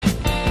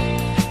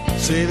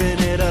saving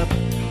it up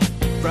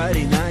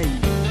Friday night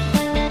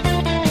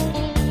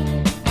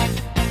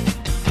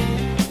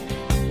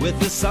with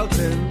the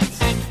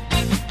Sultans,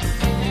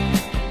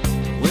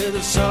 with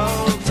the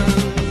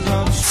Sultans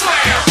of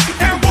Slam,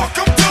 and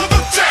welcome to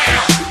the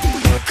jam.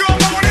 Come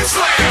on and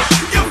slam,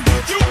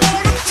 you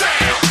wanna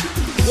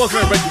jam. Welcome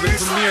everybody to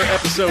the premiere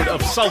episode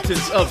of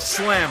Sultans of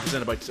Slam,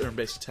 presented by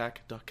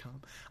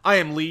TurnBasedAttack.com. I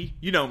am Lee,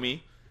 you know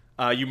me.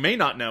 You may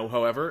not know,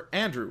 however,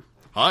 Andrew.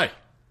 Hi.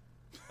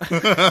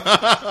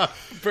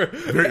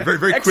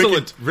 Very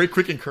Excellent.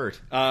 quick and curt.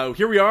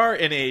 Here we are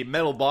in a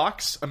metal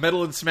box, a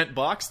metal and cement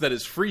box that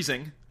is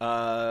freezing,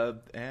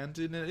 and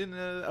in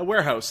a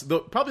warehouse.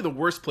 Probably the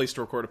worst place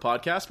to record a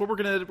podcast, but we're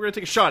gonna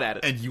take a shot at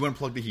it. And you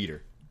unplug the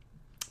heater.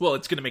 Well,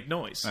 it's gonna make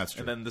noise. That's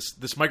true. And then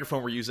this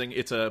microphone we're using,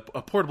 it's a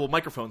portable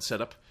microphone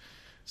setup,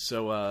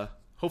 so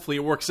hopefully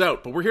it works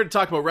out. But we're here to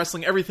talk about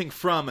wrestling, everything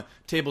from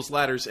tables,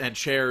 ladders, and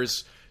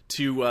chairs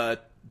to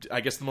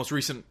I guess the most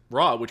recent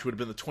Raw, which would have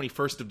been the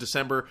 21st of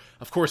December.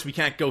 Of course, we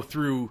can't go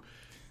through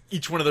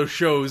each one of those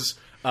shows,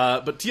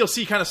 but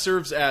TLC kind of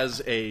serves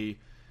as a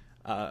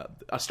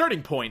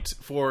starting point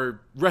for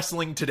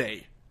wrestling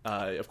today.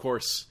 Of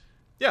course,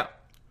 yeah.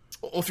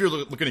 Well, if you're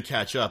looking to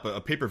catch up,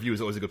 a pay-per-view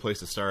is always a good place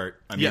to start.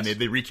 I mean, Yes.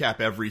 they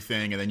recap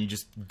everything, and then you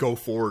just go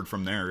forward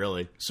from there,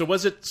 really. So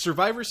was it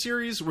Survivor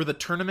Series where the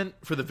tournament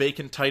for the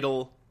vacant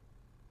title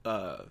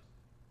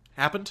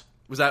happened?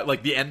 Was that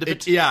like the end of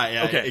it?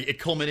 Yeah. Okay. It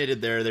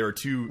culminated there. There were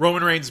two...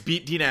 Roman Reigns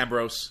beat Dean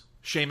Ambrose.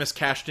 Sheamus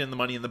cashed in the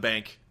Money in the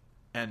Bank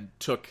and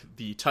took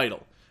the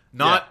title.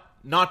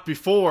 Not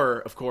before,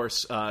 of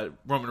course,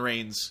 Roman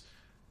Reigns...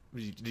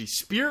 Did he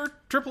spear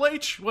Triple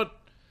H? What?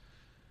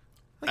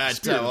 At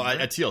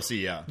TLC,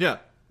 yeah. Yeah.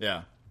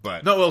 Yeah,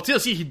 but... No, well,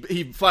 TLC,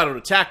 he flat out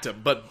attacked him.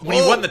 But when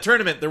he won the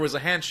tournament, there was a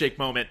handshake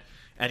moment,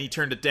 and he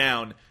turned it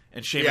down,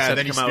 and Sheamus had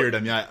then to he come speared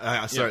out. him.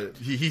 Yeah, sorry.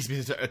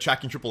 He's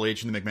attracting Triple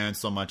H and the McMahon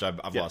so much, I've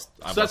lost.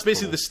 So that's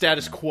basically the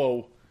status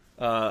quo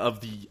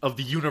of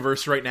the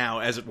universe right now,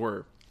 as it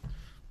were.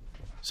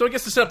 So I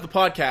guess to set up the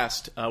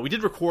podcast, we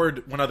did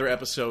record one other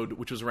episode,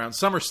 which was around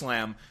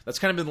SummerSlam. That's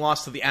kind of been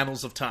lost to the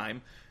annals of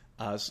time.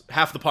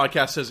 Half the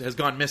podcast has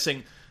gone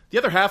missing. The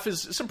other half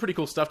is some pretty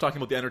cool stuff, talking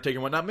about The Undertaker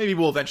and whatnot. Maybe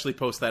we'll eventually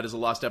post that as a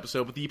lost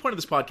episode. But the point of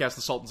this podcast,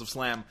 The Sultans of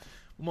Slam,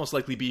 will most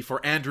likely be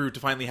for Andrew to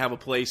finally have a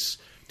place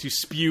to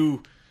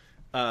spew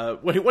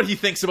what he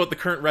thinks about the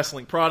current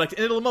wrestling product,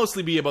 and it'll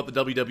mostly be about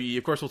the WWE.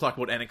 Of course, we'll talk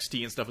about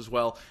NXT and stuff as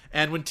well,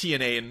 and when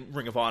TNA and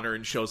Ring of Honor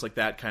and shows like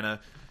that kind of,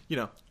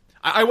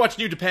 I watch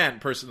New Japan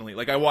personally.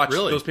 Like, I watch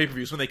those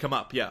pay-per-views when they come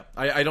up. Yeah,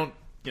 I don't,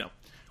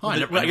 I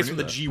guess when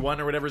the G1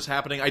 or whatever is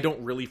happening, I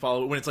don't really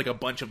follow it when it's like a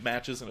bunch of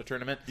matches in a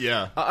tournament.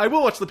 Yeah. I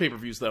will watch the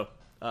pay-per-views though.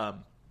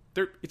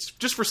 It's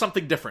just for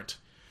something different.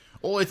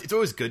 Well, it's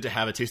always good to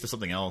have a taste of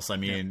something else. I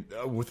mean,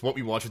 with what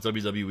we watch with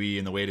WWE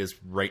and the way it is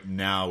right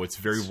now, it's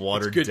very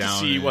watered down. It's good to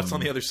see what's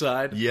on the other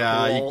side.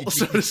 Yeah, of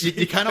the wall,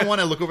 you kind of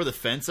want to look over the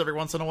fence every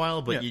once in a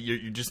while, but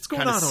you're just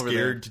kind of over there?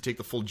 scared to take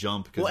the full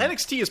jump. Well,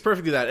 NXT is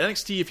perfectly that.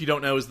 NXT, if you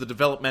don't know, is the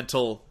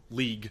developmental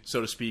league,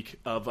 so to speak,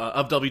 of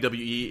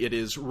WWE. It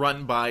is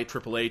run by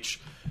Triple H.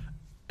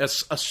 A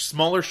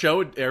smaller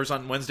show. It airs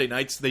on Wednesday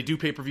nights. They do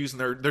pay-per-views, and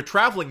they're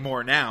traveling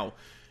more now.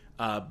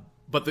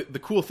 But the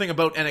cool thing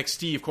about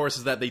NXT, of course,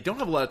 is that they don't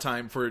have a lot of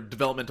time for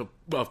development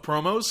of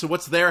promos, so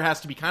what's there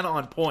has to be kind of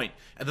on point,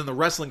 and then the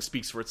wrestling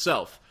speaks for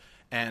itself.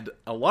 And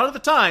a lot of the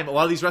time, a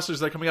lot of these wrestlers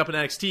that are coming up in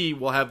NXT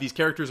will have these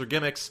characters or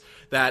gimmicks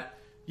that,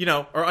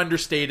 are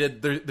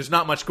understated. There's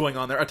not much going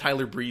on there, a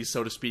Tyler Breeze,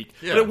 so to speak.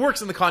 Yeah. But it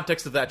works in the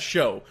context of that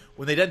show.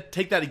 When they then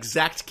take that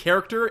exact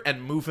character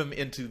and move him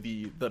into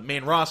the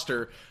main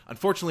roster,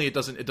 unfortunately, it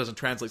doesn't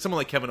translate. Someone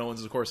like Kevin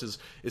Owens, of course, is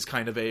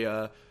kind of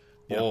a...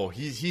 Oh,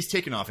 he's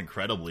taken off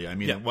incredibly. I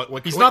mean,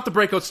 he's not the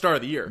breakout star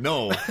of the year.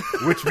 No,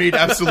 which made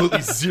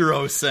absolutely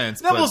zero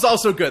sense. Neville's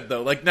also good,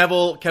 though. Like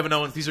Neville, Kevin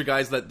Owens, these are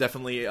guys that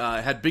definitely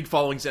had big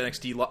followings in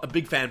NXT,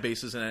 big fan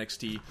bases in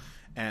NXT,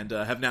 and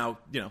have now,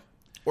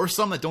 Or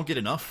some that don't get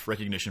enough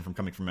recognition from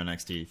coming from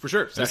NXT. For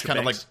sure. It's kind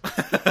of like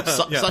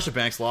Sasha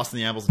Banks lost in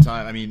the ambles of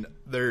time. I mean,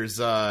 there's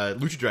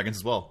Lucha Dragons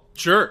as well.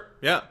 Sure,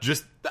 yeah.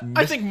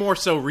 I think more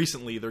so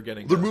recently they're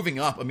moving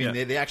up. I mean,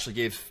 they actually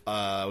gave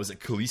was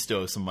it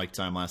Kalisto some mic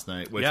time last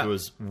night, which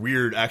was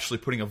weird. Actually,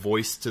 putting a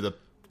voice to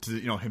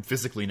him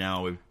physically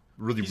now,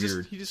 really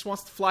weird. He just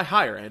wants to fly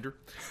higher, Andrew.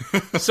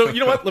 So you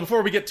know what?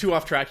 Before we get too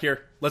off track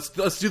here, let's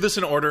do this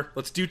in order.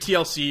 Let's do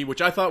TLC,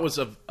 which I thought was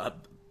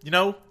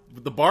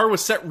the bar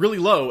was set really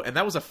low, and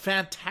that was a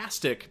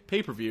fantastic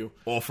pay-per-view.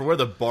 Well, for where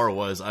the bar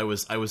was, I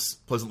was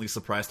pleasantly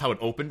surprised how it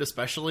opened,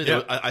 especially.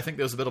 Yeah. I think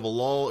there was a bit of a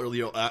lull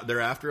early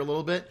thereafter a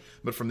little bit,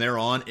 but from there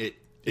on,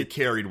 it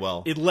carried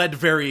well. It led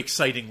very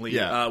excitingly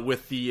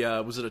with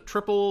the was it a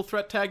triple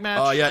threat tag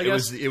match?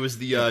 It was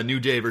the New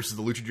Day versus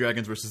the Lucha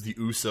Dragons versus the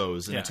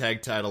Usos in a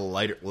tag title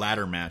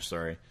ladder match.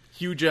 Sorry.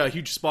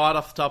 Huge spot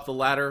off the top of the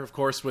ladder, of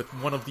course, with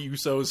one of the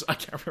Usos. I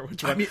can't remember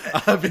which one.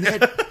 I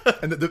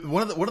mean,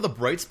 one of the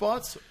bright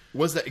spots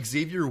was that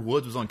Xavier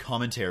Woods was on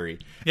commentary,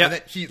 and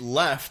that he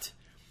left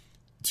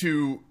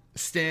to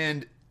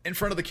stand in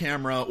front of the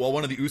camera while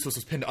one of the Usos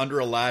was pinned under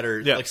a ladder,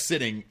 Yeah. like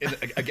sitting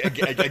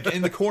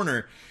in the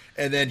corner,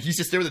 and then he's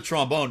just there with a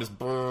trombone, just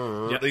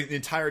the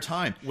entire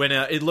time. When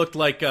it looked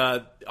like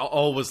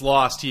all was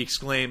lost, he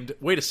exclaimed,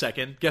 "Wait a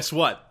second! Guess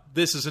what?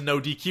 This is a no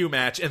DQ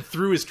match!" and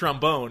threw his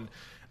trombone.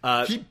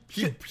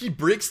 He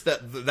breaks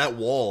that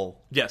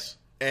wall. Yes.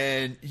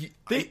 And you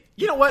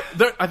know what?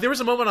 There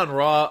was a moment on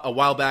Raw a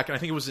while back, and I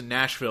think it was in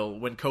Nashville,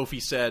 when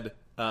Kofi said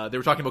they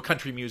were talking about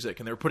country music,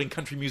 and they were putting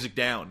country music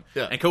down.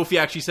 Yeah. And Kofi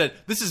actually said,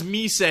 "This is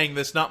me saying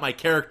this, not my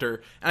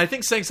character." And I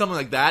think saying something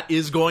like that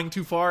is going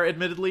too far,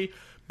 admittedly,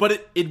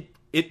 but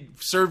it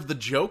served the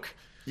joke.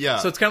 Yeah.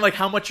 So it's kind of like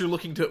how much you're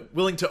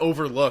willing to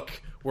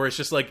overlook, where it's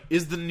just like,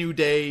 is the New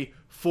Day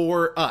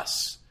for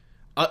us?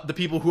 The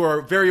people who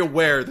are very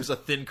aware there's a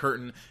thin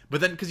curtain.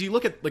 But then, because you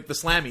look at like the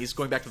Slammies,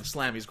 going back to the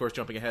Slammies, of course,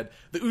 jumping ahead,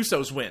 the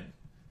Usos win.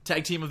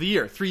 Tag Team of the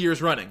Year, 3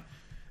 years running.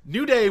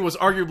 New Day was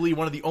arguably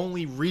one of the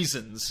only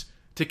reasons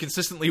to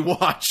consistently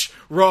watch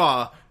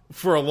Raw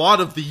for a lot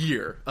of the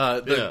year.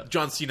 The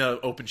John Cena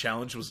Open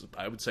Challenge was,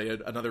 I would say,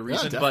 another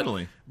reason.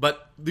 Definitely.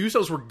 But the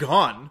Usos were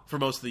gone for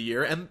most of the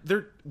year, and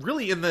they're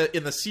really in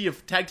the sea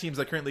of tag teams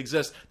that currently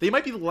exist. They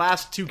might be the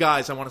last two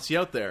guys I want to see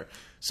out there.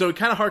 So it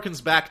kind of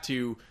harkens back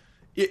to...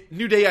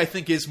 New Day, I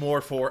think, is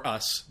more for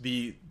us,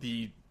 the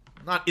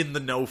not in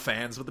the know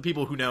fans, but the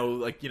people who know,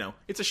 like, you know,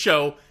 it's a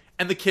show,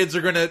 and the kids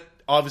are going to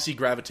obviously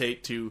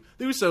gravitate to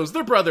the Usos.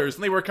 They're brothers,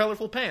 and they wear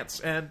colorful pants,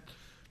 and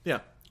yeah.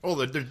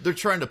 Oh, they're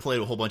trying to play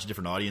to a whole bunch of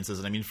different audiences,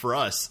 and I mean, for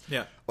us,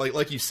 Yeah.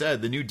 like you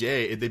said, the New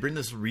Day, they bring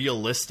this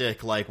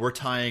realistic, like, we're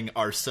tying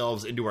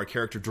ourselves into our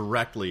character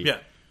directly. Yeah.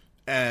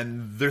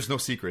 And there's no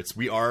secrets.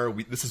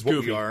 This is what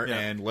Goofy, we are, yeah.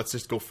 and let's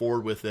just go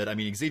forward with it. I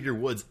mean, Xavier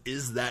Woods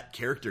is that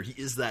character. He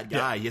is that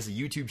guy. Yeah. He has a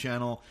YouTube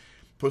channel,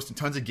 posting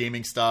tons of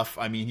gaming stuff.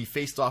 I mean, he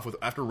faced off with,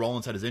 after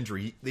Rollins had his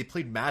injury, they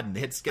played Madden. They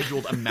had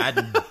scheduled a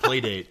Madden play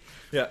date.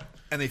 Yeah.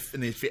 And I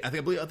believe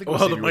it was Well,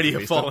 Xavier the mighty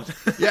Woods have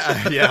faced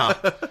fallen. him.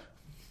 Yeah.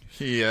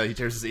 He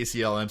tears his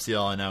ACL,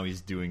 MCL, and now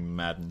he's doing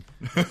Madden.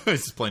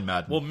 He's just playing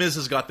Madden. Well, Miz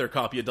has got their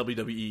copy of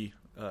WWE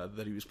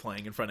that he was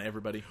playing in front of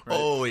everybody. Right?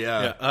 Oh,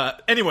 yeah.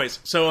 Anyways,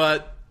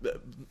 so,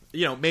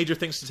 major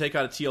things to take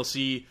out of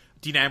TLC.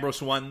 Dean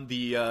Ambrose won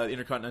the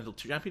Intercontinental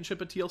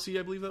Championship at TLC,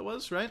 I believe that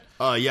was, right?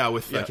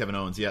 With Kevin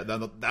Owens. Yeah,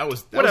 that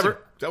was Whatever.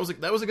 That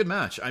was a good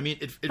match. I mean,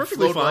 it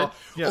Perfectly flowed fine. well.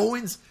 Yeah.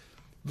 Owens.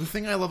 The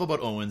thing I love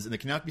about Owens, and it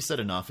cannot be said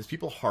enough, is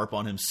people harp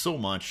on him so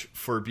much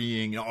for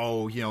being,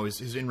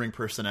 his in-ring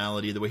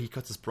personality, the way he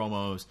cuts his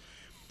promos.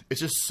 It's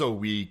just so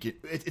weak.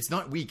 It's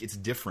not weak. It's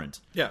different.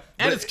 Yeah,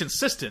 and But it's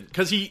consistent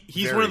because he's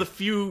Very. one of the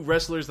few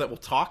wrestlers that will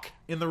talk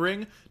in the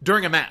ring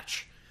during a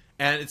match,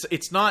 and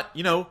it's not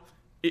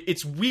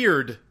it's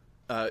weird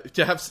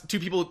to have two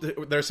people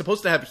that are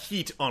supposed to have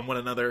heat on one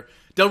another.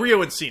 Del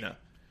Rio and Cena,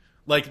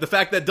 like the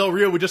fact that Del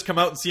Rio would just come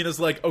out and Cena's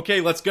like,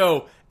 okay, let's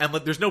go, and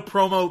there's no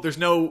promo, there's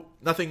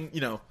nothing.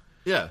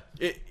 Yeah.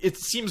 It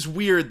seems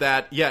weird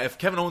that, if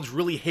Kevin Owens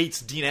really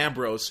hates Dean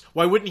Ambrose,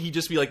 why wouldn't he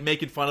just be like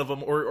making fun of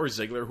him or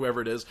Ziggler,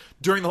 whoever it is,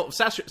 during the whole...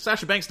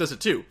 Sasha Banks does it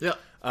too.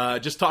 Yeah.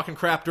 Just talking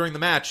crap during the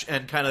match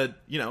and kind of,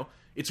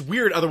 it's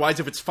weird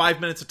otherwise if it's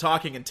 5 minutes of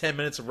talking and 10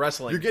 minutes of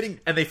wrestling. You're getting...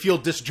 And they feel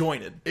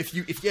disjointed. If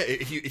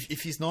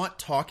he's not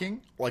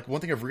talking, like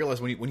one thing I've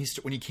realized when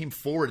he came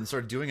forward and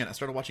started doing it, I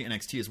started watching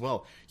NXT as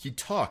well. He'd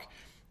talk.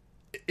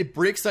 It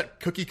breaks that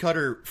cookie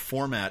cutter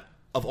format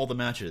of all the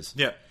matches.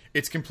 Yeah.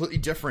 It's completely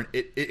different.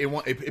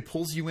 It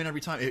pulls you in every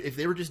time. If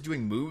they were just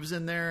doing moves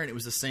in there and it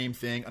was the same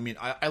thing, I mean,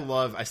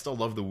 I still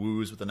love the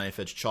woos with the knife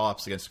edge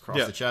chops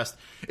across the chest.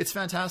 It's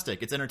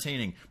fantastic. It's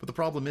entertaining. But the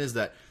problem is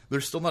that they're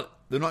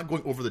not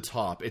going over the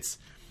top.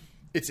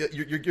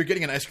 You're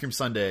getting an ice cream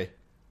sundae,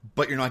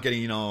 but you're not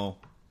getting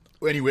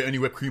any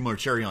whipped cream or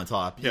cherry on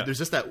top. Yeah. There's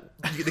just that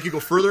they could go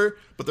further,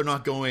 but they're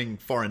not going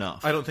far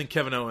enough. I don't think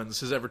Kevin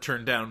Owens has ever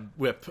turned down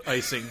whip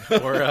icing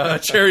or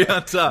cherry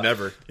on top.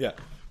 Never. Yeah.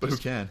 But who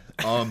can?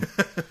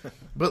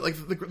 But like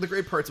the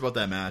great parts about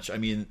that match, I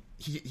mean,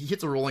 he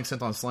hits a rolling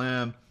senton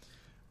slam,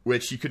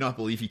 which he could not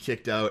believe he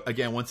kicked out.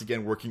 Once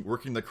again,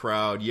 working the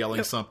crowd,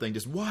 yelling something,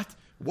 just what,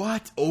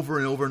 over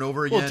and over and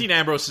over again. Well, Dean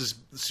Ambrose is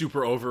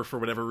super over for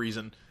whatever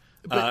reason.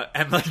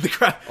 And like the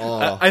crowd,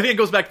 I think it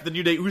goes back to the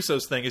New Day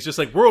Usos thing. It's just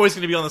like we're always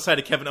going to be on the side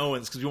of Kevin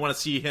Owens because we want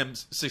to see him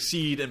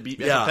succeed and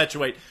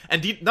perpetuate.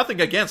 And nothing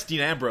against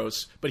Dean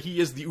Ambrose, but he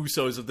is the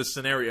Usos of this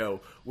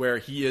scenario where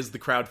he is the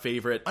crowd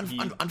favorite.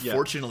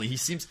 Unfortunately, he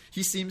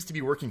seems to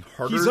be working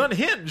harder. He's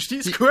unhinged.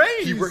 He's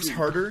crazy. He works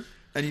harder.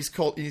 And he's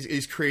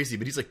crazy,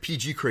 but he's like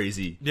PG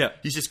crazy. Yeah,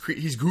 he's just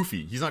he's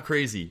goofy. He's not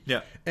crazy.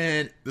 Yeah,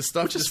 and the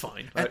stuff which is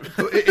fine.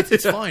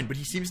 It's fine, but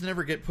he seems to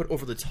never get put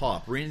over the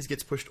top. Reigns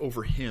gets pushed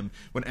over him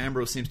when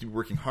Ambrose seems to be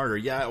working harder.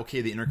 Yeah, okay,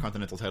 the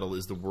Intercontinental title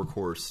is the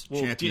workhorse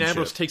championship. Dean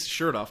Ambrose takes his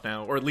shirt off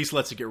now, or at least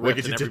lets it get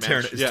ripped in every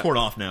match. It's torn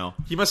off now.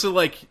 He must have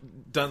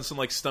done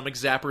some stomach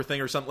zapper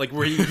thing or something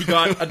where he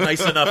got a nice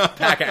enough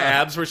pack of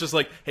abs where it's just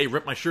like, hey,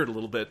 rip my shirt a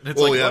little bit. And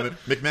it's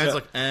McMahon's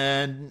like,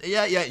 and you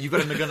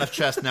got a good enough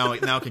chest now.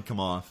 Now it can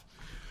come off.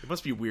 It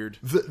must be weird.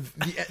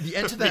 The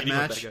end to that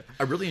match,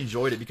 I really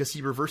enjoyed it because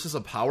he reverses a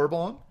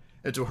powerbomb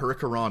into a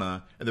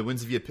Hurricanrana and then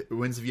wins via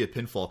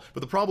pinfall.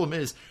 But the problem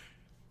is,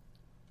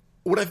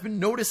 what I've been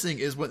noticing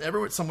is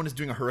whenever someone is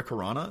doing a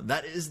Hurricanrana,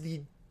 that is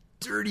the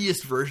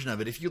dirtiest version of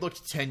it. If you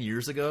looked 10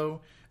 years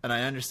ago, and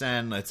I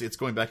understand it's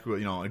going back to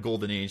a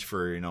golden age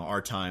for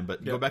our time,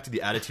 but go back to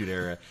the Attitude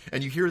Era,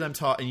 and you hear them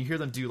talk, and you hear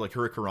them do like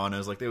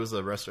Hurricanranas. Like there was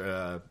a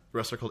wrestler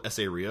called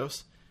S.A.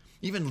 Rios,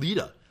 even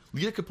Lita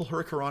could pull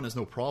Hurricanranas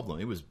no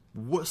problem. It was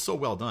so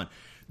well done.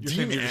 You're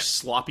saying they're just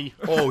sloppy.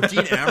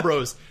 Dean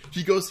Ambrose,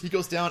 he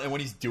goes down, and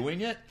when he's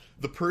doing it,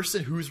 the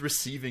person who's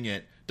receiving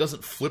it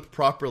doesn't flip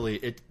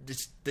properly.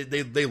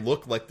 They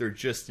look like they're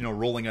just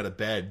rolling out of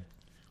bed.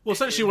 Well,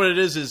 essentially what it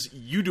is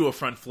you do a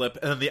front flip,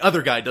 and then the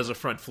other guy does a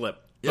front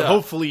flip. But Yeah.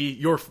 hopefully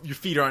your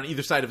feet are on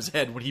either side of his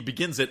head when he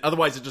begins it.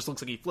 Otherwise, it just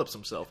looks like he flips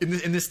himself.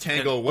 In this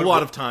tango, And a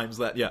lot of times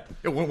that,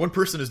 one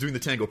person is doing the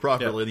tango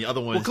properly, and the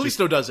other one Well, is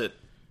Kalisto does it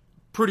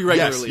pretty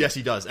regularly. Yes,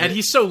 he does. And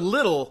he's so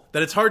little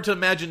that it's hard to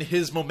imagine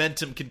his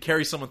momentum can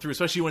carry someone through,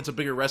 especially when it's a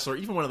bigger wrestler,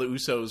 even one of the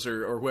Usos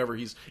or whoever.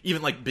 He's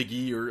even like Big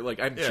E or like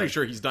I'm pretty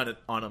sure he's done it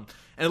on him,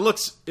 and it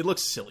looks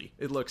silly.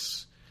 It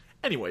looks.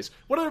 Anyways,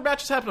 what other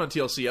matches happened on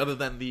TLC other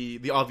than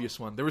the obvious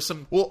one? There was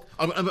some. Well,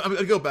 I'm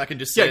gonna go back and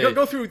just say,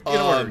 go through in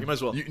order. You might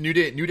as well. New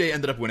Day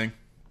ended up winning.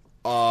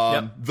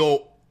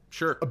 Though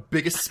Sure. a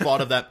biggest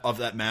spot of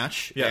that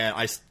match. Yeah.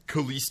 And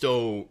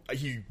Kalisto,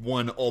 he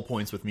won all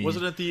points with me.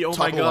 Wasn't it the oh Top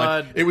my of the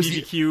line. god It was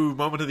DDQ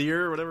moment of the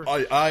year or whatever?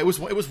 it was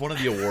one of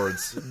the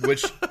awards,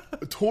 which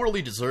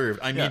totally deserved.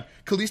 I mean, Yeah.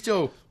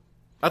 Kalisto.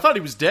 I thought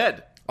he was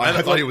dead.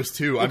 I thought he was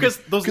too. Because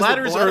those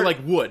ladders the ladder- are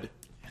like wood.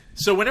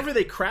 So whenever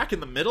they crack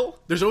in the middle,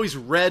 there's always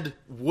red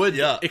wood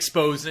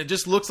exposed, and it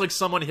just looks like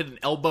someone hit an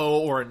elbow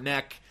or a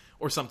neck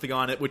or something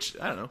on it, which,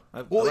 I don't know. I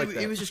like that.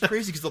 It was just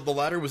crazy because the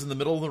ladder was in the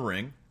middle of the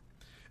ring,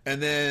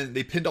 and then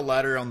they pinned a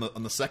ladder on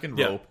the second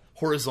rope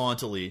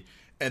horizontally,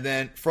 and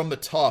then from the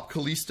top,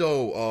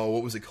 Kalisto,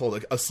 what was it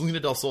called? A Selena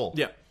Del Sol.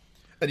 Yeah.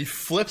 And he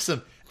flips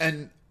him,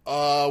 and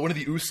one of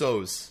the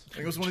Usos, I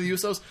think it was one of the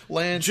Usos,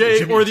 lands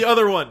or the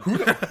other one.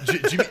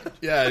 Jimmy,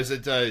 yeah, is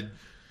it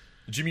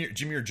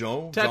Jimmy or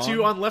Joe? Tattoo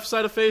John? on left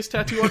side of face,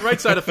 tattoo on right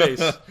side of face.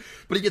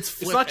 But he gets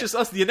flipped. It's not just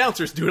us, the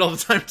announcers do it all the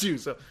time too.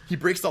 So He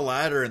breaks the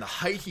ladder, and the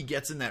height he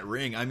gets in that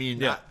ring. I mean,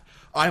 Yeah.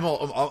 I'm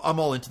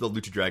all into the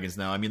Lucha Dragons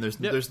now. I mean, there's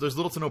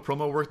little to no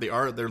promo work. They're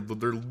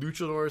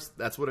luchadors.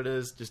 That's what it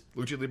is. Just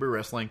lucha libre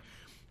wrestling.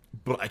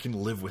 But I can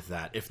live with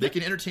that if they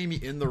can entertain me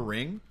in the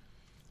ring,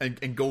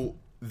 and go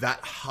that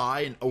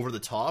high and over the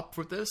top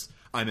with this.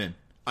 I'm in.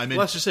 well,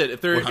 that's just it.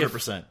 If they're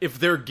 100%. if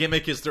their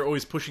gimmick is they're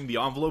always pushing the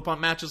envelope on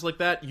matches like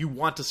that, you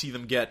want to see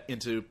them get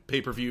into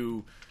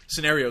pay-per-view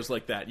scenarios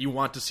like that. You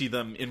want to see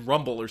them in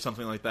Rumble or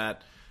something like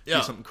that. Yeah.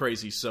 Do something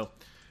crazy. So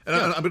And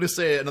I'm going to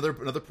say another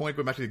point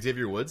going back to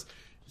Xavier Woods.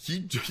 He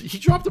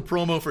dropped a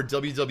promo for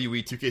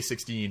WWE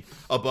 2K16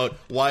 about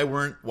why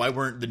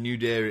weren't the New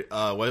Day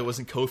why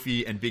wasn't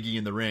Kofi and Big E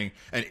in the ring,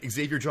 and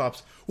Xavier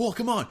drops, well,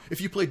 come on, if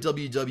you play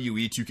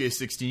WWE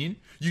 2K16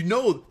 you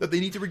know that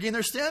they need to regain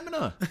their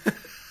stamina.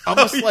 I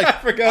was yeah, I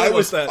forgot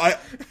about that.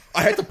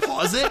 I had to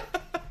pause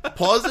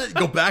it,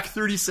 go back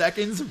 30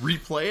 seconds,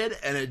 replay it,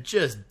 and it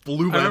just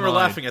blew my mind. I remember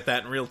laughing at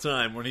that in real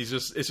time when it's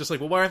just like,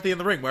 well, why aren't they in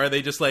the ring? Why are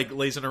they just like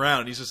lazing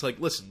around? He's just like,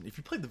 listen, if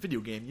you played the video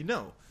game, you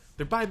know.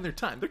 They're biding their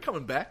time. They're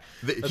coming back.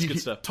 That's good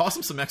stuff. Toss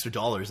him some extra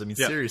dollars. I mean,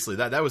 seriously,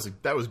 that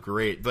was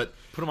great. But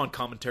Put them on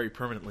commentary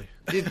permanently.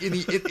 in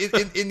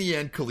the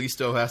end,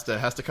 Kalisto has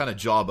to kind of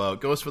job out.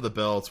 Goes for the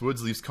belts.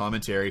 Woods leaves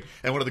commentary.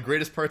 And one of the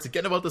greatest parts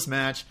again about this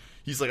match,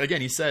 he's like,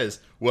 again, he says,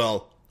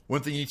 well, one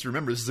thing you need to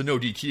remember, this is a no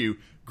DQ.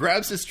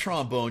 Grabs his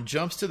trombone,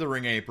 jumps to the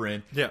ring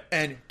apron,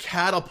 and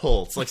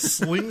catapults, like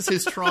slings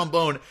his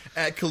trombone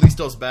at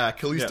Kalisto's back.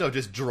 Kalisto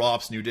just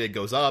drops. New Day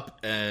goes up,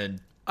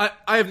 and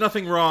I have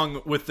nothing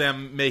wrong with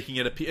them making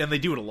it and they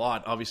do it a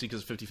lot, obviously,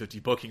 because of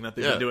 50-50 booking that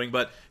they've been doing,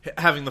 but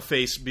having the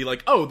face be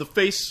like, oh, the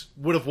face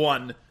would have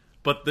won,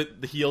 but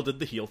the heel did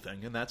the heel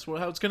thing, and that's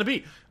how it's going to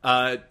be.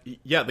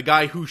 The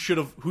guy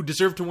who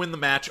deserved to win the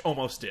match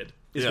almost did,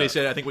 is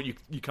basically, I think, what you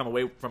come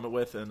away from it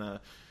with, and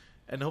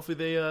hopefully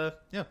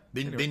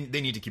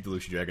they need to keep the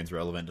Lucha Dragons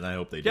relevant, and I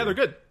hope they do. Yeah, they're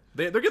good.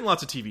 They're getting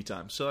lots of TV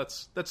time, so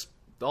that's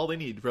all they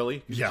need,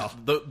 really. Yeah.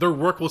 Their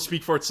work will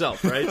speak for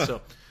itself, right?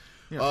 So,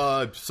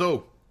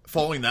 so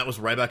following that was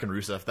Ryback and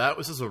Rusev. That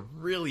was just a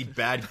really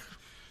bad.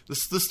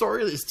 The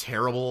story is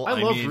terrible. I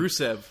love mean,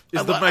 Rusev.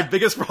 Is my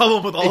biggest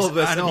problem with all of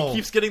this. I know. And he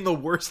keeps getting the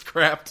worst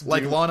crap. To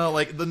Like do. Lana,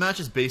 like the match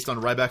is based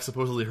on Ryback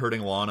supposedly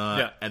hurting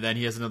Lana, and then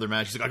he has another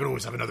match. He's like, I could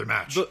always have another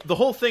match. The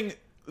whole thing.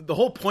 The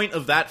whole point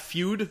of that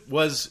feud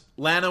was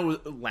Lana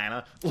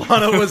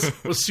was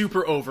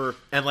super over,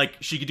 and like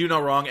she could do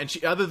no wrong, and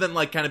she, other than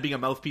like kind of being a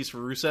mouthpiece for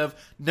Rusev,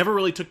 never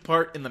really took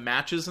part in the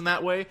matches in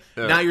that way.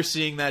 Yeah. Now you're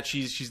seeing that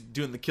she's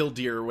doing the kill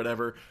deer or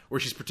whatever,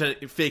 where she's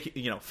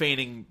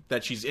feigning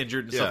that she's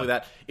injured and stuff like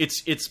that.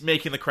 It's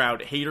making the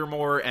crowd hate her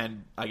more,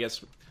 and I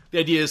guess the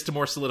idea is to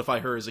more solidify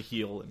her as a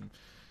heel,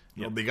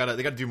 You know, they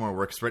gotta do more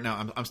work. 'Cause right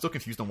now, I'm still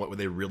confused on what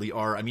they really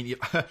are. I mean,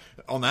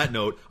 on that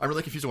note, I'm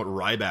really confused on what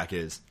Ryback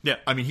is. Yeah.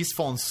 I mean, he's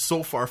fallen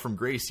so far from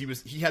grace.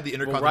 He had the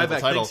Well, Intercontinental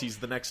Ryback title. thinks he's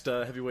the next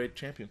heavyweight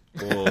champion.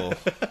 Oh,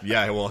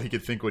 yeah. Well, he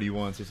could think what he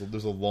wants.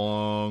 There's a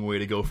long way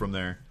to go from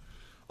there.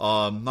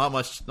 Not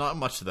much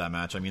to that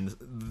match. I mean,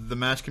 the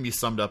match can be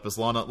summed up as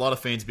a lot of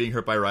fans being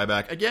hurt by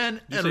Ryback again.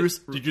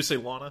 Did you say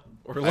Lana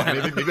or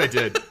Lana? Maybe I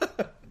did.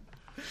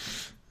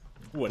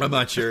 Whatever. I'm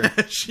not sure.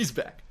 She's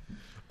back.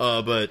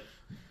 But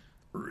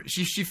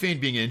she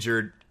feigned being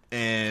injured,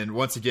 and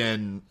once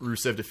again,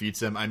 Rusev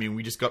defeats him. I mean,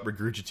 we just got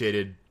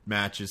regurgitated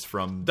matches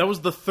from That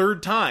was the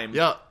third time.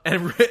 Yeah.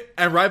 And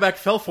Ryback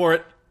fell for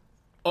it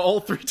all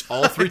 3 times.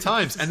 all 3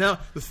 times. And now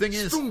the thing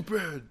is,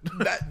 Stupid.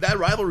 that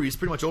rivalry is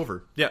pretty much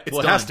over. Yeah, it's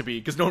well, it done. has to be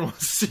because no one wants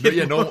to see But it.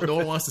 yeah, no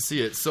one wants to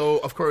see it. So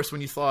of course,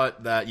 when you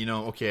thought that, you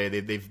know, okay,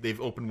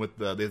 they've opened with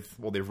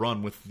they've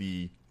run with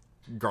the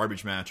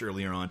garbage match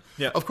earlier on.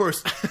 Yeah. Of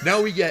course,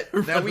 now we get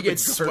with the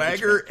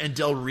Swagger garbage and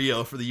Del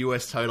Rio for the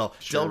U.S. title.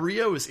 Sure. Del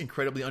Rio is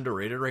incredibly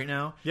underrated right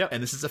now. Yeah.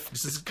 and this is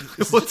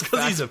Well, it's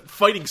because he's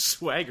fighting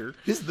Swagger.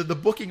 the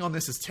booking on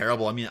this is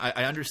terrible. I mean,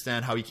 I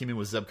understand how he came in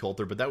with Zeb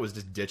Coulter, but that was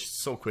just ditched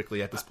so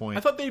quickly at this point. I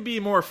thought they'd be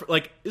more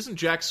like, isn't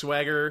Jack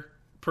Swagger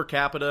per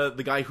capita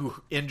the guy who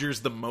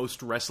injures the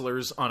most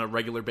wrestlers on a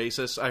regular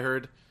basis? I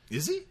heard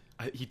Is he?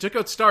 he took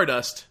out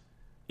Stardust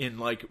in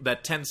like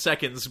that 10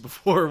 seconds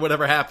before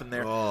whatever happened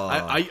there. Oh.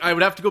 I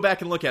would have to go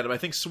back and look at him. I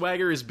think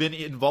Swagger has been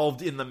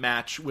involved in the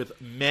match with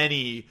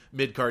many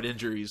mid-card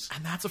injuries.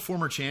 And that's a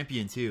former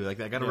champion too.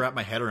 Like I got to Yeah. wrap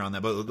my head around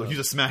that. But he's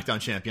a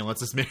SmackDown champion.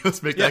 Let's make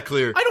that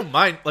clear. I don't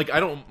mind. Like I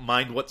don't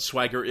mind what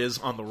Swagger is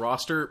on the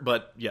roster,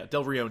 but yeah,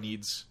 Del Rio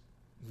needs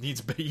he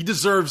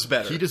deserves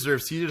better. He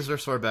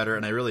deserves far better,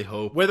 and I really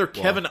hope Whether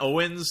Kevin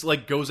Owens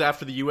like goes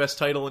after the U.S.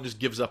 title and just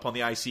gives up on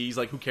the IC, he's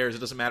like, who cares? It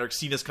doesn't matter.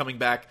 Cena's coming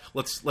back.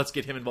 Let's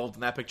get him involved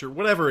in that picture.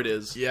 Whatever it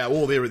is. Yeah,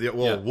 well,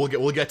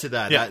 we'll get to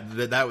that. Yeah.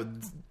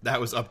 That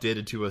was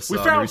updated to us. We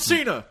in found recent-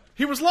 Cena.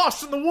 He was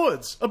lost in the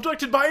woods,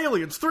 abducted by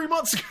aliens 3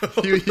 months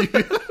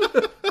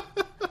ago.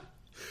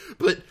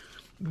 But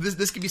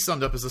this can be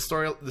summed up as the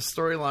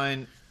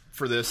storyline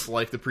for this,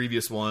 like the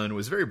previous one,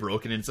 was very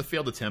broken, and it's a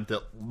failed attempt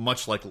at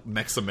much like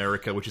Mex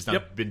America, which has now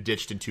Yep. been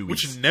ditched in 2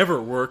 weeks. Which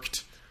never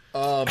worked.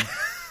 But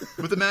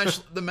the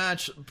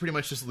match pretty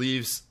much just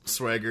leaves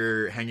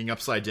Swagger hanging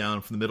upside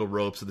down from the middle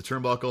ropes of the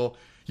turnbuckle.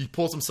 He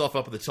pulls himself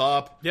up at the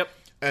top. Yep.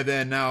 And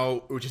then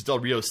now, which is Del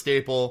Rio's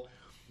staple,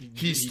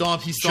 he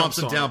stomps jumps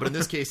him on down. him. But in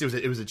this case, it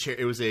was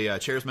a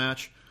chairs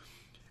match.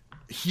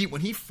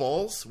 When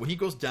he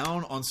goes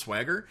down on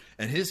Swagger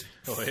and his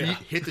feet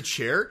hit the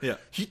chair, Yeah.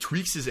 he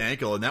tweaks his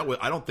ankle, and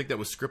I don't think that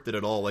was scripted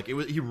at all. Like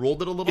he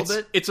rolled it a little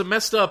bit. It's a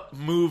messed up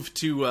move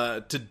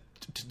to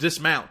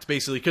dismount,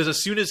 basically, because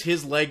as soon as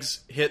his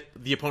legs hit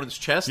the opponent's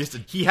chest,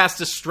 he has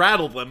to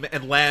straddle them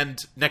and land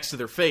next to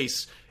their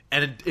face.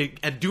 And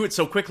do it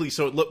so quickly,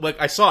 so it looked like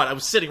I saw it. I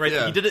was sitting right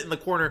there. Yeah. He did it in the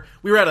corner.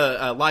 We were at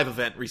a live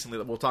event recently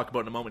that we'll talk about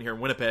in a moment here in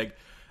Winnipeg,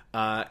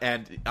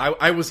 and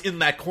I was in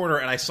that corner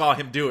and I saw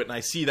him do it. And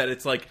I see that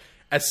it's like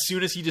as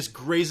soon as he just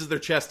grazes their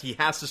chest, he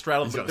has to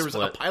straddle them. But there was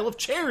a pile of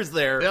chairs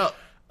there.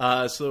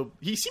 Yeah. So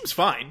he seems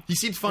fine. He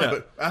seems fine, Yeah.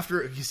 but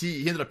after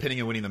he ended up pinning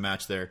and winning the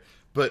match there.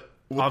 But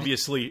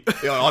Obviously,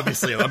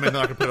 obviously, I mean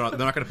they're not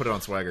going to put it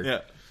on Swagger.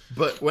 Yeah.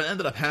 But what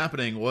ended up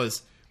happening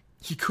was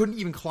he couldn't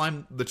even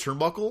climb the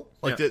turnbuckle.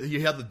 Like Yeah. he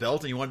had the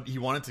belt and he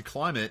wanted to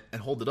climb it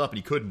and hold it up, and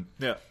he couldn't.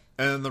 Yeah.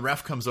 And then the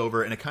ref comes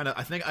over, and it kind of,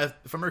 if I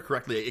remember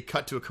correctly, it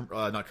cut to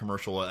not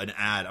commercial, an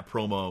ad, a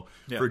promo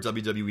Yeah. for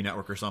WWE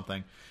Network or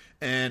something.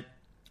 And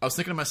I was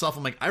thinking to myself,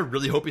 I'm like, I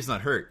really hope he's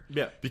not hurt.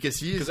 Yeah.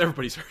 Because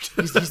everybody's hurt.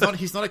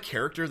 he's not a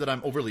character that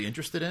I'm overly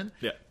interested in.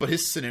 Yeah. But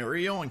his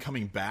scenario and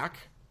coming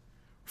back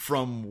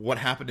from what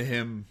happened to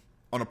him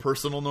on a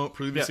personal note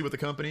previously Yeah. with the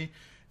company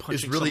Punching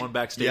is really someone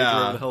backstage or yeah,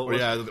 whatever the hell it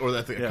was. or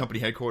at the company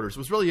headquarters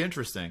was really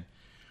interesting.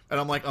 And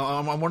I'm like, I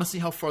want to see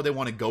how far they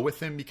want to go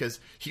with him because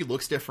he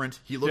looks different.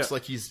 He looks Yeah.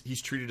 like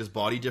he's treated his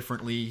body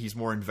differently. He's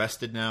more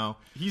invested now.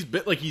 He's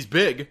big. Like he's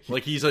big.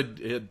 Like he's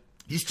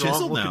He's strong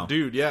chiseled looking now.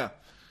 dude. Yeah.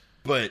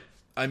 But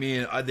I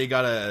mean, they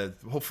gotta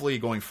hopefully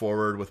going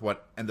forward with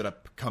what ended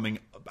up coming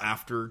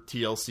after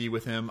TLC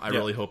with him. I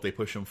really hope they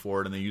push him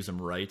forward and they use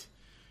him right.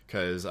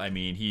 Because I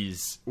mean,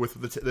 he's with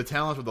the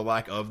talent or the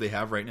lack of they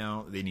have right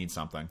now. They need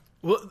something.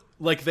 Well,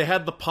 like they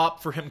had the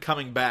pop for him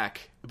coming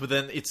back, but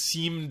then it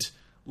seemed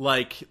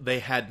like they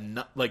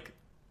had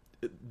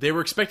they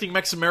were expecting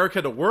Mex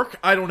America to work.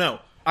 I don't know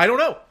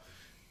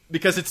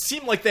because it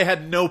seemed like they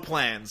had no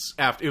plans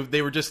after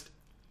they were just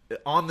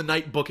on the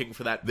night booking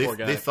for that poor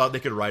guy. They thought they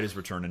could ride his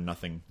return and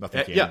nothing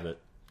came of it.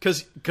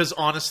 Because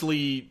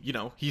honestly,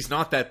 he's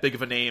not that big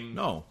of a name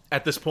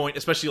at this point,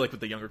 especially like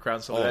with the younger crowd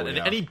and stuff like that.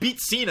 Yeah. And he beat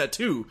Cena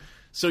too,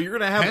 so you're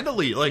gonna have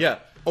handily.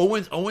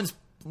 Owens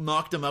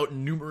knocked him out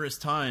numerous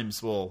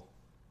times. Well,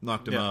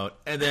 knocked him out,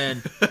 and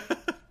then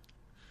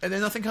and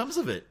then nothing comes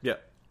of it. Yeah.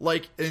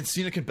 Like, and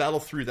Cena can battle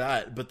through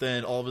that, but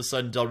then all of a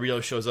sudden Del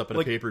Rio shows up at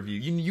Like, a pay-per-view.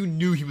 You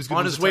knew he was going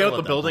On to his way out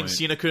the building,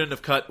 Cena couldn't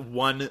have cut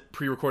one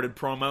pre-recorded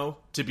promo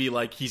to be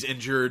like he's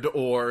injured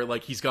or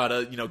like he's got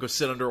to go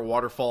sit under a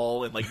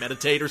waterfall and like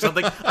meditate or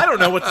something. I don't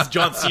know what this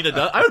John Cena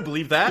does. I would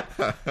believe that.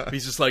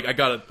 He's just like, I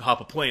got to hop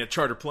a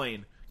charter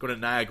plane, go to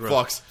Niagara.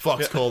 Fox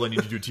called, I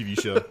need to do a TV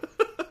show.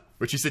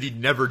 Which he said he'd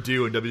never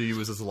do, and WWE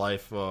was his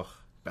life. Ugh.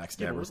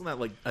 Backstabber. Yeah, wasn't that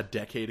like a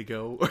decade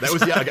ago? Or That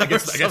was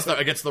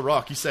against the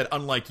Rock. He said,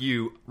 "Unlike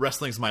you,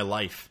 wrestling's my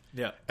life."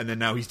 Yeah. And then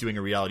now he's doing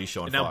a reality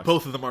show on And now Fox.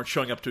 both of them aren't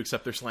showing up to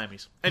accept their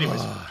Slammies.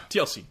 Anyways,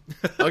 TLC.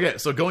 Okay,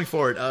 so going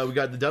forward, we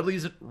got the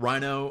Dudleys,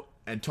 Rhino,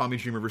 and Tommy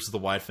Dreamer versus the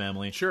Wyatt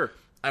family. Sure.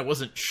 I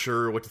wasn't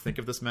sure what to think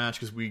of this match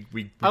because we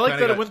I like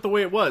kinda that it went the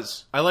way it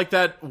was. I like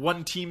that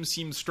one team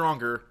seems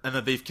stronger and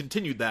that they've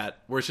continued that,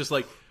 where it's just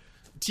like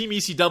Team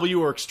ECW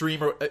or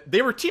Extreme, or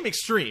they were Team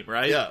Extreme,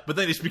 right? Yeah. But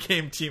then they just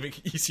became Team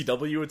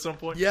ECW at some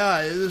point.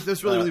 Yeah, it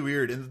was really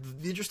weird. And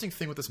the interesting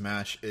thing with this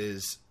match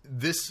is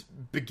this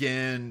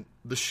began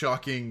the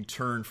shocking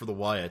turn for the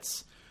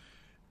Wyatts.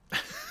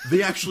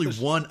 They actually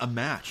won a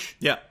match.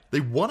 Yeah. They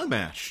won a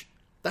match.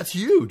 That's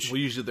huge. Well,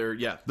 usually they're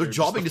They're just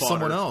jobbing the to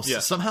someone fodder. else. Yeah.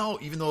 Somehow,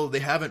 even though they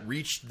haven't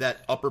reached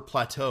that upper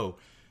plateau,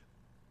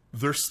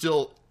 they're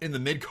still in the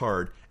mid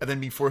card and then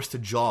being forced to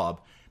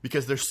job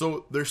because they're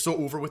so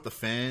over with the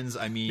fans.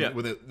 I mean, Yeah.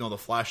 with the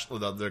flash,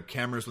 the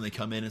cameras when they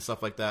come in and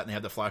stuff like that, and they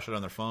have the flashlight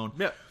on their phone.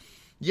 Yeah.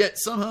 Yet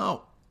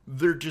somehow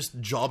they're just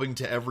jobbing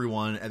to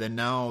everyone, and then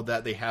now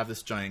that they have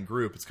this giant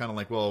group, it's kind of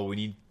like, well, we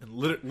need. And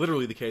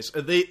literally the case.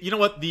 They, you know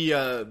what, the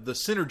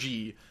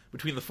synergy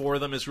between the four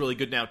of them is really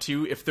good now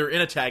too. If they're in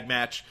a tag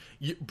match,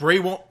 Bray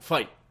won't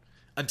fight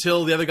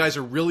until the other guys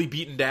are really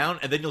beaten down,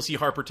 and then you'll see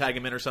Harper tag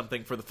him in or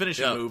something for the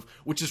finishing move,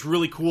 which is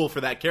really cool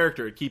for that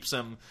character. It keeps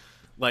him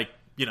like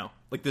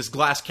this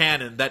glass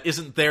cannon that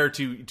isn't there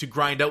to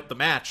grind out the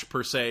match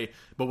per se,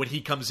 but when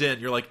he comes in,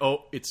 you're like,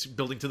 oh, it's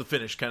building to the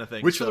finish kind of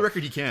thing. Which, for the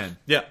record, he can.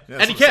 Yeah, Yeah,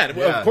 and he so- can.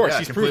 yeah, of course, yeah,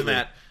 he's proven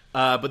completely.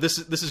 that. But this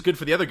is good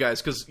for the other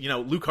guys because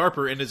Luke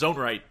Harper in his own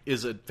right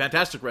is a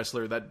fantastic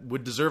wrestler that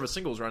would deserve a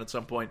singles run at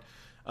some point.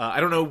 I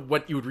don't know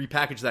what you would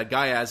repackage that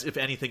guy as, if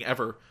anything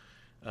ever.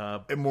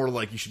 And more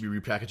like you should be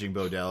repackaging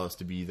Bo Dallas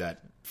to be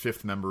that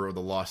fifth member of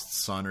the Lost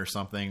Son or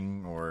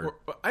something, or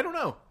I don't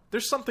know.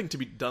 There's something to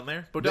be done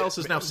there. Bo Dallas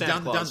is now Santa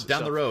Claus.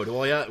 down the road.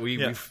 Well, yeah,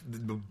 we've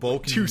Bo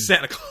can, Two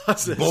Santa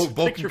Clauses. Bo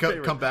Pick can your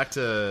favorite. come back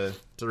to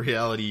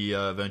reality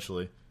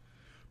eventually.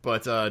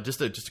 But just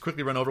to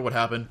quickly run over what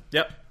happened.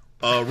 Yep.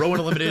 Rowan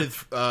eliminated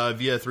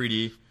via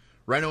 3D.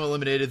 Rhino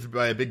eliminated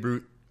by a big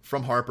brute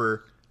from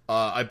Harper.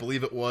 I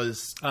believe it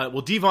was.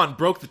 Well, Devon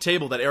broke the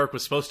table that Eric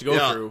was supposed to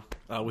go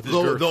through with his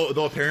girth.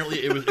 Though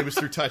apparently it was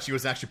through touch. He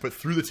was actually put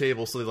through the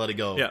table, so they let it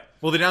go. Yeah.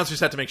 Well, the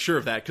announcers had to make sure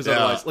of that because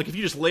otherwise, like if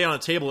you just lay on a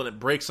table and it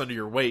breaks under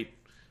your weight,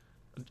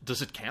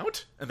 does it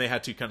count? And they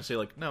had to kind of say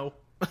like, no.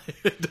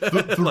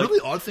 The really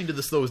odd thing to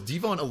this though is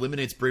Devon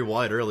eliminates Bray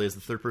Wyatt early as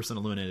the third person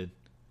eliminated.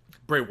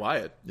 Bray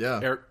Wyatt. Yeah.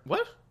 Eric.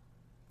 What?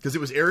 Because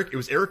it was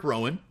Eric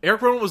Rowan.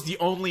 Eric Rowan was the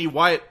only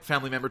Wyatt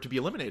family member to be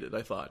eliminated,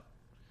 I thought.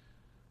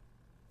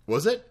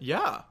 Was it?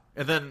 Yeah.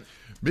 And then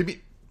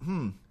Maybe.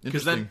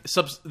 because Interesting.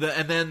 then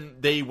and then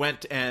they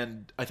went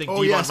and I think Oh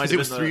Devon yes, might because have it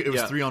was been three. It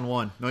was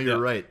 3-on-1. No, you're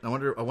Yeah. right. I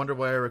wonder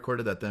why I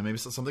recorded that then. Maybe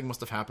something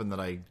must have happened that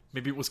I.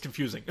 Maybe it was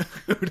confusing.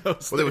 Who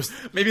knows? Well, there was-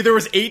 maybe there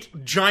was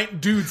 8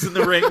 giant dudes in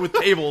the ring with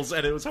tables,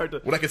 and it was hard to.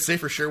 What I could say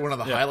for sure, one of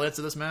the highlights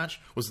of this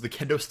match was the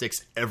kendo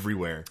sticks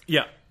everywhere.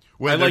 Yeah.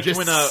 When I they're like just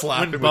when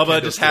slapping with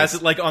Bubba kendo just has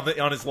sticks. it like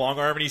on his long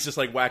arm and he's just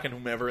like whacking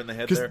whomever in the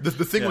head there. Because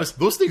the thing Yeah. was,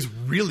 those things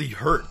really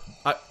hurt.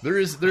 There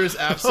is Oh,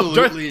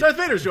 absolutely Darth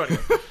Vader's joining.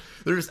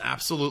 there is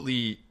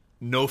absolutely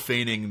no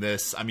feigning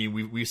this. I mean,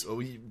 we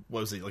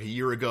what was it, like a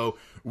year ago?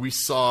 We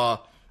saw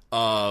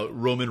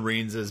Roman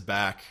Reigns'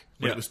 back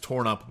when Yeah. it was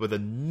torn up with a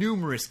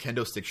numerous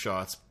kendo stick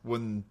shots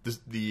when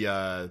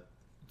the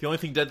The only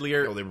thing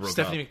deadlier, Oh, they broke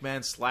Stephanie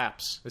McMahon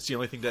slaps. That's the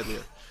only thing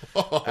deadlier.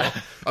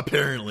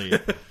 apparently.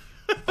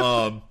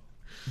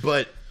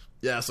 But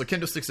yeah, so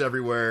kendo sticks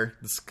everywhere.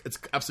 It's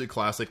absolutely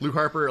classic. Luke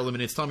Harper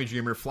eliminates Tommy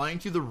Dreamer, flying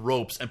through the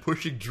ropes and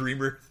pushing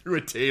Dreamer through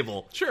a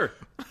table. Sure.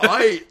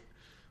 I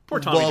Poor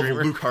Tommy love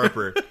Dreamer. Luke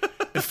Harper.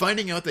 And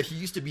finding out that he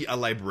used to be a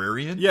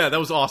librarian Yeah, that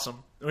was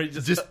awesome.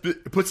 just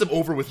puts him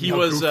over with he how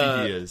was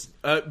goofy he is.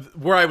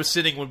 where I was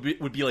sitting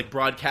would be like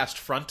broadcast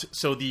front,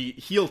 so the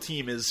heel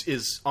team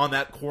is on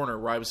that corner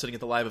where I was sitting at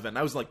the live event.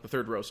 I was like the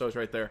third row, so I was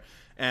right there.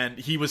 And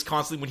he was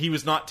constantly, when he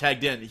was not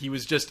tagged in, he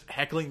was just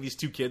heckling these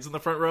 2 kids in the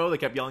front row. They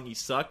kept yelling he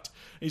sucked.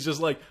 He's just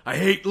like, I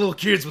hate little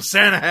kids with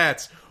Santa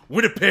hats.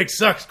 Winnipeg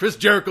sucks. Chris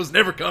Jericho's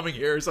never coming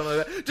here, or something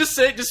like that.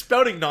 Just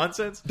spouting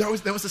nonsense. That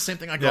was the same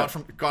thing I got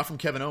from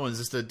Kevin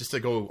Owens. Just to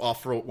go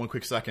off for one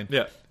quick second.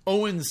 Yeah.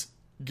 Owens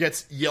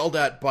gets yelled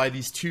at by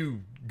these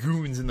 2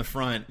 goons in the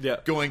front. Yeah.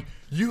 Going,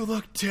 "You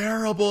look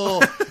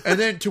terrible," and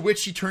then to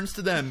which he turns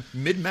to them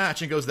mid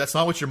match and goes, "That's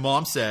not what your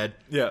mom said."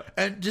 Yeah.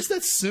 And just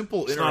that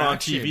simple It's not on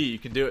interaction. TV. You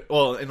can do it.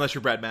 Well, unless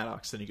you're Brad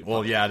Maddox, then you can.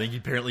 Well, yeah, then you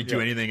apparently do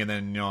Yeah. anything, and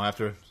then have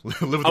to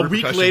live with A week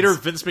repercussions. later,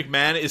 Vince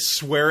McMahon is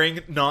swearing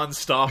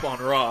nonstop on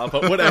Raw,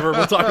 but whatever.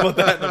 We'll talk about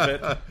that in a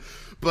bit.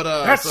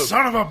 But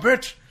son of a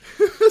bitch.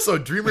 so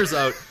Dreamer's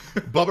out.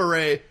 Bubba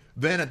Ray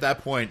then at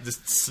that point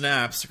just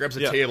snaps, grabs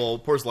a table,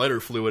 pours lighter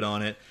fluid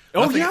on it.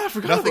 Oh, I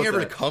forgot Nothing about ever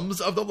that.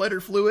 comes of the lighter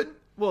fluid.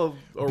 Well,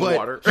 or But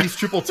water. he's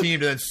triple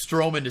teamed, and then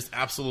Strowman just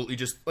absolutely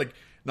just like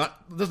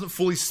doesn't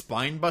fully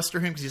spine buster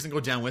him because he doesn't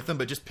go down with him,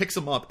 but just picks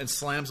him up and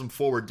slams him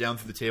forward down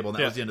through the table, and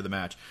that was the end of the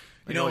match.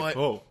 You know like,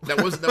 what? oh.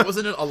 that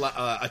wasn't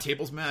a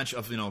tables match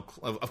of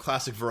of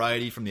classic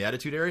variety from the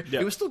Attitude Era.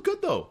 Yeah. It was still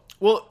good though.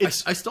 Well,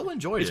 I still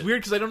enjoyed it. It's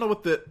weird because I don't know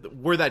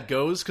where that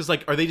goes. Because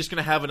like, are they just going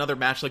to have another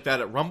match like that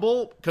at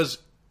Rumble? Because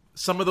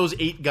some of those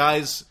 8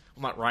 guys,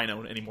 well, not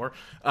Rhino anymore,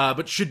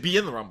 but should be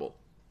in the Rumble.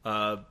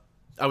 I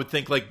would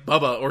think like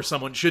Bubba or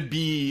someone should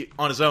be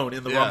on his own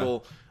in the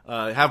Rumble.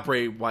 Have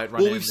Bray Wyatt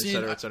run in,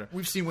 et cetera.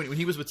 We've seen when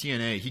he was with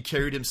TNA, he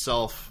carried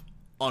himself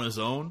on his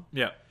own.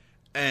 Yeah.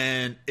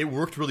 And it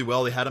worked really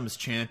well. They had him as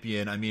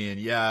champion. I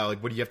mean,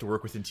 like, what do you have to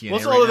work with in TNA? Well,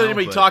 that's all that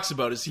anybody talks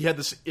about is he had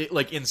this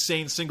like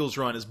insane singles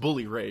run as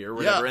Bully Ray or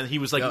whatever, and he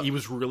was like he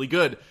was really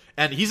good.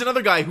 And he's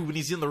another guy who, when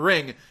he's in the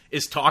ring,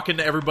 is talking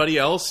to everybody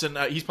else, and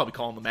he's probably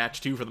calling the match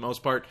too for the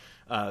most part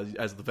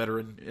as the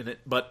veteran in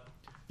it. But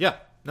yeah,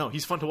 no,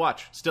 he's fun to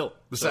watch still.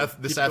 The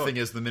sad thing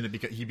is the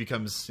minute he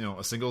becomes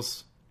a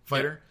singles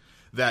fighter,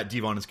 that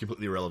Devon is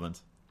completely irrelevant.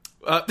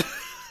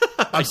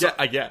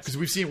 I guess because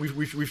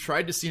we've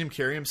tried to see him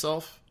carry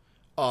himself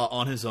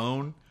on his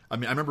own. I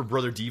mean, I remember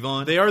Brother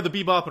Devon. They are the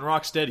Bebop and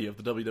Rocksteady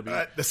of the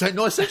WWE.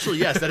 No, essentially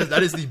yes.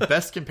 That is the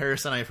best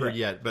comparison I've heard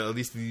yet. But at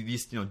least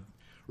these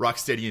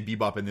Rocksteady and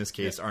Bebop in this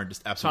case aren't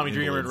just absolutely Tommy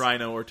Dreamer invalids.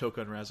 and Rhino or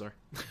Toka and Razar.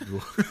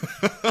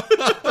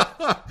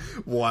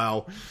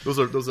 Wow,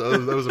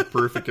 that was a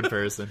perfect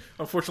comparison.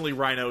 Unfortunately,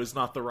 Rhino is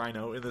not the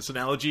Rhino in this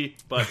analogy,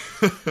 but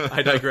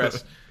I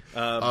digress.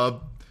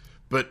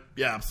 But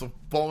yeah, so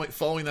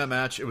following that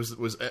match, it was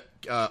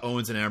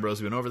Owens and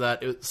Ambrose. We went over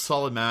that. It was a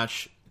solid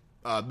match.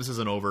 This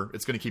isn't over.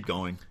 It's going to keep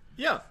going.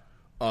 Yeah,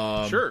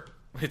 sure.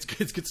 It's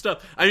good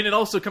stuff. I mean, it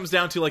also comes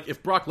down to like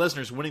if Brock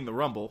Lesnar's winning the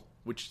Rumble,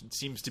 which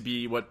seems to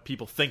be what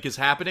people think is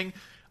happening,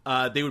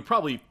 they would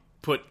probably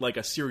put like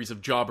a series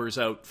of jobbers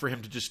out for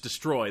him to just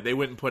destroy. They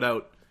wouldn't put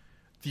out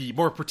the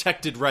more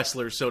protected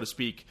wrestlers, so to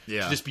speak,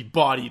 to just be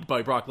bodied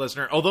by Brock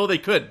Lesnar. Although they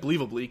could,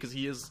 believably, because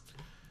he is.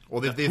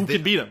 Well, who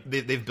can beat him?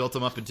 They've built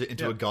him up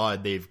into a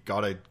god. They've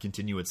got to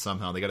continue it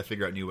somehow. They got to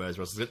figure out new ways.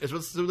 They're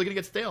going to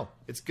get stale.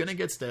 It's going to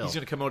get stale. He's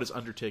going to come out as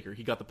Undertaker.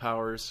 He got the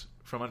powers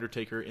from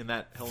Undertaker in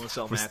that Hell in a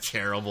Cell match. That was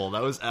terrible.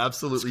 That was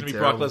absolutely terrible. It's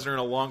terrible. going to be Brock Lesnar in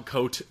a long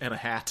coat and a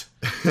hat.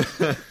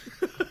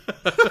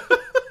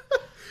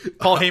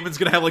 Paul Heyman's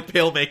going to have like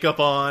pale makeup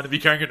on and be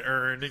carrying an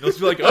urn. And he'll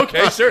be like,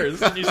 okay, sure,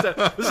 this is new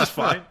stuff. This is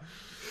fine.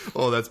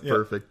 Oh, that's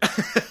perfect.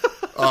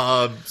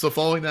 So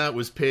following that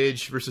was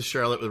Paige versus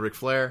Charlotte with Ric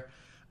Flair.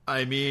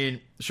 I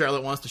mean,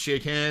 Charlotte wants to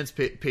shake hands.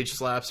 Paige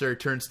slaps her,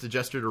 turns to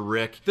gesture to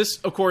Rick. This,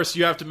 of course,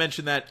 you have to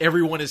mention that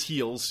everyone is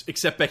heels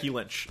except Becky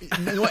Lynch.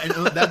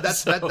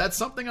 That's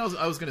something I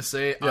was going to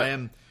say.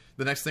 Yeah.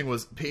 The next thing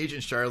was Paige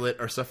and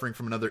Charlotte are suffering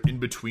from another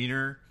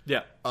in-betweener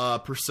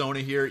persona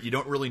here. You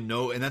don't really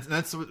know, and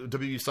that's what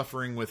WWE's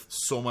suffering with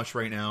so much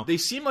right now. They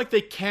seem like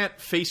they can't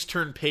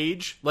face-turn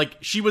Paige. Like,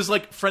 she was,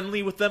 like,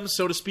 friendly with them,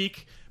 so to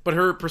speak, but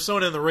her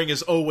persona in the ring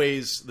is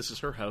always, this is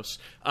her house,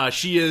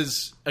 she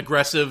is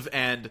aggressive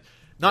and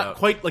not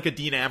quite like a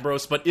Dean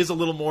Ambrose, but is a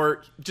little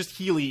more just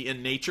heely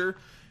in nature.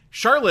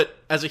 Charlotte,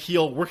 as a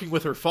heel, working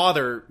with her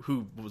father,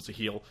 who was a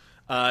heel,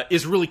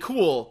 is really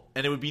cool,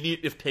 and it would be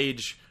neat if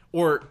Paige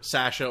or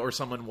Sasha or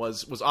someone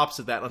was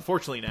opposite that.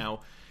 Unfortunately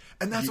now.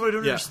 And that's what I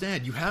don't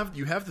understand. You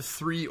have the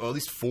 3, or at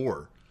least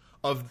 4,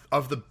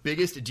 of the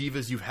biggest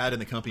divas you've had in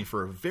the company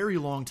for a very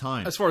long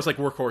time. As far as like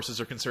workhorses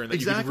are concerned, that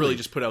you can really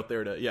just put out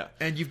there to,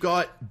 And you've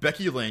got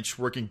Becky Lynch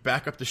working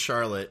back up to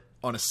Charlotte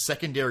on a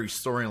secondary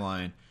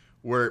storyline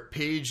where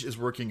Paige is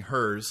working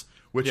hers,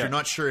 which you're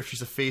not sure if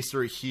she's a face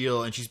or a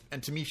heel, and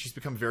to me she's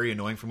become very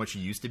annoying from what she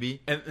used to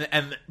be.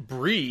 And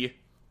Brie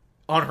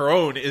on her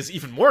own is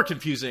even more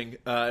confusing,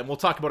 and we'll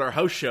talk about our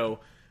house show.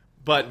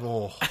 But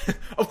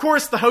of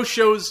course, the house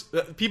shows.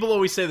 People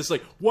always say this,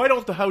 like, why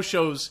don't the house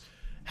shows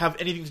have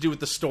anything to do with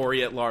the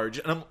story at large?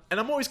 And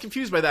I'm always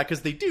confused by that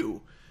because they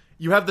do.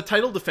 You have the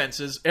title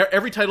defenses.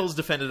 Every title is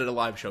defended at a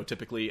live show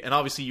typically, and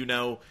obviously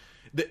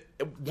that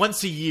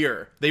once a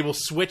year they will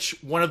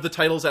switch one of the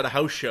titles at a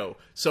house show.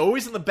 So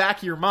always in the back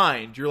of your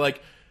mind, you're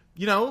like,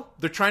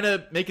 they're trying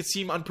to make it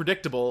seem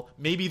unpredictable.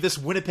 Maybe this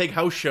Winnipeg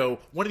house show,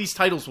 one of these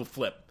titles will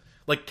flip.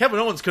 Like, Kevin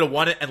Owens could have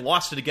won it and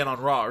lost it again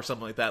on Raw or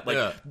something like that.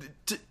 Like,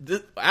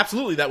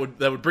 absolutely, that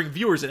would bring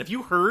viewers in. If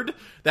you heard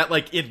that,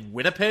 like, in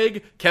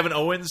Winnipeg, Kevin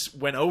Owens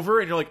went over,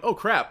 and you're like, oh,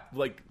 crap,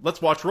 like,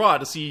 let's watch Raw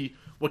to see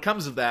what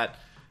comes of that.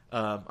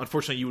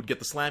 Unfortunately, you would get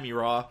the Slammy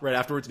Raw right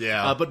afterwards.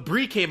 Yeah. But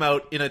Brie came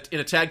out in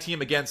a tag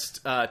team against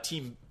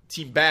Team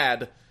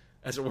Bad,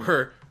 as it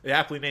were,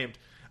 aptly named.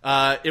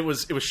 It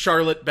was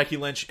Charlotte, Becky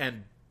Lynch,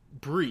 and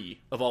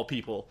Brie, of all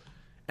people.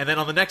 And then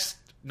on the next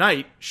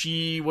night,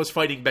 she was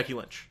fighting Becky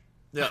Lynch.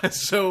 Yeah.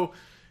 So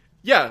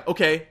Yeah,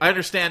 okay. I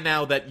understand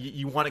now that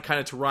you want it kind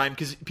of to rhyme,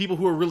 because people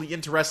who are really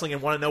into wrestling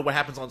and want to know what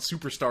happens on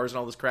Superstars and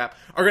all this crap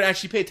are going to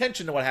actually pay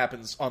attention to what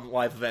happens on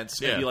live events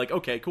and be like,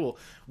 okay, cool.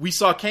 We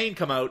saw Kane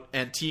come out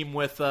and team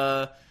with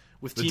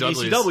Team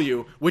Dudleys.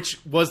 ECW, which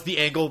was the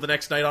angle the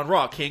next night on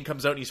Raw. Kane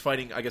comes out and he's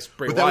fighting, I guess,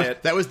 Bray But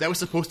Wyatt. that was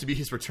supposed to be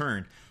his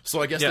return.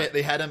 So I guess Yeah.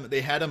 they had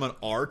him on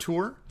our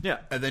tour. Yeah.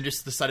 And then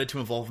just decided to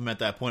involve him at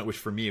that point, which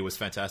for me was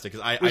fantastic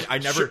because I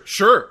never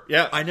Sure,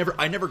 yeah. I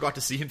never got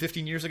to see him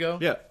 15 years ago.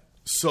 Yeah.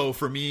 So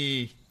for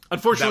me,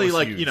 Unfortunately, that was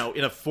like, huge. you know,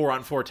 in a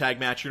 4-on-4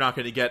 tag match, you're not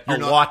going to get You're a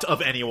not- lot of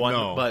anyone,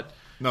 No, but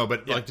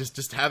but Yeah. like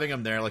just having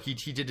him there, like he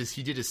did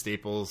his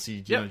staples.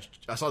 He Yeah.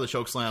 I saw the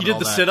choke slam. he did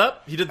the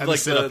sit-up. He did, And like,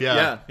 the sit-up,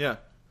 yeah.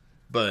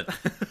 But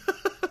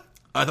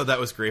I thought that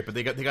was great. But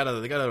they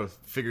gotta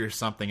figure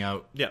something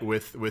out Yeah.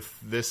 with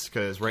this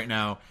because right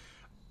now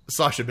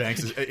Sasha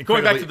Banks is Going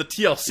back incredibly- to the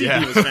TLC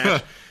Yeah. Divas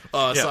match.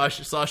 Yeah.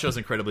 Sasha is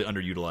incredibly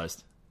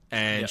underutilized,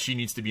 and Yeah. she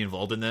needs to be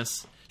involved in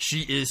this.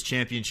 She is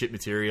championship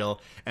material,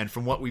 and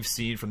from what we've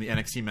seen from the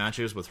NXT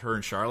matches with her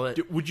and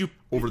Charlotte, Would you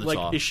Over the like?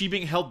 top. Is she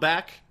being held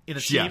back in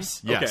a team?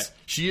 yes, Okay.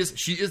 she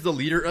is the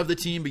leader of the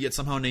team, but yet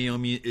somehow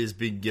Naomi is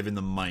being given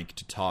the mic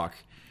to talk.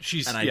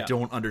 And I yeah.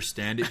 don't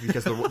understand it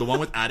because the one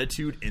with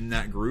attitude in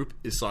that group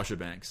is Sasha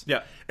Banks.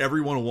 Yeah.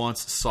 Everyone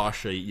wants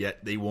Sasha,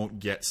 yet they won't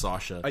get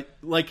Sasha.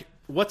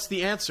 What's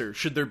the answer?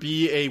 Should there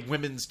be a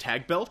women's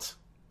tag belt?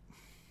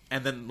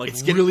 And then, like,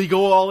 It's really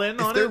go all in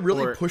if on they're it?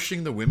 really Or-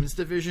 pushing the women's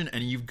division,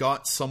 and you've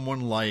got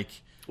someone like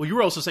Well, you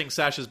were also saying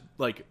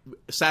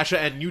Sasha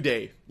and New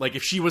Day. Like,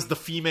 if she was the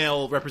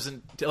female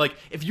represent, like,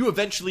 if you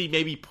eventually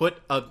maybe put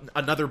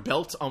another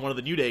belt on one of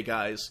the New Day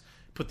guys,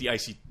 put the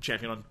IC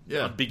champion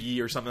on Big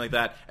E or something like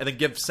that, and then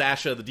give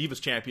Sasha the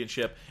Divas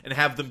Championship and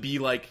have them be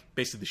like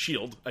basically the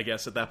Shield, I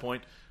guess, at that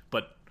point,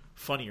 but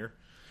funnier.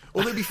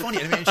 well, it'd be funny.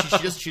 I mean,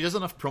 she does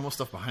enough promo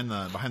stuff behind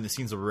the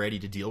scenes already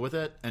to deal with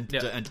it and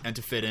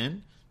to fit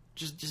in.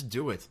 Just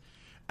do it.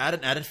 Add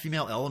a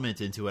female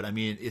element into it. I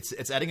mean,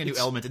 it's adding a new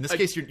element. In this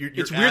case, you're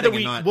it's weird that adding we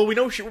and not, well we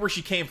know where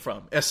she came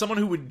from. As someone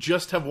who would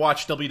just have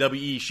watched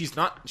WWE, she's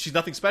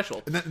nothing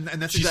special. and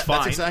that's she's that's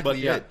fine, exactly but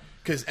yeah. it.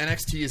 Because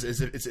NXT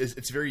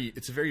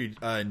it's a very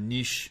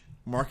niche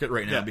market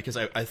right now Yeah. because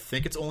I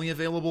think it's only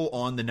available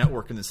on the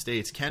network in the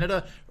States.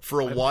 Canada for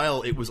a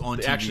while it was on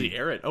They TV. actually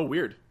air it. Oh,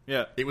 weird.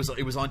 Yeah. It was on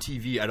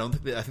TV.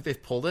 I think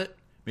they've pulled it.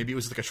 Maybe it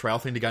was like a trial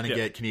thing to kind of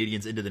get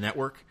Canadians into the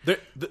network. The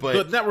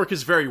network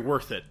is very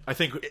worth it. I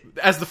think,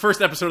 as the first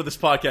episode of this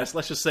podcast,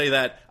 let's just say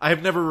that I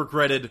have never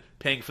regretted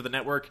paying for the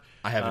network.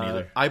 I haven't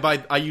either.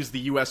 I use the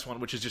US one,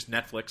 which is just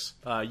Netflix.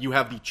 You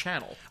have the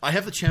channel. I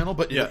have the channel,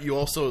 but Yeah. you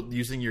also,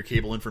 using your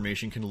cable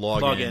information, can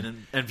log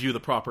in and view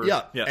the proper.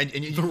 Yeah, and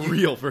and the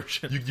real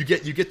version. You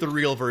get the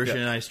real version,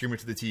 Yeah. and I stream it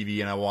to the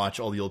TV, and I watch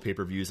all the old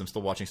pay-per-views. I'm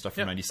still watching stuff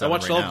from I '97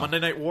 watched right all now. of Monday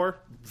Night War.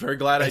 Very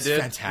glad That's I did.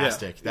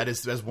 fantastic. Yeah.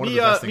 That's one of Me,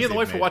 the best things me and the they've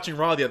wife were made. watching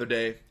Raw the other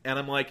day, and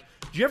I'm like,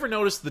 "Do you ever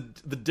notice the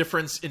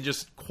difference in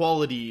just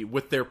quality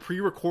with their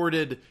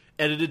pre-recorded,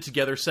 edited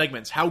together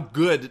segments? How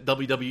good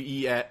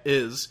WWE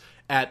is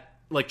at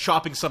like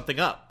chopping something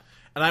up?"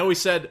 And I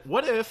always said,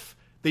 "What if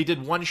they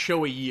did one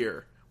show a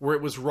year where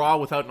it was Raw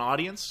without an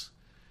audience?"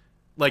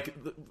 Like,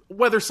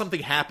 whether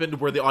something happened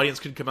where the audience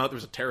could come out, there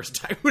was a terrorist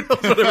attack, who knows,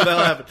 whatever the hell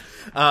happened.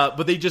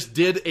 But they just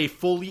did a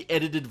fully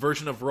edited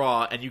version of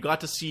Raw, and you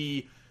got to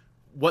see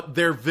what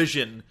their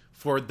vision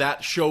for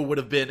that show would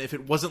have been if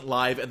it wasn't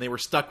live and they were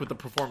stuck with the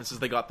performances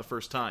they got the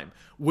first time.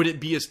 Would it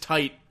be as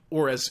tight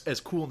or as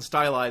cool and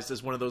stylized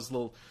as one of those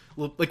little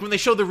like when they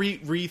show the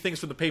re things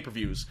from the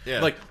pay-per-views?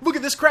 Yeah. Like, look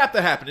at this crap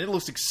that happened. It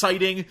looks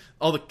exciting.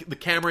 All the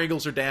camera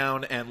angles are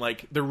down, and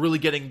like they're really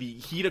getting the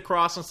heat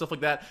across and stuff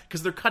like that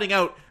because they're cutting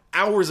out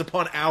hours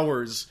upon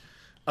hours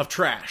of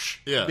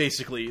trash. Yeah.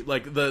 Basically,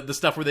 like the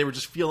stuff where they were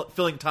just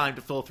filling time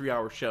to fill a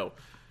 3-hour show.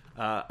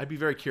 I'd be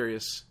very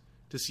curious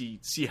to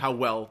see how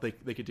well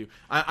they could do.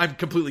 I'm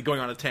completely going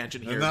on a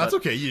tangent here. No, that's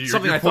but okay.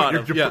 Something your I thought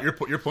point,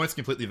 of. your point's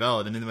completely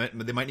valid, and then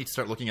they might need to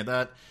start looking at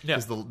that Yeah.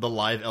 because the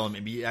live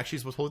element maybe actually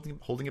is what's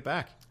holding it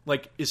back.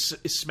 Like, is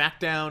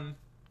SmackDown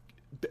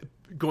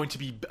going to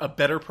be a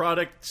better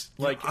product?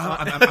 Like,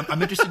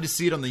 I'm interested to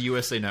see it on the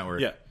USA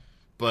Network. yeah.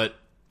 But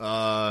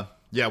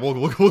yeah,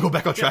 we'll go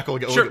back on track. Yeah.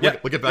 We'll Sure, yeah.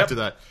 get back Yep. to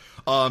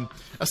that.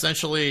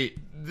 Essentially,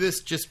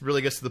 this just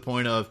really gets to the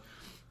point of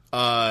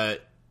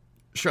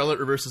Charlotte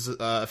reverses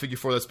a figure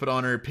four that's put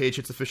on her. Paige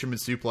hits the fisherman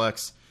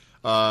suplex.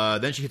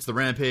 Then she hits the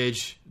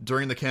rampage.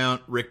 During the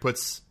count, Rick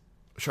puts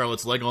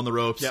Charlotte's leg on the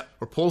ropes Yeah.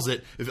 or pulls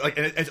it. And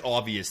it's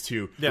obvious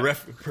too. Yeah. The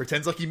ref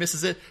pretends like he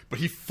misses it, but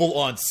he full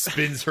on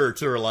spins her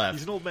to her left.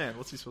 He's an old man.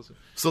 What's he supposed to?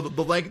 So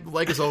the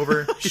leg is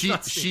over.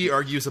 she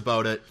argues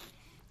about it,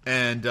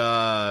 and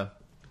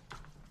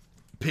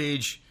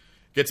Paige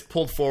gets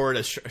pulled forward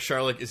as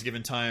Charlotte is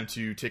given time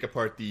to take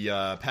apart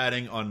the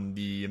padding on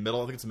the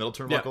middle. I think it's the middle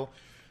turnbuckle. Yeah.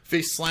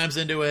 Face slams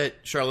into it.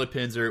 Charlotte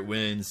pins her. It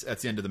wins.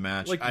 That's the end of the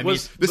match. Like, I mean,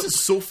 this is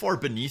so far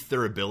beneath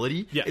their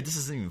ability. Yeah. This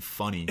isn't even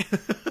funny.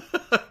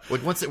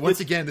 Like once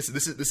again, this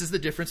is the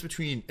difference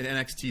between an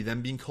NXT,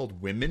 them being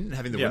called women and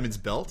having the Yeah. women's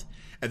belt,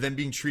 and then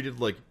being treated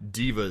like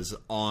divas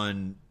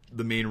on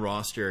the main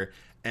roster.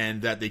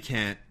 and that they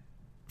can't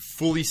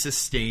fully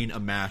sustain a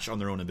match on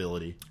their own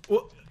ability.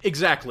 Well,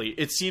 exactly.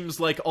 It seems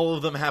like all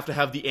of them have to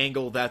have the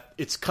angle that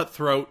it's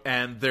cutthroat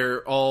and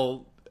they're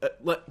all,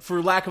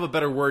 for lack of a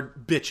better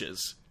word,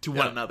 bitches to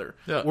one another.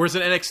 Yeah. Whereas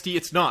in NXT,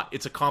 it's not.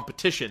 It's a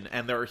competition,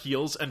 and there are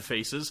heels and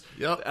faces.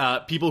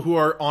 Yep. People who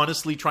are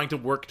honestly trying to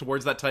work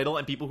towards that title,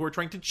 and people who are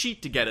trying to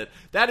cheat to get it.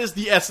 That is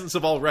the essence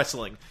of all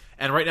wrestling.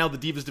 And right now, the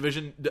Divas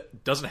division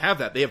doesn't have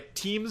that. They have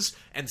teams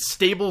and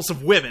stables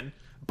of women,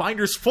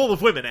 binders full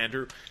of women,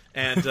 Andrew.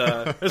 And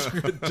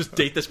just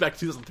date this back to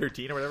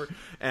 2013 or whatever.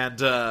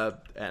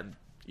 And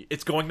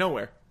it's going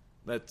nowhere.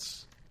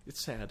 It's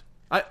sad.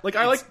 I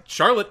like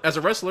Charlotte as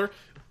a wrestler.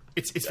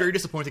 It's very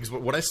disappointing because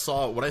what I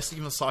see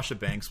with Sasha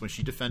Banks when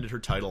she defended her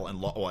title and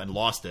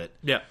lost it.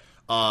 Yeah.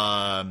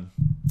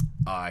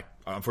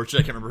 Unfortunately,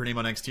 I can't remember her name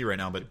on NXT right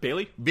now, but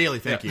Bayley,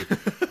 thank you.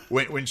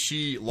 When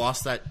she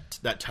lost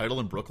that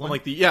title in Brooklyn,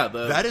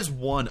 that is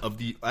one of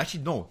the let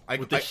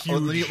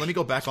me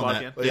go back on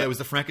that. Yeah. It was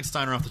the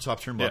Frankensteiner off the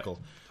top turnbuckle.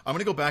 Yeah. I'm going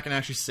to go back and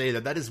actually say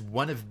that is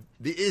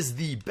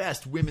the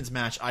best women's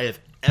match I have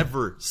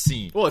ever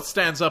seen. Well, it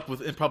stands up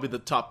in probably the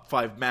top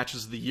 5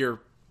 matches of the year.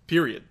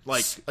 Period.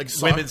 Like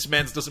women's,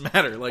 men's doesn't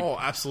matter. Oh,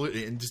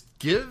 absolutely, and just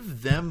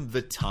give them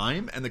the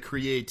time and the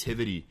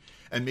creativity,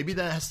 and maybe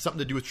that has something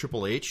to do with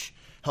Triple H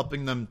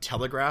helping them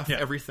telegraph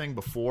everything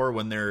before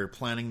when they're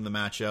planning the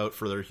match out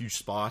for their huge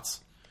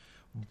spots.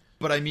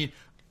 But I mean,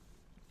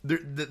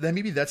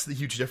 maybe that's the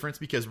huge difference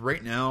because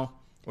right now,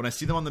 when I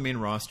see them on the main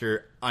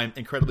roster, I'm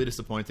incredibly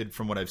disappointed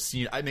from what I've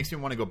seen. It makes me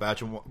want to go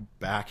back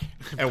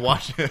and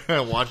watch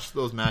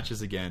those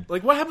matches again.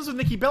 Like, what happens when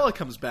Nikki Bella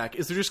comes back?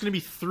 Is there just going to be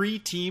 3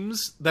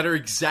 teams that are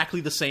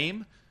exactly the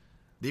same?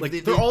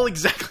 They're all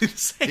exactly the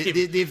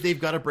same. They've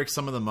got to break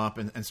some of them up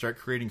and start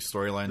creating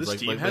storylines. This like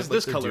team like, has like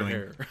this they're color doing.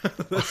 hair.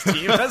 This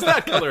team has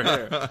that color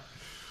hair.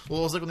 Well,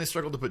 it was like when they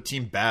struggled to put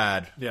Team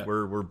Bad. Yeah.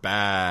 We're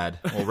bad.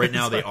 Well, right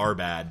now they are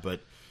bad,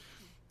 but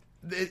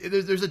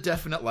there's a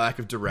definite lack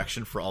of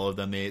direction for all of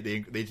them.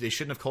 They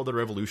shouldn't have called it a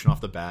revolution off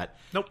the bat.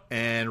 Nope.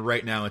 And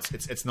right now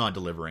it's not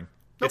delivering.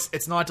 Nope.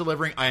 It's not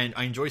delivering. I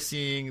enjoy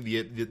seeing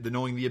the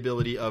knowing the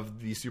ability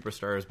of these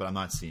superstars, but I'm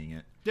not seeing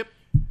it. Yep.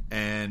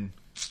 And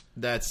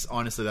that's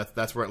honestly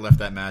that's where it left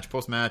that match.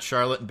 Post match,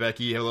 Charlotte and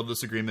Becky had a little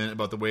disagreement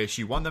about the way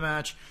she won the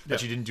match. That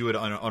she didn't do it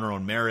on her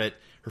own merit.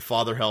 Her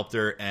father helped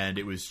her, and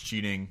it was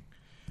cheating.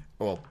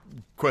 Well,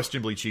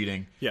 questionably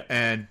cheating. Yeah.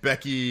 And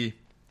Becky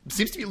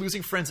seems to be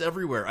losing friends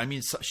everywhere. I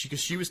mean,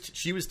 she was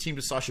teamed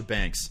with Sasha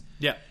Banks.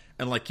 Yeah.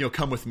 And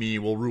come with me,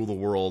 we'll rule the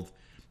world.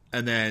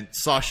 And then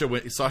Sasha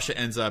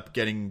ends up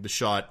getting the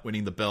shot,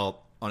 winning the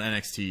belt on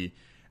NXT,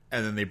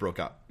 and then they broke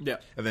up. Yeah.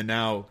 And then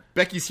now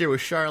Becky's here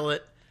with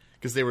Charlotte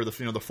because they were the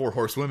 4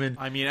 horsewomen.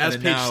 I mean, as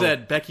Paige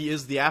said, Becky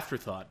is the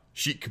afterthought.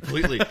 She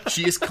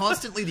is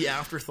constantly the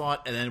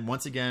afterthought, and then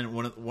once again,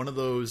 one of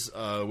those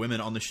women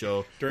on the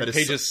show during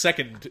Paige's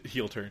second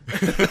heel turn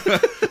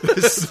that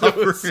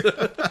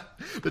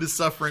is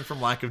suffering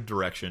from lack of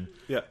direction.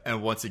 Yeah,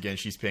 and once again,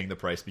 she's paying the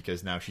price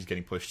because now she's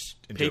getting pushed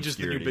into Paige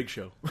obscurity. is the new Big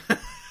Show,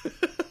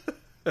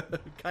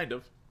 kind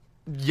of.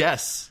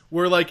 Yes,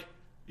 where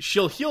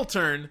she'll heel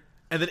turn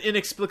and then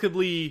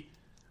inexplicably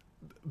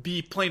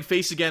be playing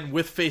face again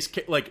with face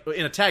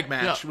in a tag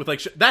match with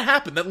that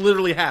happened. That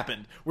literally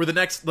happened. Where the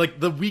next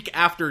the week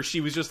after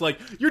she was just like,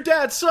 your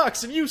dad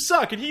sucks and you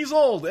suck and he's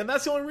old and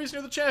that's the only reason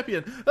you're the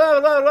champion. Blah,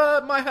 blah,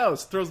 blah, my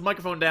house. Throws the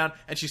microphone down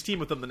and she's teamed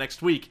with them the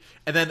next week.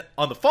 And then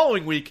on the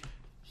following week,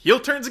 heel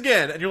turns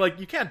again. And you're like,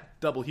 you can't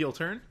double heel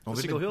turn.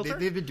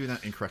 They've been doing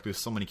that incorrectly with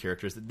so many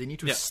characters that they need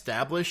to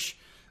establish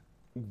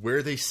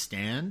where they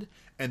stand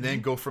and then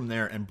go from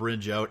there and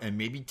bridge out and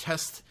maybe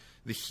test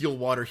the heel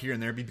water here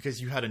and there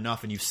because you had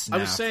enough and you snapped.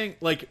 I was saying,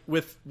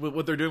 with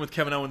what they're doing with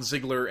Kevin Owens,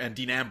 Ziggler, and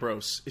Dean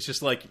Ambrose, it's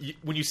just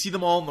when you see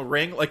them all in the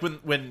ring,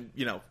 when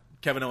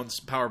Kevin Owens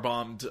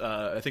powerbombed,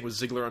 I think it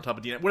was Ziggler on top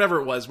of Dean, whatever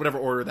it was, whatever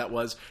order that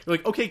was. You're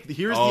like, okay,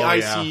 here's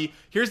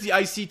here's the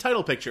IC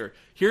title picture.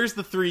 Here's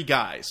the 3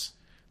 guys.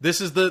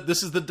 This is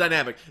the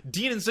dynamic.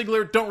 Dean and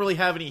Ziggler don't really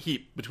have any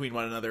heat between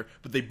one another,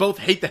 but they both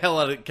hate the hell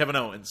out of Kevin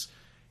Owens.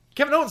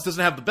 Kevin Owens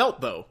doesn't have the belt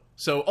though,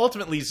 so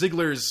ultimately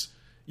Ziggler's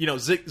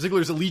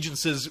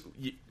allegiances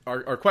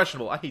are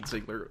questionable. I hate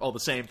Ziggler all the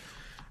same.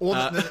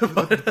 Well,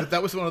 but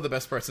that was one of the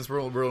best parts. Since we're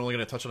only going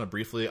to touch on it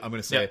briefly, I'm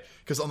going to say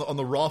because on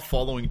the Raw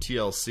following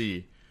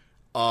TLC,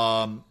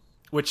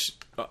 which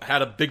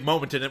had a big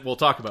moment in it, we'll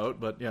talk about.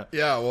 But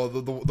yeah. Well,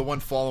 the one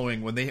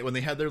following when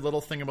they had their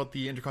little thing about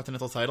the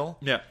Intercontinental title.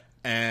 Yeah.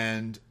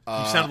 And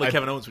you sounded like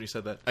Kevin Owens when you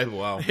said that.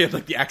 Wow. He had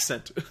the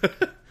accent.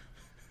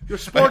 Your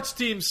sports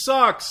team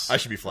sucks. I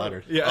should be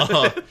flattered.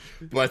 Yeah.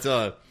 But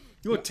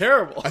you look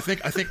terrible. I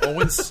think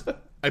Owens.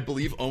 I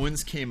believe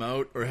Owens came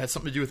out or had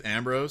something to do with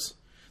Ambrose.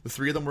 The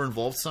 3 of them were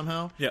involved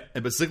somehow. Yeah.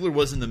 But Ziggler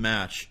was in the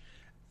match.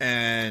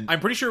 And I'm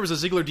pretty sure it was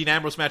a Ziggler Dean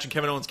Ambrose match, and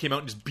Kevin Owens came out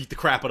and just beat the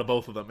crap out of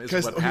both of them. Is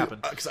what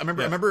happened? Because I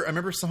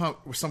remember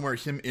somewhere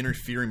him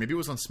interfering. Maybe it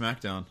was on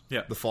SmackDown.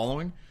 Yeah. The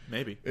following.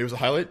 Maybe it was a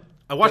highlight.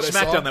 I watched that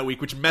I saw. SmackDown that week,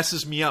 which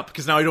messes me up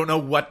because now I don't know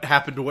what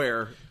happened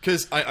where.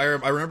 Because I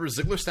remember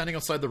Ziggler standing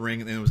outside the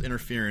ring and it was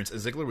interference, and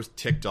Ziggler was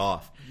ticked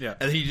off. Yeah.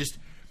 And he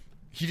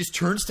just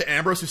turns to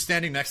Ambrose, who's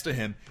standing next to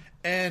him,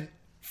 and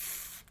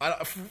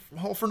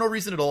for no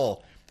reason at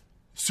all,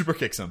 super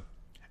kicks him.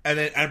 And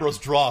then Ambrose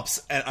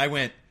drops, and I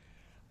went,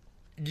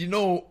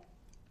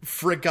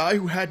 for a guy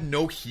who had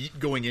no heat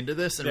going into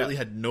this and really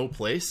had no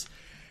place,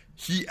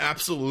 he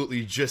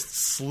absolutely just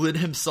slid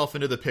himself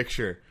into the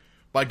picture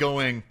by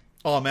going,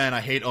 oh man,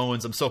 I hate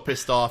Owens, I'm so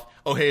pissed off.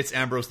 Oh hey, it's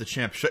Ambrose the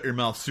champ, shut your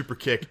mouth, super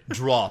kick,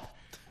 drop.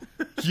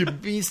 He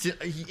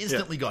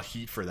instantly got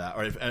heat for that.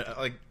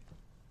 Like,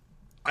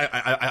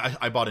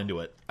 I bought into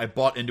it. I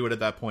bought into it at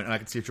that point, and I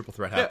could see a triple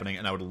threat happening,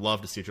 and I would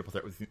love to see a triple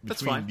threat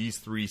between fine. these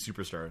three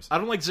superstars. I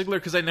don't like Ziggler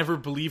because I never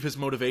believe his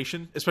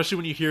motivation, especially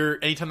when you hear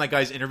anytime that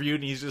guy's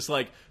interviewed and he's just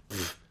like,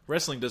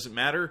 wrestling doesn't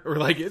matter, or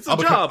like, it's a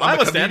job.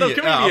 I'm a stand-up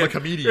comedian. I'm a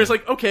comedian. It's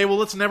like, okay, well,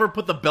 let's never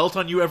put the belt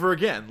on you ever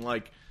again.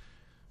 Like,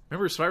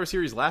 remember Survivor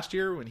Series last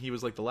year when he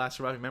was like the last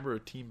surviving member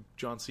of Team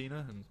John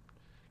Cena and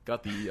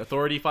got the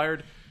Authority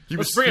fired?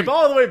 Let's bring it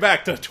all the way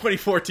back to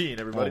 2014,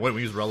 everybody. Oh, when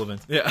he was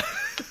relevant. Yeah.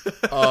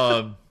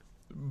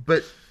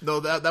 But no,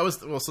 that was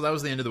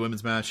the end of the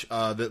women's match.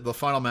 The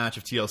final match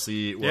of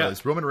TLC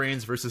was Roman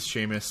Reigns versus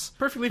Sheamus.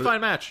 Perfectly fine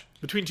match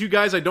between two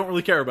guys I don't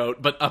really care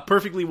about, but a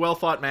perfectly well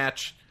fought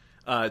match.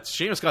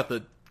 Sheamus got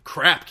the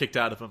crap kicked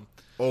out of him.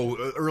 Oh,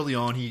 early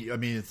on,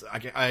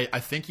 I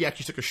think he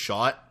actually took a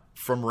shot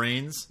from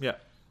Reigns. Yeah.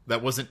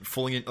 That wasn't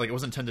fully it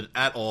wasn't intended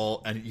at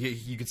all, and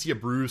you could see a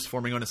bruise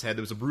forming on his head.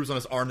 There was a bruise on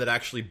his arm that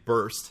actually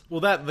burst. Well,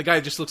 the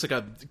guy just looks like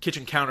a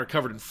kitchen counter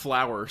covered in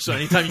flour. So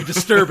anytime you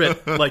disturb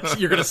it, like,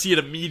 you're gonna see it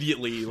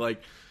immediately.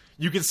 Like,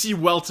 you can see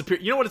welts appear.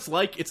 You know what it's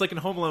like? It's like in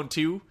Home Alone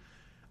 2,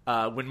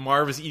 when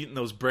Marv is eating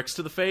those bricks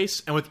to the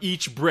face, and with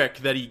each brick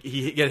that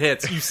he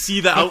hits, you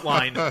see the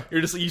outline.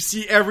 You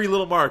see every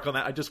little mark on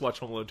that. I just watched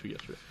Home Alone 2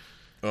 yesterday.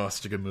 Oh,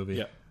 such a good movie.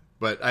 Yeah,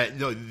 but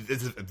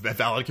it's a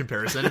valid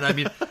comparison, and I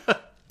mean.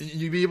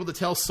 You'd be able to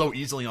tell so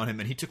easily on him,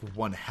 and he took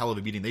one hell of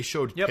a beating. They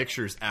showed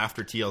pictures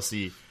after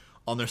TLC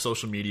on their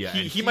social media.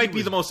 He might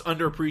be the most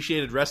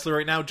underappreciated wrestler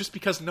right now just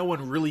because no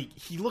one really...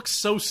 He looks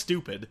so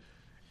stupid.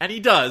 And he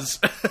does.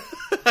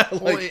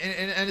 Well,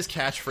 and his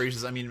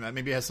catchphrases, I mean,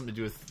 maybe it has something to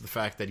do with the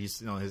fact that he's,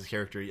 his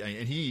character,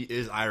 and he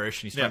is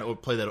Irish, and he's trying to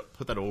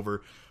put that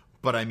over.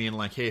 But I mean,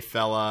 like, hey,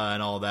 fella,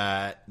 and all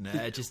that.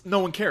 No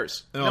one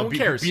cares. No one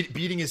cares.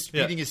 Beating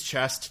his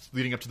chest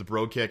leading up to the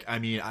bro kick. I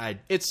mean,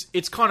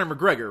 It's Conor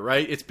McGregor,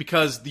 right? It's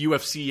because the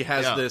UFC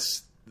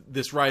has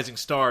this rising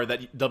star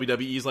that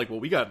WWE is like,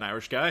 well, we got an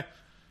Irish guy.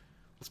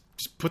 Let's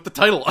just put the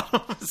title on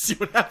him and see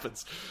what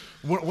happens.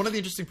 One of the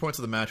interesting points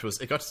of the match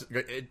was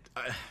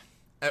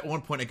at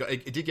one point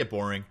it did get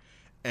boring,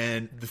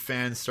 and the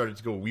fans started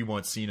to go, "We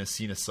want Cena.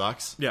 Cena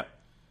sucks." Yeah,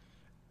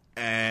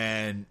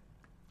 and.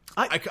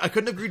 I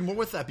couldn't have agreed more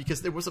with that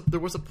because there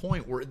was a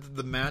point where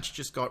the match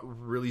just got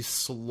really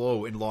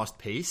slow and lost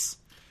pace,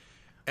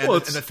 and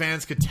the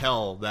fans could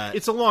tell that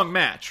it's a long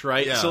match,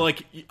 right? Yeah. So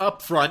like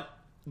up front,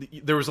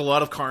 there was a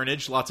lot of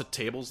carnage, lots of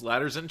tables,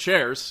 ladders, and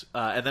chairs,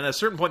 and then at a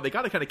certain point they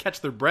got to kind of catch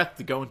their breath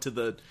to go into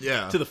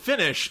the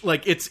finish.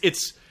 Like it's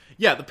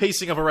the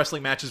pacing of a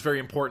wrestling match is very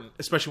important,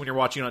 especially when you're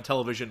watching it on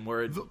television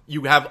where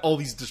you have all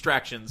these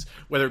distractions,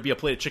 whether it be a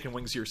plate of chicken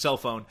wings or your cell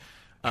phone.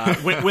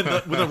 When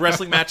the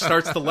wrestling match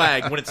starts to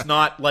lag, when it's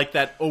not like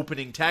that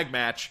opening tag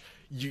match,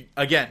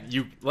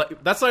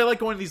 that's why I like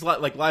going to these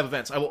like live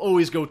events. I will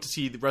always go to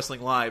see the wrestling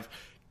live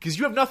because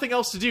you have nothing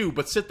else to do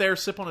but sit there,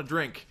 sip on a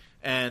drink,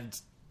 and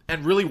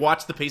really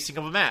watch the pacing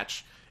of a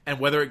match. And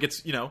whether it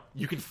gets,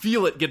 you can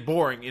feel it get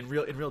boring in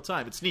real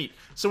time. It's neat.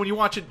 So when you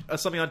watch it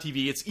something on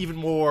TV, it's even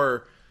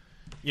more,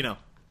 the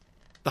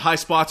high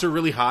spots are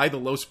really high, the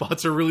low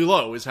spots are really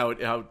low. Is how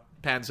it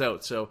pans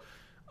out. So.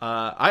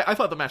 I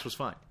thought the match was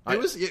fine. It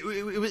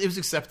was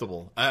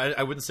acceptable.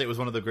 I wouldn't say it was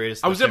one of the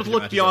greatest. I was able to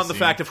look beyond the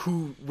fact of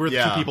who were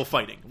the two people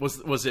fighting.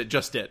 Was it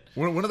just it?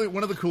 One of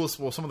the coolest.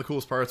 Well, some of the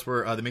coolest parts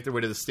were they make their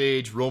way to the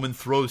stage. Roman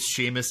throws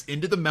Sheamus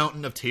into the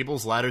mountain of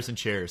tables, ladders, and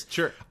chairs.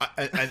 Sure,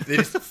 and they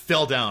just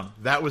fell down.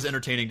 That was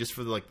entertaining, just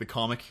for the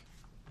comic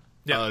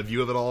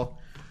view of it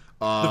all.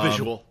 The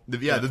visual, the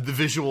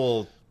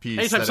visual piece.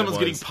 Anytime someone's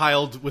getting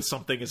piled with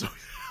something is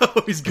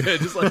always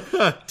good. Just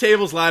like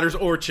tables, ladders,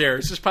 or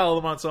chairs. Just pile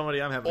them on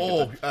somebody. I'm having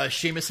a good time.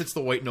 Sheamus hits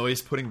the white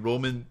noise, putting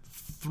Roman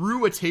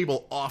through a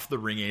table off the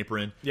ring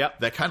apron. Yep.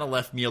 That kind of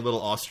left me a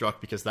little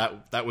awestruck because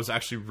that was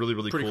actually really,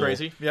 really pretty cool.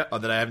 Crazy. Yeah.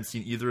 That I haven't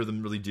seen either of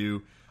them really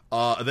do.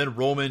 And then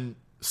Roman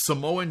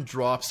Samoan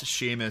drops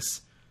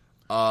Sheamus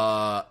through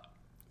a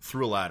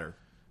ladder.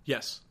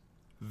 Yes.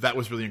 That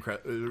was really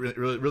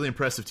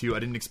impressive too. I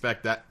didn't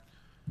expect that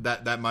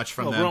much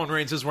from them. Roman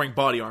Reigns is wearing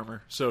body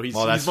armor, so he's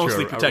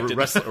mostly protected. A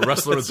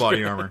wrestler with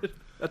body armor.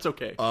 That's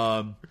okay.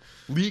 The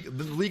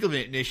League of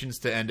Nations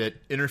to end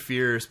it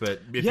interferes,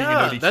 but being a no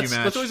DQ match.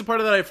 That's always a part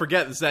of that I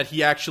forget is that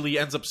he actually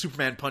ends up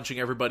Superman punching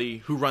everybody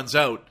who runs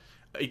out.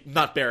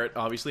 Not Barrett,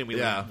 obviously, and we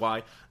learn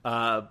why.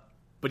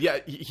 But yeah,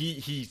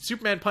 he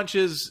Superman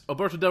punches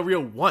Alberto Del Rio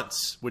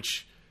once,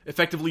 which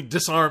effectively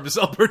disarms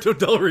Alberto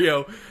Del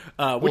Rio,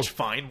 which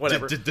fine,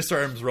 whatever.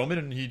 Disarms Roman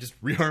and he just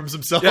rearms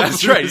himself. Yeah,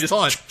 that's right. He's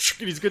And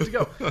he's good to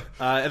go.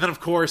 And then, of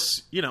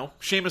course,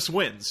 Sheamus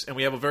wins, and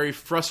we have a very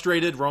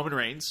frustrated Roman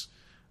Reigns,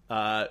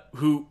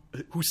 who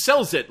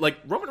sells it. Like,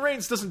 Roman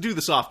Reigns doesn't do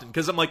this often,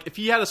 because I'm like, if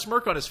he had a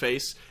smirk on his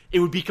face, it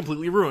would be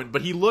completely ruined.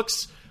 But he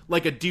looks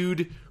like a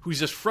dude who's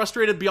just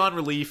frustrated beyond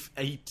relief,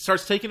 and he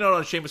starts taking it out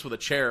on Sheamus with a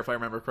chair, if I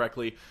remember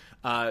correctly.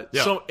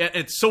 So and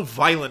it's so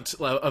violent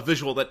a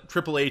visual that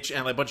Triple H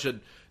and a bunch of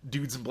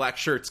dudes in black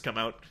shirts come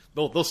out.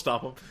 They'll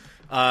stop him.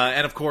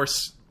 And of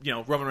course,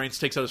 Roman Reigns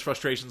takes out his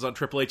frustrations on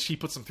Triple H. He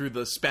puts him through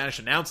the Spanish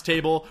announce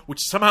table, which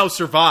somehow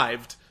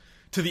survived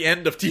to the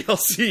end of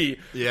TLC.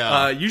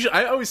 Yeah. Usually,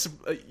 I always,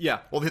 yeah.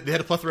 Well, they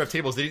had a plethora of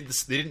tables. They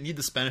didn't need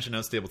the Spanish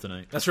announce table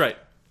tonight. That's right.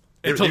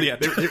 Until the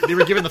end. They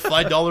were given the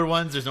 $5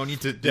 ones. There's no need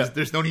to.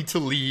 There's no need to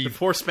leave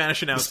Poor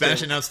Spanish announce the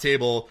Spanish table. announce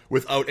table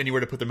without anywhere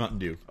to put their Mountain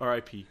Dew.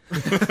 R.I.P.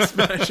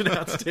 Spanish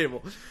announce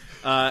table.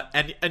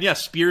 And yeah,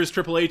 spears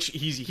Triple H.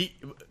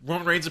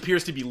 Roman Reigns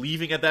appears to be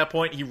leaving at that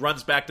point. He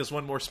runs back, does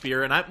one more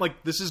spear, and I'm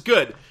like, this is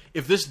good.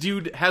 If this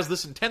dude has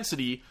this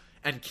intensity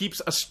and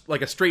keeps a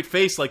straight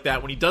face like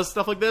that when he does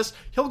stuff like this,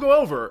 he'll go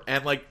over.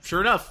 And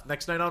sure enough,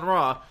 next night on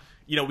Raw,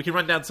 we can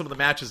run down some of the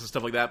matches and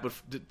stuff like that, but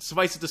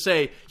suffice it to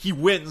say, he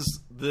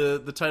wins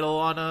the title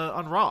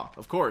on Raw,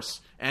 of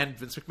course, and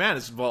Vince McMahon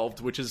is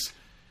involved, which is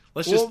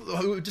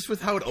just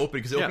with how it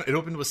opened, because it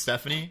opened with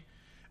Stephanie,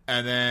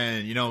 and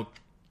then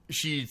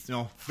she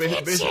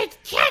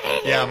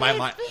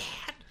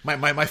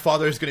my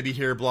father is going to be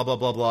here, blah blah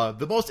blah blah.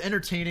 The most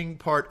entertaining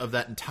part of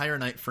that entire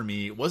night for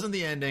me wasn't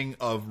the ending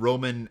of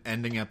Roman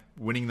ending up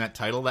winning that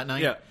title that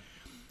night. Yeah.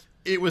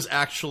 It was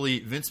actually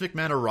Vince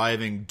McMahon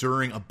arriving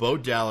during a Bo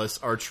Dallas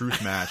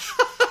R-Truth match.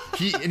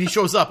 He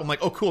shows up. I'm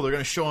like, oh, cool. They're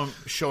going to show him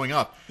showing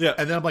up. Yeah.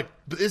 And then I'm like,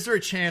 but is there a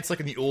chance,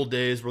 like in the old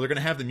days, where they're going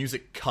to have the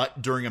music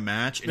cut during a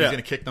match and he's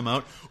going to kick them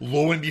out?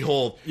 Lo and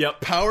behold,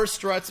 power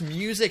struts,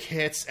 music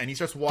hits, and he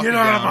starts walking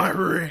down. Get out of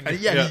my ring. And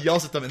he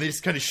yells at them, and they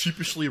just kind of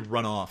sheepishly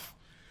run off.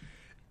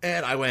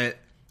 And I went,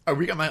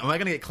 am I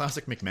going to get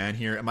classic McMahon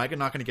here? Am I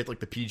not going to get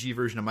the PG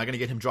version? Am I going to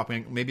get him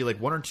dropping maybe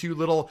one or two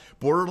little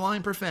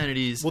borderline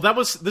profanities? Well,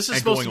 this is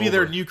supposed to be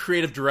their new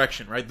creative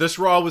direction, right? This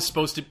Raw was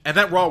supposed to, and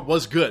that Raw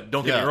was good.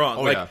 Don't get me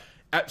wrong.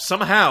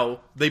 Somehow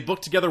they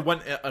booked together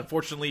one.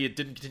 Unfortunately, it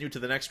didn't continue to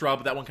the next Raw,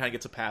 but that one kind of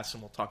gets a pass,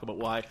 and we'll talk about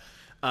why.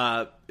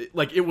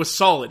 It was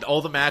solid.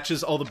 All the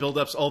matches, all the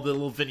build-ups, all the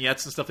little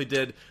vignettes and stuff they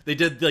did. They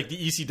did the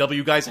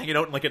ECW guys hanging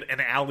out in an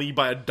alley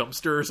by a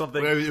dumpster or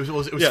something. It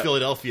was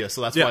Philadelphia,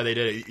 so that's why they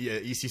did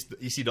it.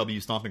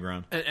 ECW stomping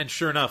ground. And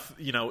sure enough,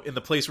 in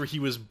the place where he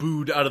was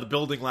booed out of the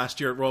building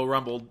last year at Royal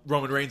Rumble,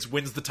 Roman Reigns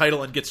wins the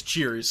title and gets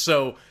cheers.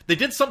 So they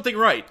did something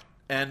right.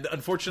 And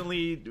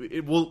unfortunately,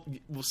 it will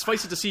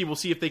suffice it to see. We'll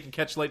see if they can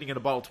catch lightning in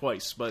a bottle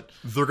twice. But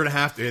they're gonna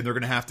have to, and they're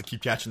gonna have to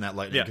keep catching that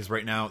lightning, because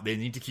right now they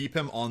need to keep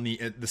him on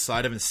the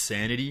side of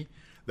insanity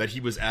that he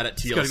was at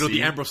TLC. He's got to go to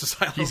the Ambrose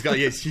Asylum.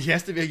 He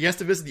has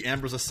to visit the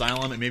Ambrose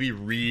Asylum and maybe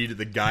read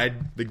the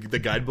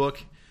guidebook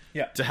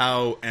to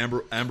how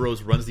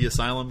Ambrose runs the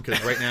asylum,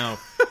 because right now.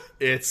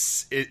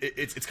 It's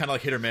kind of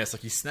like hit or miss.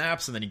 He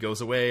snaps and then he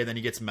goes away and then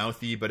he gets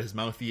mouthy, but his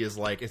mouthy is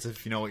as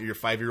if your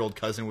 5-year-old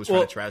cousin was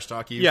trying to trash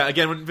talk you. Yeah,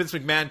 again, when Vince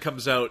McMahon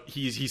comes out,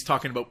 he's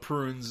talking about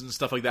prunes and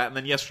stuff like that. And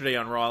then yesterday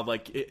on Raw,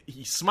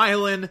 he's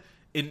smiling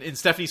in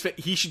Stephanie's face.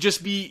 He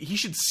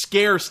should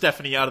scare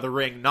Stephanie out of the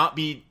ring, not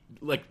be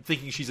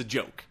thinking she's a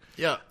joke.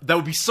 Yeah, that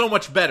would be so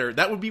much better.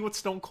 That would be what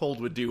Stone Cold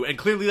would do, and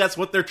clearly that's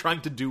what they're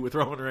trying to do with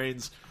Roman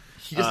Reigns.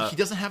 He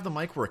doesn't have the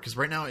mic work, because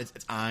right now it's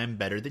I'm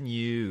better than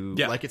you.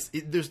 Yeah.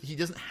 He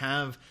doesn't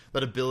have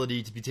that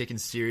ability to be taken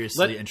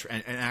seriously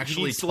and actually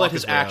he needs to let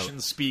his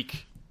actions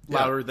speak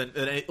louder than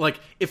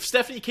if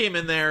Stephanie came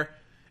in there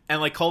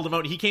and called him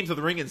out and he came to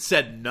the ring and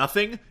said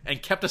nothing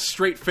and kept a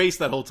straight face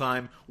that whole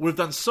time, would have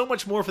done so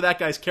much more for that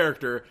guy's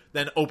character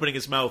than opening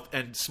his mouth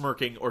and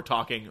smirking or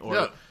talking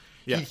or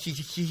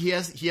He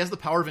has the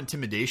power of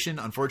intimidation.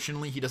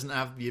 Unfortunately, he doesn't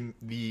have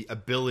the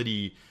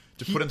ability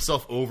to put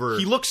himself over.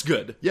 He looks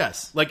good.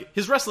 Yes.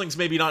 His wrestling's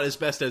maybe not as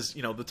best as,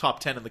 the top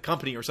 10 in the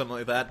company or something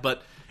like that,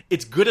 but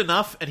it's good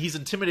enough and he's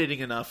intimidating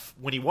enough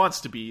when he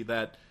wants to be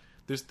that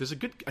there's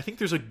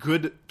a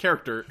good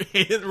character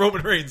in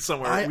Roman Reigns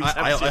somewhere.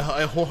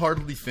 I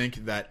wholeheartedly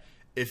think that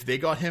if they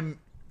got him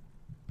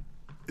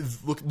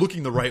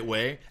looking the right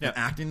way and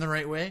acting the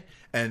right way,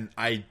 and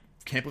I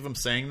can't believe I'm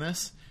saying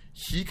this,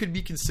 he could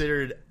be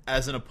considered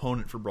as an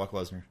opponent for Brock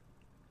Lesnar.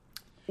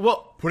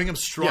 Well, putting him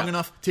strong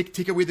enough,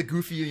 take away the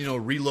goofy,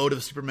 reload of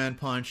the Superman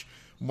punch,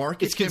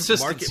 market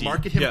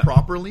him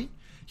properly.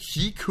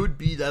 He could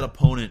be that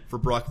opponent for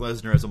Brock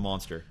Lesnar as a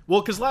monster.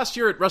 Well, because last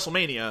year at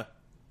WrestleMania,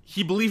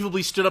 he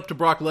believably stood up to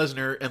Brock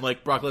Lesnar, and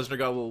Brock Lesnar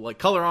got a little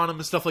color on him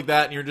and stuff like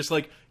that, and you're just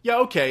yeah,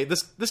 okay,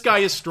 this guy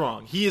is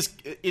strong. He is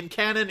in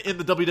canon in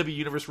the WWE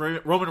universe.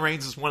 Roman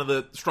Reigns is one of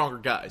the stronger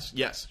guys.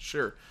 Yes,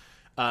 sure.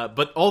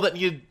 But all that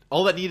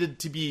needed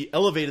to be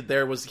elevated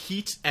there was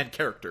heat and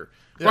character.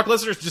 Brock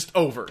Lesnar's just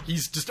over.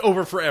 He's just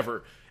over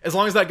forever. As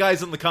long as that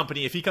guy's in the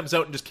company, if he comes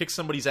out and just kicks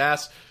somebody's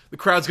ass, the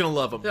crowd's gonna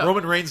love him. Yeah.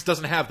 Roman Reigns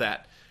doesn't have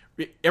that.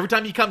 Every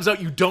time he comes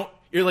out,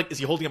 you're like, is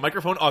he holding a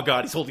microphone? Oh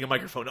god, he's holding a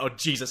microphone. Oh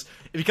Jesus.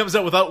 If he comes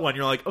out without one,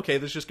 you're like, okay,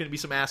 there's just gonna be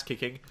some ass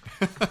kicking.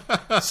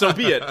 So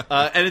be it.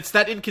 And it's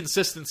that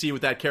inconsistency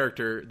with that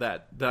character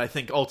that I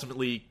think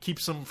ultimately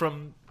keeps him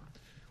from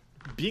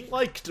being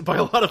liked by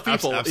a lot of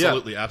people.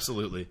 Absolutely, Yeah.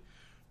 absolutely.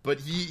 But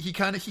he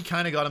kind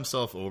of got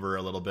himself over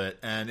a little bit,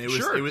 and it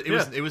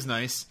was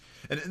nice,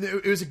 and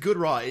it was a good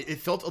Raw. It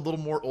felt a little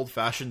more old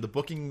fashioned. The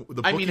booking.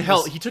 I mean,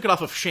 hell, he took it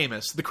off of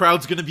Sheamus. The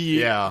crowd's going to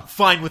be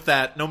fine with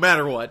that, no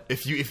matter what.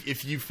 If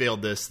you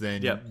failed this,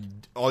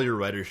 then all your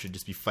writers should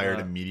just be fired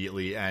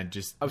immediately, and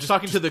just. I was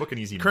talking to the book an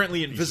easy, currently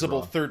easy invisible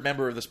Raw. third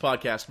member of this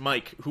podcast,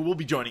 Mike, who will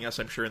be joining us,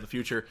 I'm sure, in the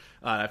future.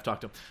 I've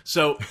talked to him.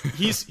 So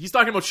he's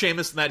talking about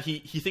Sheamus and that he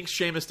thinks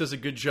Sheamus does a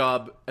good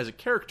job as a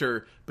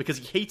character because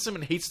he hates him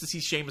and hates to see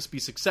Sheamus be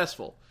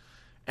successful.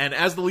 And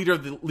as the leader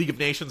of the League of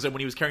Nations and when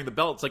he was carrying the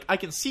belt, it's like, I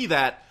can see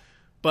that,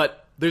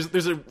 but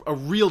there's a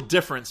real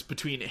difference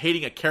between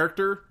hating a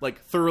character,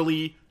 like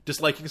thoroughly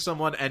disliking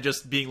someone, and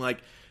just being like,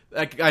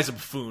 that guy's a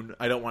buffoon.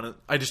 I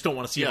just don't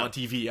want to see him on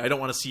TV. I don't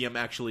want to see him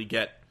actually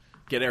get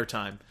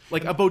airtime.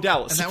 Like a Bo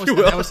Dallas,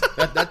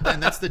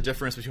 and that's the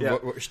difference between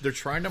what they're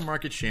trying to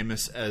market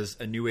Sheamus as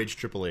a new age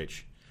Triple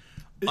H.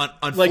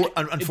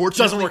 Unfortunately, it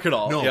doesn't work at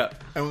all. No, Yeah.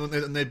 and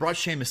when they brought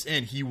Sheamus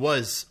in, he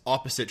was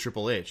opposite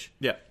Triple H.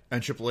 Yeah.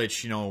 And Triple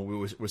H,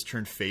 was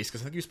turned face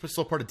because I think he was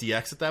still part of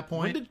DX at that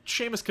point. When did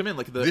Sheamus come in?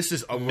 Like the this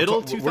is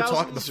middle 2000s? We're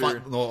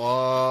talking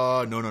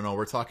no.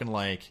 We're talking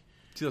like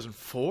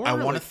 2004. I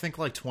want to think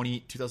like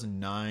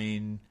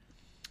 2009.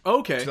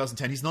 Okay.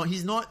 2010.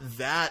 He's not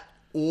that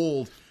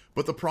old.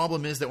 But the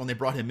problem is that when they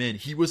brought him in,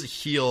 he was a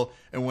heel,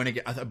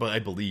 and I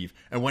believe,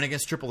 and went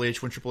against Triple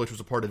H when Triple H was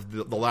a part of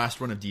the last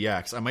run of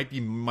DX. I might be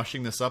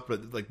mushing this up,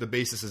 but like the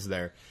basis is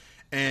there.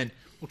 And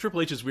well,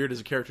 Triple H is weird as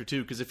a character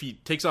too, because if he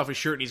takes off his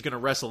shirt and he's going to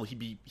wrestle,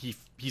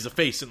 he's a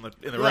face in the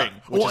ring,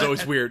 which is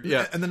always weird.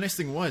 Yeah. And the nice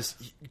thing was,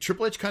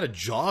 Triple H kind of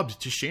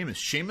jobbed to Sheamus.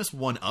 Sheamus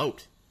won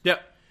out. Yeah.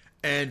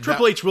 And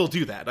Triple H will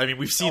do that. I mean,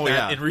 we've seen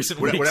that in recent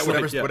weeks.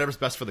 Whatever's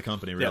best for the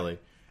company, really. Yeah.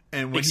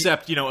 And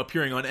except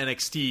appearing on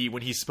NXT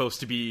when he's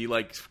supposed to be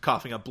like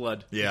coughing up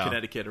blood in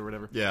Connecticut or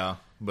whatever. Yeah,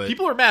 but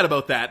people are mad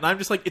about that, and I'm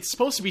just like, it's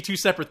supposed to be two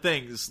separate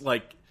things.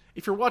 Like,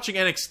 if you're watching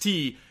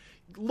NXT,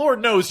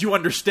 Lord knows you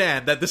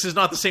understand that this is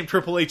not the same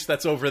Triple H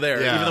that's over there,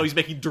 even though he's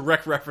making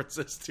direct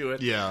references to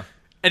it. Yeah,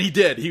 and he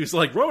did. He was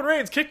like, Roman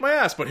Reigns kicked my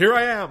ass, but here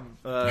I am.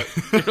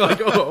 You're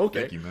like, oh,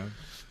 okay. Thank you,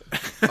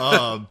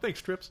 man.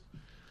 Thanks, Trips.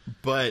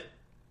 But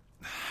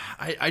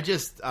I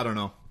don't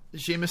know.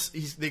 Sheamus,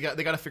 they got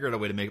to figure out a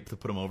way to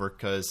put him over,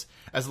 because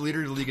as the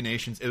leader of the League of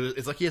Nations,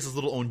 it's like he has his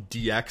little own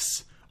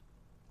DX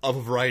of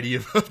a variety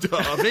of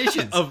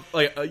nations.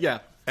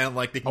 And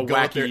like they can go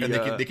out there and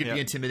they can be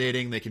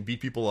intimidating, they can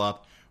beat people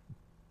up.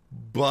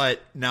 But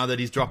now that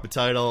he's dropped the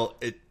title,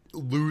 it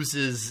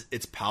loses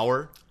its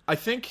power. I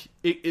think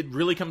it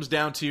really comes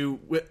down to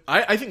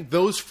I think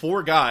those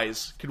four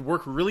guys could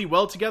work really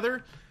well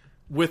together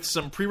with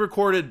some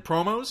pre-recorded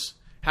promos.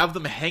 Have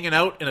them hanging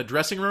out in a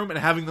dressing room and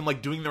having them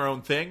like doing their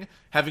own thing.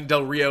 Having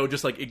Del Rio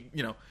just like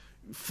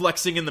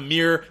flexing in the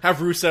mirror. Have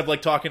Rusev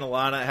like talking to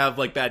Lana. Have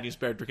like Bad News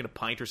Bear drinking a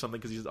pint or something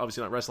because he's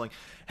obviously not wrestling.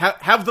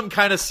 Have them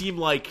kind of seem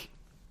like,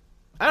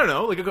 I don't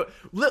know, like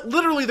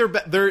literally their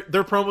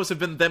promos have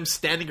been them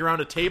standing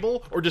around a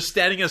table or just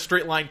standing in a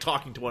straight line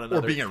talking to one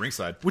another, or being at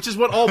ringside, which is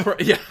what all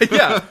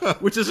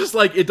which is just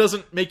like, it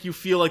doesn't make you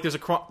feel like there's a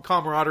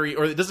camaraderie,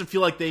 or it doesn't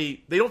feel like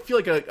they don't feel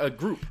like a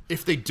group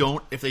if they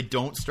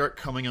don't start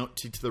coming out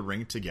to the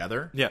ring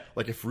together.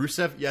 Like if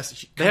Rusev, they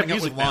have coming out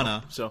music with Lana.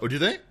 now, so do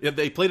they? Yeah,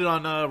 they played it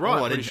on Raw.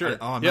 I'm pretty sure.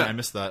 I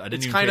missed that. I didn't.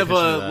 It's even kind pay of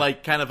attention to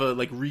that. kind of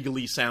a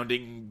regally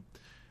sounding,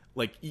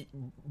 like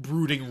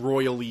brooding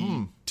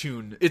royally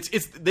tune.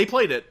 It's they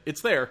played it.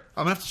 It's there.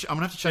 I'm gonna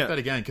have to check that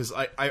again, because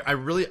I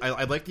really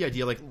like the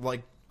idea. Like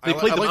they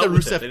played I like that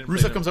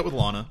Rusev comes out with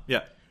Lana.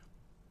 Yeah.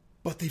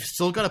 But they've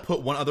still got to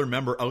put one other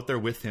member out there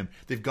with him.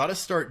 They've got to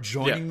start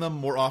joining them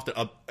more often.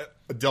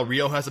 Del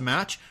Rio has a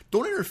match.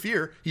 Don't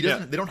interfere. He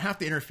doesn't. They don't have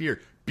to interfere.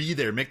 Be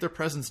there. Make their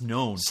presence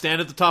known. Stand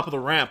at the top of the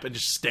ramp and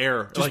just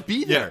stare. Just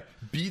be there.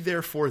 Yeah. Be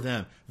there for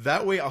them.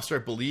 That way, I'll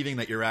start believing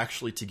that you're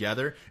actually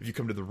together. If you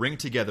come to the ring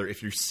together,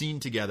 if you're seen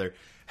together,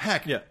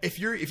 heck, if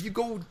you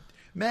go,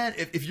 man,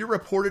 if you're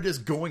reported as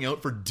going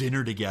out for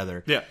dinner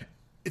together,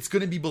 it's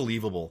going to be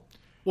believable.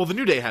 Well, the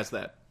New Day has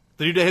that.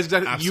 The New Day has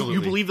exactly. Absolutely.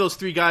 You believe those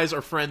three guys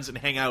are friends and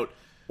hang out.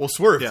 Well,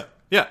 Swerve.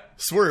 Yeah.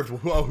 Swerve.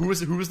 Who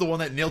was the one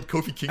that nailed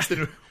Kofi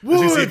Kingston?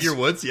 Was Xavier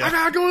Woods? Yeah. I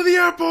gotta go to the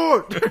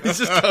airport.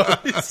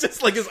 It's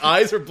just like his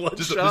eyes are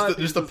bloodshot.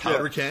 Just a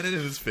powder cannon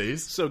in his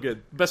face. So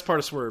good. Best part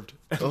of Swerved.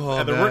 Oh,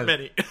 and there weren't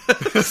many.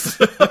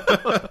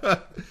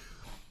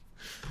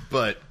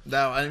 But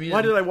now, I mean,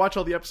 why did I watch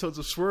all the episodes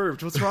of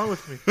Swerved? What's wrong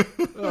with me?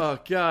 Oh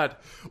God.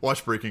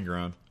 Watch Breaking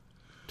Ground.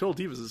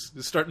 Total Divas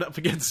is starting up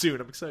again soon.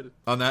 I'm excited.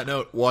 On that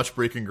note, watch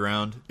Breaking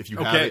Ground. If you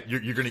have Okay. it,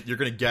 you're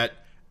gonna get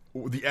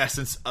the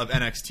essence of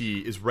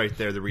NXT is right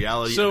there. The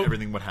reality So- of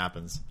everything what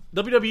happens.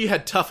 WWE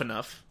had Tough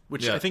Enough,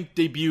 which Yeah. I think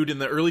debuted in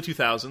the early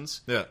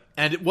 2000s. Yeah.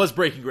 And it was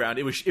breaking ground.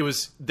 It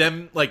was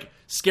them like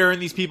scaring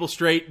these people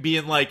straight,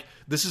 being like,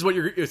 "This is what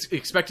it's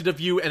expected of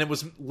you," and it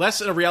was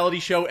less a reality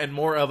show and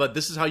more of a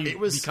 "This is how you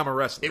become a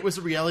wrestler." It was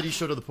a reality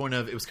show to the point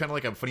of it was kind of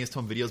like a Funniest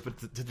Home Videos, but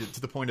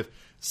to the point of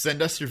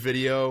send us your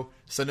video,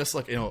 send us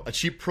like a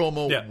cheap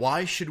promo. Yeah.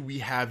 Why should we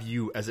have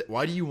you as?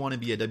 Why do you want to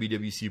be a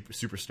WWE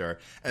superstar?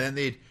 And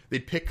then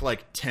they'd pick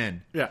like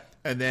 10. Yeah.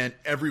 And then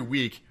every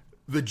week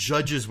the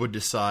judges would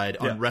decide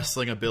on Yeah.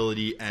 wrestling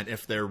ability and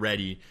if they're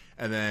ready.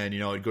 And then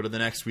it'd go to the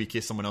next week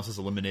if someone else is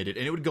eliminated,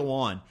 and it would go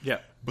on. Yeah.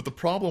 But the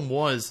problem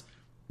was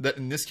that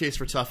in this case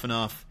for Tough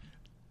Enough.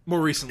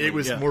 more recently. It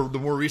was yeah. the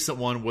more recent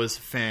one was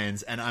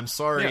fans, and I'm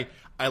sorry,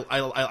 Yeah.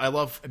 I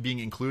love being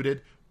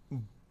included,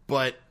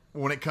 but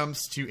when it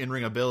comes to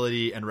in-ring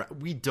ability and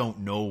we don't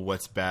know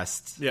what's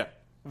best Yeah.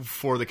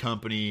 for the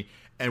company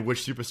and which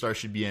superstar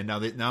should be in.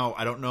 Now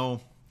I don't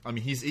know. I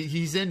mean,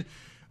 he's in.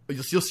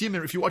 You'll see him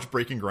if you watch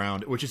Breaking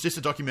Ground, which is just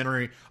a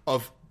documentary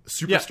of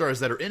superstars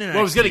that are in NXT. What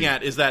I was getting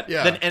at is that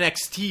Yeah. then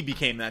NXT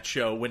became that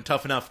show when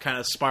Tough Enough kind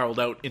of spiraled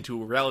out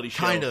into a reality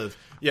show. Kind of.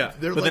 Yeah.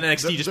 They're But then like-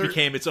 NXT just they're-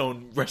 became its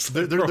own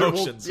wrestling They're-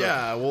 promotion.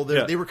 So.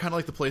 They were kind of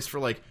like the place for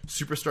like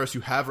superstars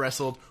who have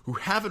wrestled, who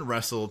haven't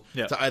wrestled,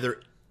 Yeah. to either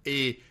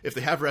if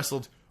they have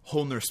wrestled,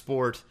 hone their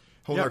sport,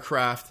 hone Yeah. their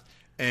craft,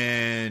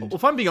 and Well,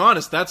 if I'm being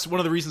honest, that's one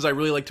of the reasons I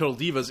really like Total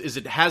Divas is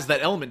it has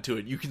that element to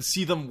it. You can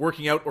see them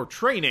working out or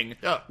training,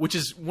 Yeah. which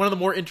is one of the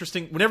more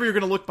interesting. Whenever you're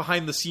going to look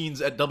behind the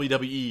scenes at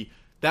WWE,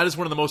 that is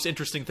one of the most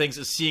interesting things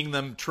is seeing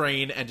them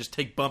train and just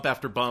take bump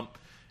after bump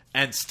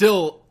and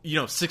still,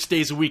 6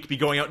 days a week be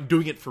going out and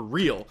doing it for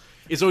real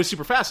is always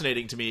super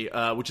fascinating to me,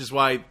 which is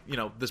why,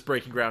 this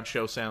Breaking Ground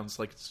show sounds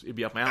like it'd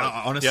be up my alley.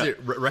 honestly,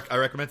 Yeah. I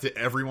recommend to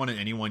everyone and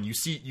anyone. You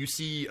see,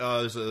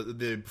 there's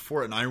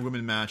before an Iron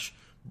Woman match.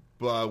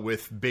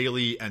 With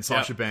Bayley and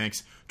Sasha Yeah.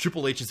 Banks,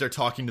 Triple H is there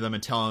talking to them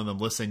and telling them,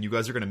 "Listen, you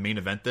guys are going to main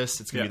event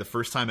this. It's going to Yeah. be the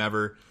first time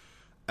ever."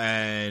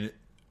 And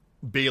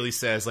Bayley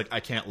says, "Like,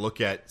 I can't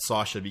look at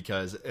Sasha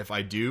because if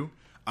I do,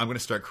 I'm going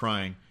to start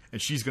crying,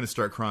 and she's going to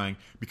start crying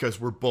because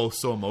we're both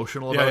so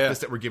emotional about Yeah. this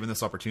that we're given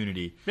this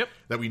opportunity. Yep.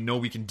 That we know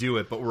we can do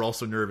it, but we're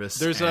also nervous."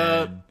 There was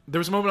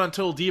a moment on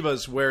Total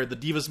Divas where the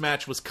Divas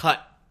match was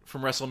cut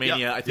from WrestleMania.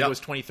 Yep. I think Yep. it was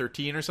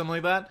 2013 or something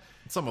like that.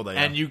 Some of that,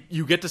 And yeah.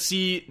 you get to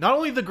see not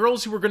only the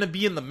girls who were going to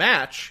be in the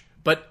match,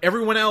 but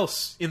everyone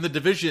else in the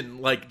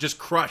division like just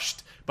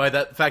crushed by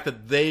that fact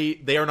that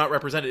they are not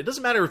represented. It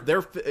doesn't matter if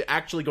they're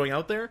actually going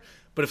out there,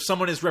 but if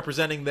someone is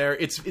representing there,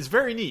 it's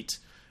very neat.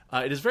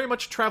 It is very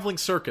much a traveling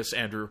circus,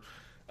 Andrew.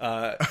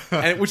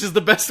 And which is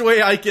the best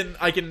way I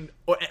can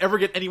ever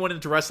get anyone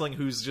into wrestling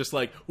who's just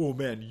like, "Oh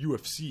man,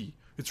 UFC,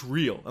 it's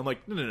real." I'm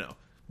like, no.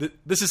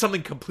 This is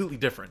something completely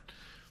different.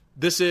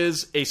 This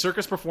is a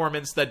circus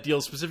performance that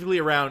deals specifically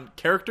around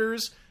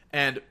characters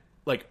and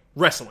like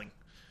wrestling.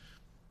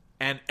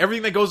 And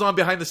everything that goes on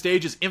behind the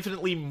stage is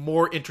infinitely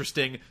more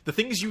interesting. The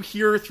things you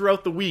hear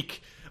throughout the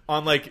week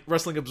on like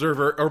Wrestling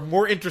Observer are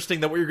more interesting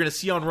than what you're going to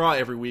see on Raw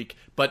every week.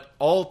 But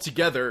all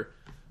together,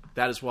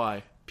 that is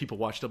why people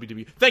watch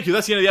WWE. Thank you.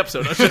 That's the end of the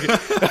episode.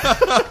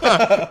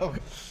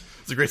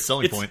 It's a great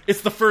selling point.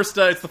 It's the first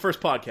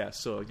podcast,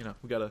 so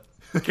we gotta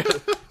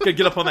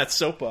get up on that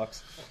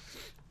soapbox.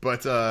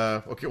 But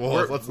okay,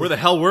 well, Where the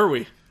hell were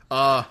we?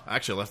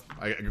 Actually,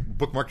 I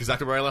bookmarked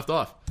exactly where I left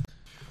off.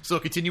 So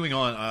continuing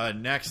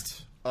on,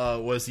 next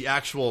was the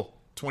actual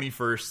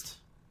 21st,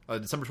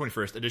 December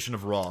 21st edition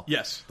of Raw.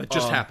 Yes, that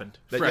just happened.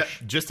 That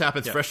Fresh. just happened.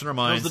 It's Yeah. fresh in our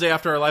That was minds. the day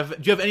after our live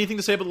event. Do you have anything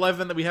to say about the live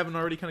event that we haven't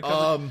already kind of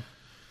covered?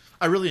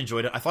 I really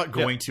enjoyed it. I thought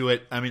going Yeah. to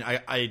it. I mean,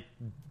 I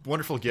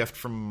wonderful gift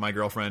from my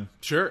girlfriend.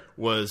 Sure.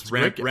 Was a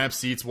great ramp, gift. ramp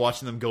seats,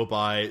 watching them go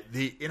by.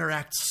 They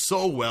interact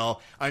so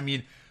well. I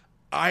mean,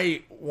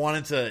 I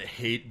wanted to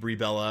hate Brie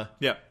Bella.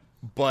 Yeah.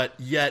 But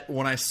yet,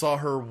 when I saw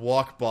her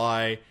walk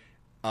by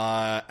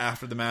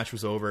after the match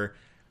was over,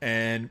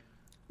 and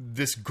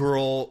this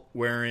girl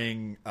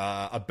wearing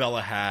a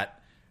Bella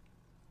hat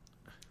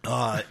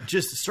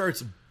just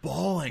starts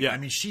bawling. Yeah. I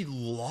mean, she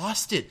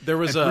lost it. There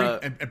was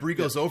and Brie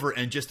goes over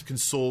and just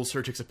consoles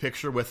her, takes a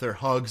picture with her,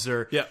 hugs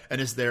her, Yeah.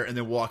 and is there, and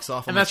then walks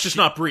off. And that's just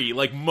not Brie.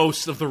 Like,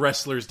 most of the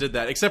wrestlers did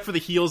that, except for the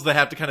heels that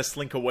have to kind of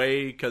slink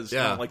away because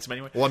no one likes them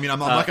anyway. Well, I mean, I'm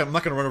not going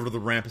to run over to the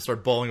ramp and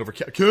start bawling over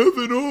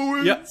Kevin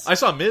Owens. Yeah, I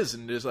saw Miz,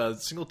 and there's a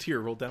single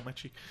tear rolled down my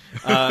cheek.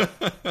 No,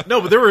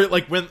 but there were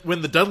like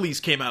when the Dudleys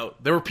came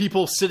out, there were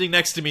people sitting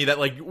next to me that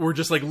like were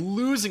just like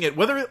losing it.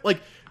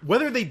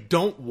 Whether they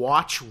don't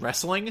watch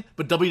wrestling,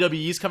 but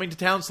WWE's coming to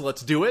town, so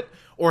let's do it,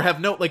 or have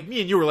no like me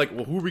and you were like,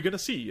 well, who are we going to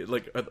see?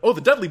 Like, oh,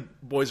 the Dudley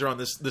boys are on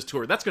this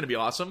tour. That's going to be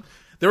awesome.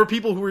 There were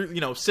people who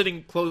were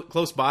sitting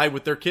close by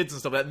with their kids and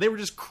stuff like that, and they were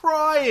just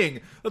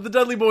crying that the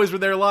Dudley boys were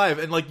there live,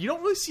 and like you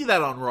don't really see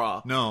that on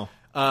Raw. No.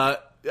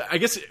 I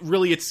guess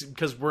really it's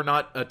because we're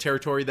not a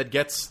territory that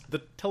gets the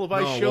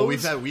televised shows.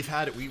 Well, we've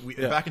had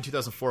it. Back in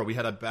 2004, we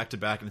had a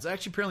back-to-back, and it's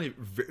actually apparently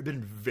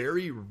been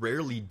very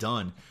rarely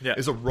done. Yeah.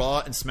 Is a Raw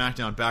and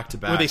SmackDown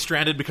back-to-back. Were they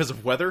stranded because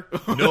of weather?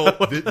 No,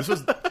 this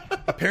was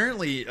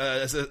apparently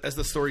as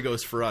the story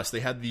goes for us. They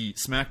had the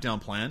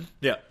SmackDown plan,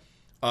 Yeah.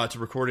 to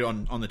record it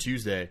on the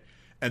Tuesday,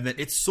 and then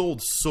it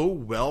sold so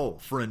well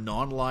for a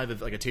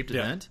non-live, like a taped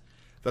event,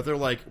 that they're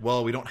like,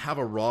 well, we don't have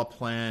a Raw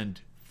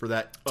planned for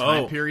that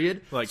time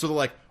period. So they're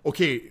like,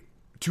 okay,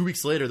 2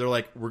 weeks later, they're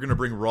like, we're going to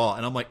bring Raw.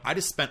 And I'm like, I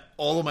just spent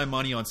all of my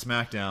money on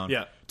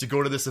SmackDown to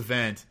go to this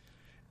event.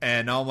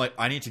 And now I'm like,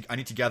 I need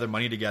to gather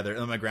money together.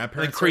 And then my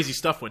grandparents... And crazy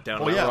stuff went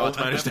down. Oh, yeah. Raw, that's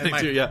my understanding,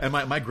 too. Yeah. And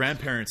my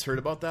grandparents heard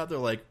about that. They're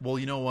like, well,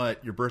 you know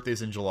what? Your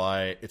birthday's in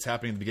July. It's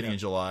happening at the beginning of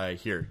July.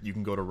 Here, you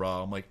can go to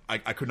Raw. I'm like,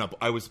 I could not...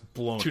 I was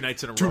blown. 2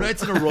 nights in a row. 2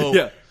 nights in a row.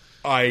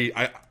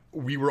 Yeah.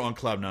 We were on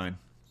cloud nine.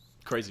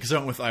 Crazy.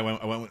 Because I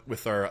went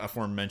with our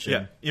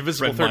aforementioned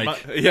Invisible friend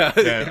Third Mike.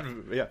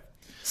 Yeah.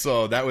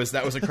 So that was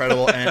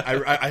incredible, and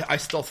I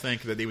still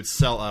think that they would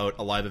sell out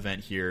a live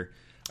event here.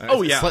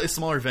 Oh, It's yeah. a slightly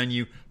smaller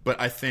venue, but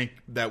I think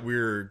that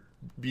we're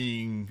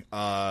being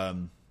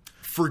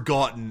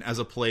forgotten as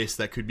a place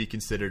that could be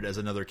considered as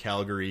another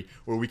Calgary,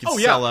 where we can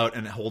sell out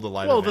and hold a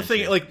live event. Well, the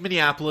thing, here. like,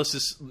 Minneapolis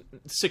is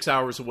 6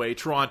 hours away.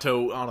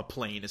 Toronto on a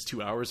plane is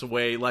 2 hours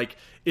away. Like,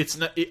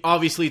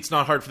 obviously it's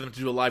not hard for them to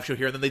do a live show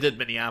here, and then they did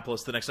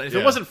Minneapolis the next night. If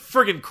it wasn't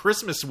friggin'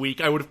 Christmas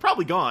week, I would have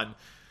probably gone.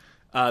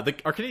 Our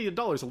Canadian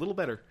dollar is a little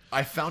better.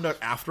 I found out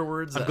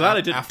afterwards. I'm glad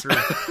I didn't. After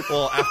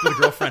the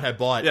girlfriend had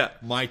bought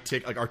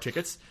our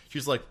tickets, she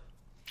was like,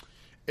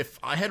 if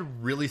I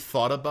had really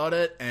thought about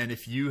it, and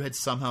if you had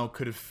somehow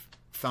could have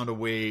found a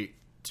way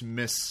to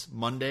miss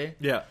Monday,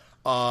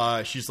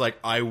 she's like,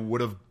 I would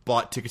have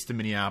bought tickets to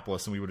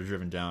Minneapolis and we would have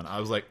driven down. I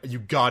was like, you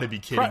got to be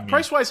kidding me.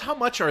 Price wise, how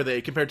much are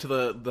they compared to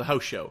the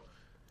house show?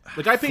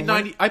 Like I paid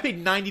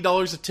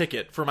 $90 a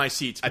ticket for my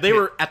seats, but they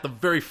were at the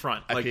very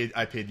front. I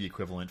paid the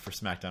equivalent for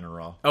SmackDown and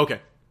Raw. Okay,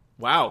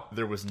 wow,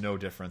 there was no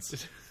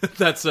difference.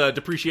 That's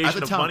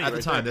depreciation of money. At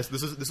the time, this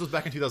was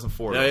back in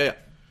 2004. Yeah.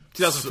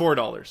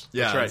 $2004.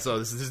 Yeah, that's right. So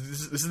this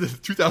is the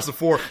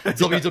 2004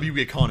 WWE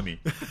economy,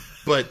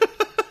 but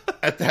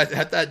at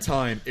that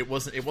time it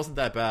wasn't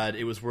that bad.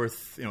 It was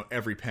worth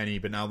every penny.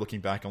 But now looking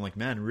back, I'm like,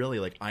 man, really,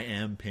 like I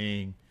am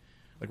paying.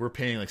 Like we're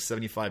paying like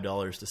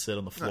 $75 to sit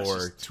on the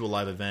floor to a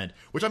live event,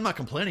 which I'm not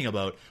complaining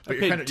about. But I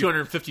paid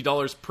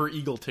 $250 per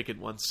Eagle ticket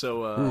once,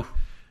 so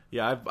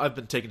yeah, I've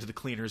been taken to the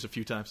cleaners a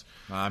few times.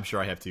 I'm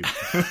sure I have too.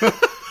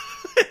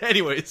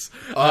 Anyways,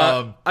 you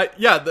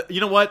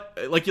know what?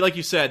 Like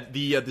you said,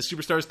 the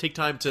superstars take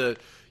time to.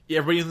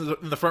 Everybody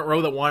in the front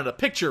row that wanted a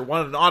picture,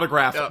 wanted an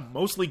autograph,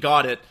 mostly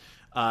got it.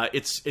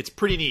 It's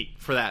pretty neat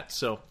for that.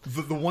 So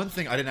the one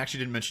thing I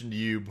didn't mention to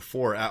you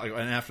before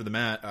and after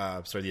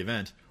the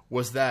event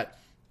was that.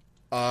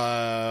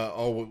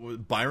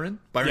 Byron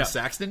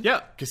Saxton,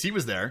 because he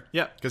was there,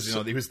 because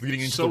he was leading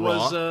into the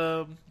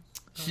Raw.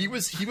 He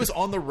was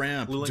on the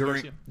ramp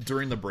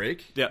during the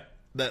break,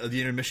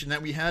 the intermission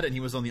that we had, and he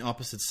was on the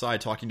opposite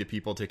side talking to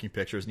people, taking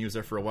pictures, and he was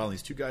there for a while. And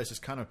these two guys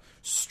just kind of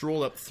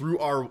strolled up through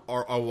our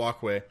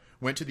walkway,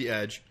 went to the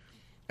edge,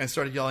 and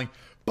started yelling,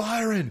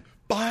 "Byron,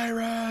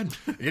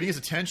 getting his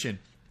attention.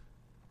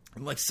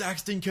 I'm like,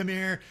 Saxton, come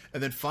here.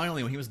 And then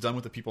finally, when he was done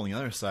with the people on the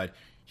other side,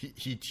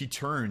 he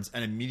turns,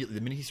 and immediately, the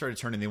minute he started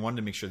turning, they wanted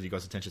to make sure that he got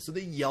his attention. So they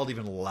yelled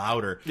even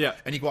louder. Yeah.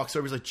 And he walks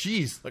over, he's like,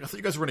 geez, like I thought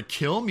you guys were going to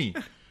kill me.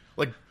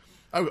 Like,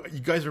 you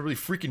guys are really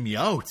freaking me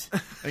out.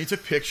 And he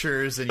took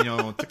pictures and,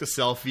 took the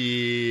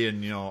selfie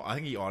and, I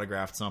think he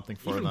autographed something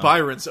for them.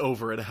 Byron's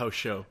over at a house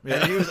show.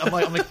 Yeah. And I'm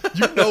like,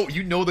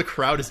 the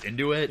crowd is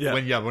into it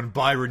when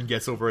Byron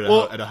gets over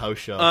at a house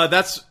show.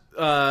 That's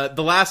the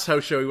last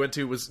house show we went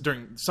to was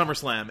during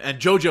SummerSlam, and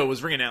JoJo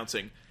was ring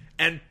announcing.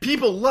 And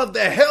people loved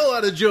the hell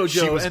out of JoJo.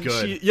 She was and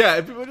good.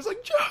 And people were just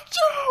like, JoJo!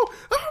 Oh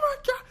my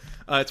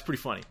god! It's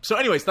pretty funny. So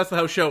anyways, that's the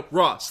house show.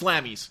 Raw,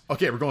 Slammies.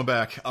 Okay, we're going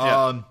back.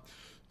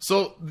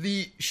 So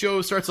the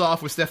show starts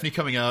off with Stephanie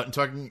coming out and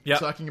talking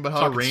about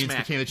how Reigns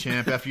became the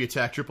champ after you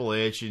attacked Triple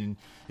H, and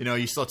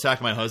you still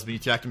attacked my husband, you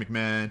attacked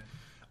McMahon.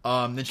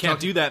 Then she can't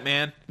do that,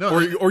 man. No,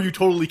 or you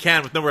totally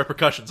can with no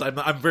repercussions.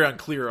 I'm very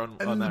unclear on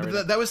that.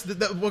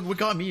 Right what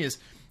got me is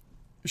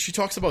she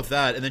talks about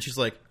that, and then she's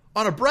like,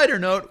 on a brighter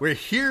note, we're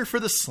here for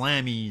the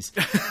Slammies.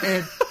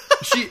 And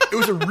it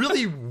was a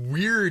really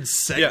weird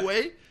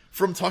segue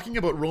from talking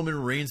about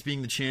Roman Reigns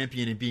being the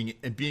champion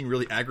and being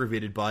really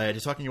aggravated by it to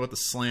talking about the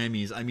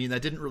Slammies. I mean,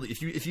 that didn't really.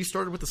 If you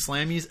started with the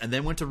Slammies and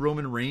then went to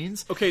Roman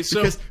Reigns, okay,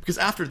 so because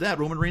after that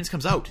Roman Reigns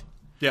comes out,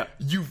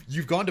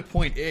 you've gone to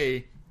point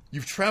A,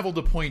 you've traveled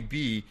to point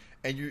B,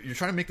 and you're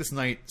trying to make this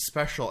night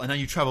special, and now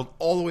you traveled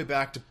all the way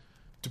back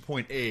to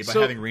point A by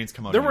having Reigns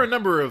come out. There were a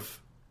number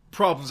of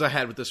problems I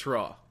had with this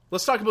Raw.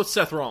 Let's talk about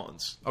Seth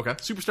Rollins. Okay.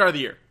 Superstar of the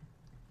Year.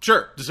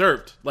 Sure,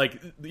 deserved.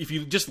 Like, if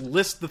you just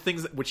list the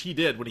things which he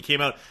did when he came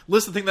out,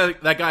 list the thing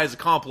that guy has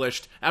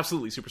accomplished,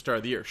 absolutely Superstar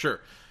of the Year, sure.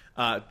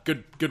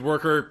 Good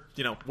worker,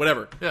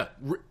 whatever. Yeah.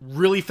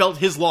 Really felt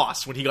his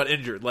loss when he got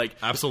injured. Like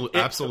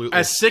Absolutely.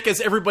 As sick as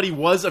everybody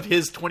was of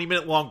his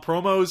 20-minute long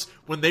promos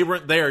when they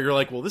weren't there, you're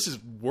like, well, this is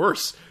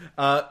worse.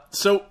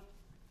 So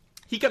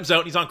he comes out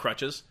and he's on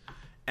crutches.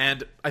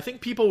 And I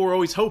think people were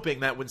always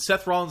hoping that when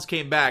Seth Rollins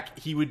came back,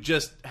 he would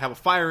just have a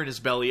fire in his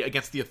belly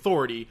against the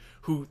Authority,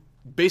 who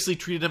basically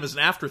treated him as an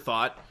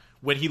afterthought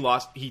when he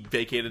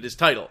vacated his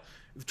title.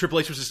 Triple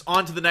H was just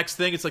on to the next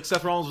thing. It's like,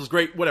 Seth Rollins was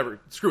great, whatever,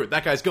 screw it,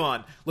 that guy's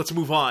gone, let's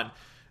move on.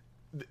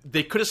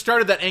 They could have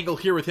started that angle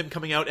here with him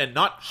coming out and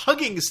not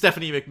hugging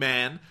Stephanie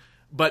McMahon,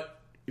 but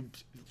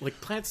like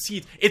plant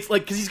seeds. It's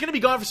like, because he's going to be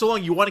gone for so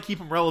long, you want to keep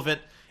him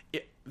relevant.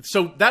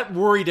 So that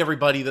worried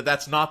everybody that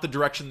that's not the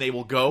direction they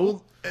will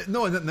go.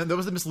 No, and that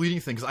was the misleading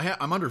thing, because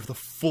I'm under the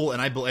full,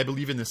 and I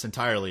believe in this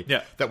entirely,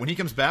 that when he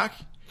comes back,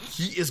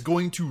 he is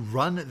going to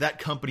run that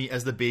company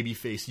as the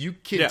babyface. You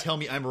can tell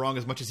me I'm wrong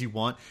as much as you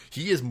want.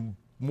 He is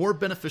more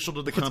beneficial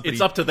to the company.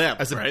 It's up to them,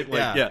 right?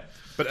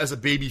 But as a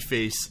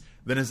babyface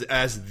than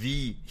as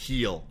the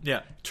heel.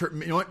 Yeah.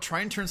 You know what? Try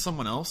and turn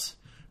someone else.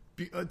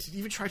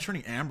 Even try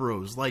turning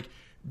Ambrose.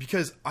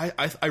 Because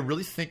I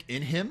really think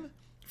in him,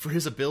 for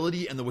his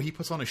ability and the way he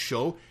puts on a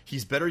show,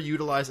 he's better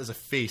utilized as a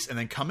face. And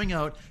then coming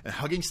out and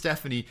hugging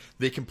Stephanie,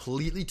 they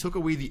completely took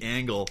away the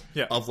angle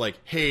of like,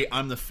 hey,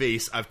 I'm the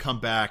face. I've come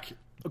back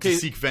to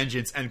seek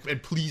vengeance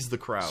and please the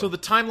crowd. So the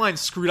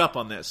timeline's screwed up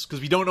on this because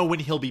we don't know when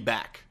he'll be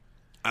back.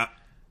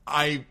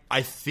 I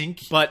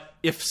think... But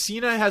if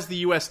Cena has the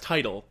U.S.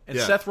 title and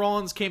Seth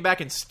Rollins came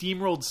back and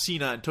steamrolled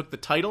Cena and took the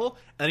title,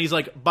 and he's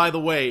like, by the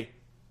way,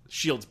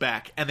 Shield's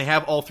back, and they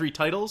have all 3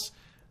 titles,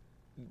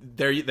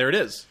 there it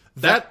is.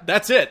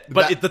 That's it.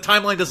 But the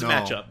timeline doesn't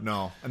match up.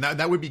 No. And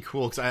that would be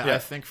cool, because I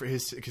think for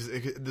because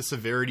the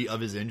severity of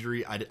his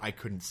injury, I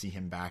couldn't see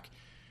him back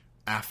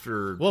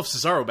after... Well, if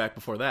Cesaro back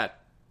before that.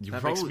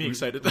 That makes me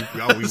excited.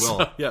 Yeah, we will.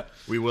 So,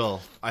 we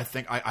will. I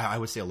think I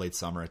would say a late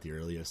summer at the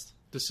earliest.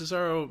 Does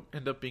Cesaro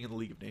end up being in the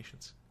League of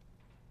Nations?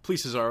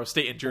 Please, Cesaro,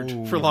 stay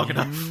injured for long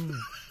enough.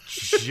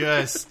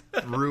 Just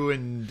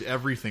ruined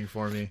everything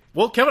for me.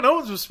 Well, Kevin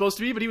Owens was supposed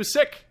to be, but he was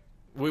sick.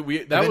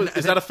 Is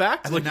that a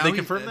fact? Like, did they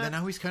confirm that? And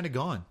now he's kind of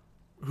gone.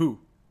 Who?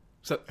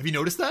 Have you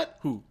noticed that?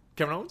 Who?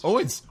 Kevin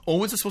Owens?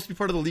 Owens is supposed to be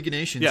part of the League of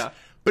Nations. Yeah.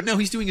 But now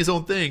he's doing his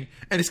own thing,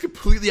 and he's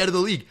completely out of the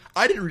league.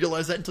 I didn't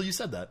realize that until you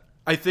said that.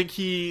 I think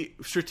he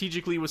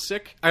strategically was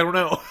sick. I don't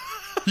know.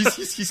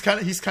 he's kind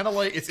of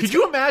like. Could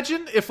you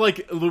imagine if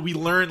like we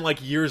learn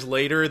like years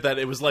later that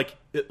it was like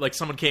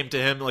someone came to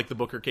him, like the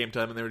Booker came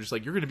to him, and they were just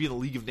like, "You're going to be in the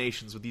League of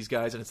Nations with these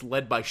guys, and it's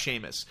led by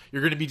Sheamus.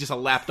 You're going to be just a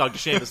lapdog to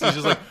Sheamus." And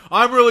he's just like,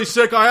 "I'm really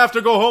sick. I have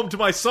to go home to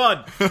my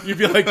son." You'd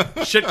be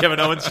like, "Shit,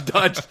 Kevin Owens, you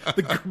dodged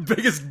the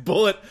biggest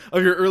bullet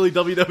of your early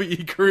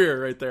WWE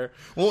career right there."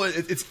 Well,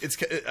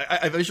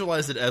 I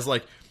visualized it as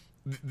like.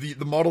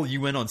 The model you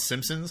went on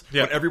Simpsons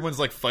when everyone's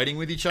like fighting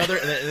with each other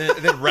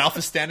and then Ralph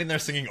is standing there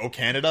singing "Oh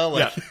Canada."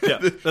 Like,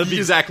 that'd be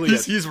exactly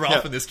it. He's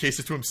Ralph in this case,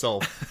 it's to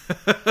himself.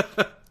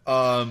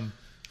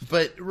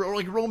 But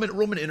like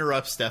Roman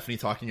interrupts Stephanie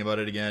talking about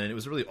it again, and it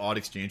was a really odd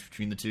exchange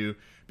between the two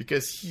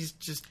because he's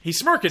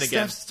smirking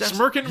again.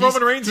 Smirking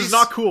Roman Reigns is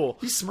not cool.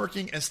 He's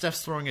smirking and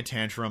Steph's throwing a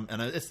tantrum,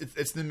 and it's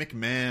the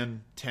McMahon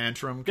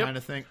tantrum kind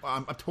of thing.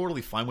 I'm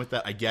totally fine with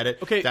that. I get it.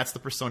 Okay, that's the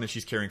persona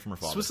she's carrying from her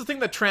father. So it's the thing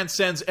that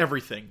transcends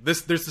everything.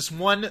 There's this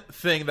one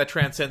thing that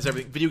transcends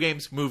everything: video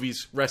games,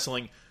 movies,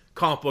 wrestling,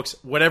 comic books,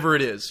 whatever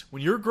it is.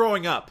 When you're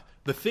growing up,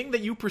 the thing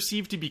that you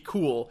perceive to be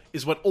cool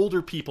is what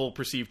older people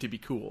perceive to be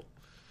cool.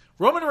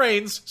 Roman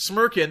Reigns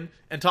smirking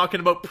and talking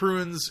about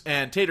prunes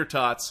and tater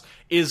tots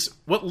is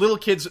what little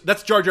kids...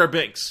 That's Jar Jar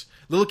Binks.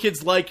 Little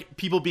kids like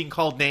people being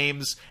called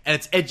names, and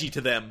it's edgy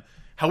to them.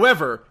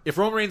 However, if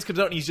Roman Reigns comes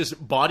out and he's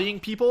just bodying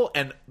people,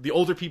 and the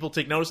older people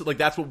take notice, like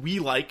that's what we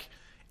like,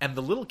 and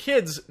the little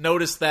kids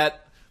notice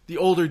that the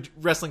older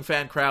wrestling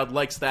fan crowd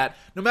likes that,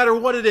 no matter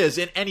what it is,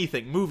 in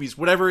anything, movies,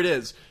 whatever it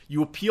is,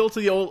 you appeal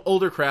to the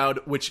older crowd,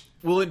 which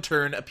will in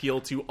turn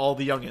appeal to all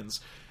the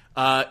youngins.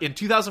 In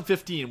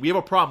 2015, we have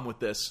a problem with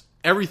this.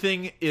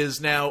 Everything is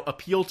now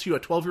appeal to a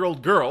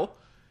 12-year-old girl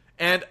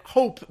and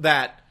hope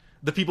that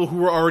the people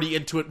who are already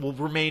into it will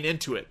remain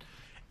into it.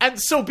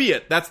 And so be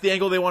it. That's the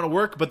angle they want to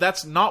work, but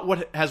that's not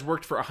what has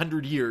worked for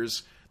 100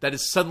 years. That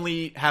is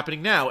suddenly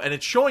happening now. And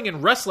it's showing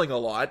in wrestling a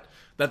lot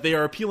that they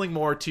are appealing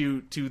more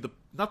to the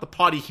not the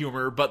potty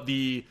humor, but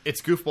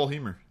it's goofball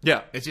humor.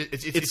 Yeah, it's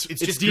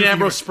just Dean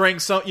Ambrose spraying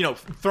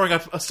throwing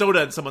a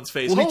soda in someone's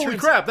face. Well, holy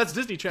crap, that's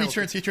Disney Channel.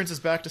 He turns his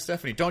back to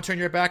Stephanie. Don't turn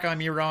your back on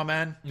me,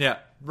 Rawman. Yeah,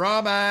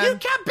 Rawman. You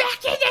come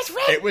back in this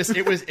ring.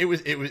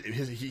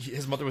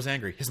 His mother was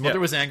angry. His mother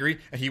was angry,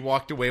 and he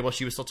walked away while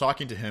she was still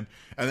talking to him.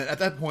 And then at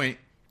that point,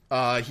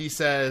 he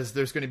says,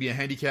 "There's going to be a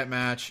handicap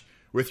match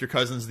with your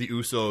cousins, the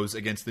Usos,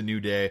 against the New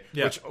Day."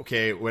 Yeah. Which,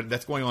 okay,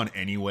 that's going on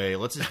anyway.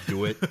 Let's just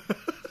do it.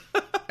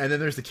 And then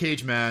there's the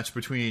cage match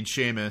between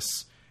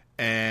Sheamus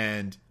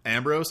and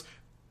Ambrose,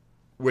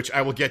 which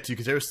I will get to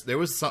because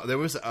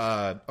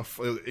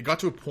it got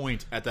to a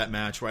point at that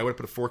match where I would have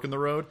put a fork in the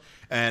road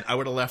and I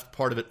would have left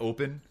part of it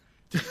open.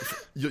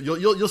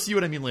 You'll see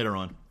what I mean later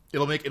on.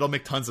 it'll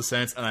make tons of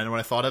sense. And when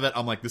I thought of it,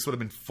 I'm like, this would have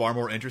been far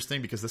more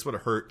interesting because this would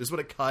have hurt. This would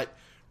have cut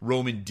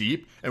Roman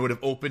deep and would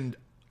have opened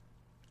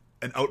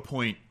an out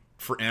point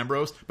for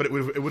Ambrose, but it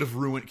would have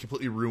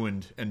completely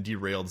ruined and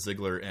derailed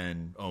Ziggler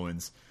and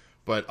Owens.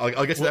 But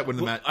I'll get to that when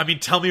the match. I mean,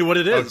 tell me what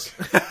it is.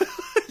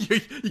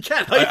 You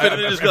can't hype it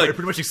and just be like, I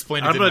pretty much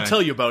explained it. I'm going to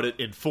tell you about it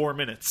in 4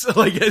 minutes.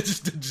 Like,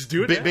 just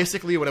do it. Now.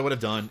 Basically, what I would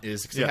have done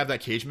is because you have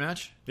that cage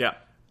match. Yeah.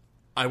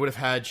 I would have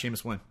had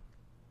Sheamus win.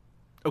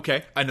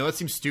 Okay. I know that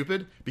seems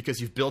stupid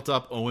because you've built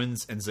up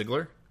Owens and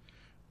Ziggler.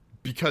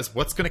 Because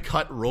what's going to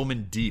cut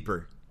Roman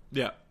deeper?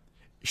 Yeah.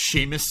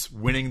 Sheamus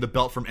winning the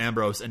belt from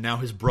Ambrose, and now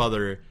his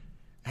brother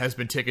has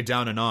been taken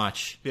down a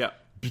notch. Yeah.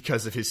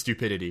 Because of his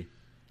stupidity.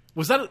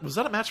 Was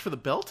that a match for the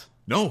belt?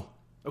 No.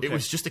 Okay. It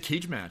was just a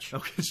cage match.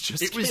 Okay, it was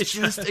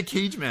just a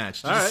cage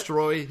match to All right.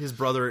 destroy his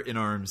brother in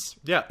arms.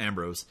 Yeah.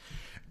 Ambrose.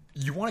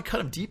 You want to cut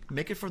him deep?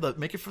 Make it for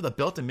the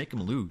belt and make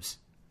him lose.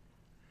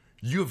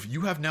 You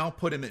have now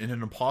put him in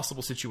an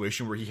impossible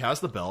situation where he has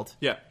the belt.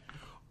 Yeah.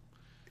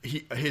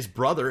 His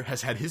brother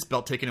has had his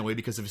belt taken away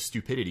because of his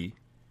stupidity.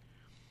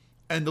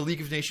 And the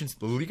League of Nations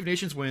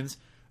wins.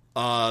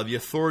 The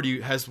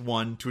Authority has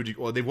won to a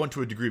degree. Well, they've won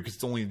to a degree because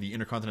it's only the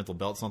Intercontinental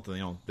belt,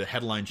 something, the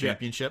headline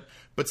championship. Yeah.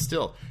 But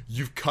still,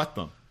 you've cut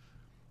them.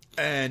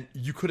 And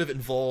you could have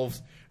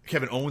involved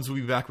Kevin Owens will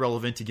be back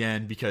relevant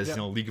again because,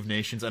 League of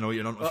Nations. I know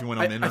you don't know if you went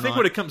on in or not. I think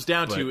what it comes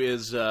down to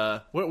is,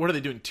 what are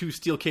they doing? 2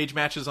 steel cage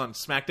matches on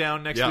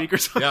SmackDown next week or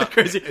something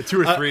crazy?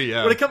 2 or 3,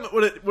 yeah.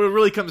 What it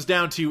really comes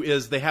down to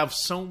is they have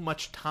so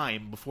much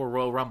time before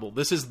Royal Rumble.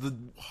 This is the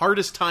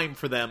hardest time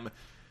for them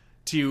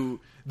to...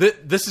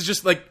 This is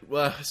just like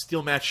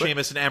steel match.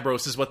 Sheamus and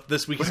Ambrose is what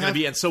this week is going to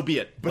be, and so be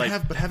it. But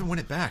have him win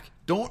it back.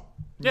 Don't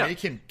make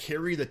him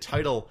carry the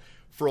title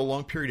for a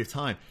long period of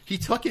time. He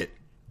took it.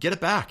 Get it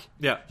back.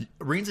 Yeah.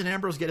 Reigns and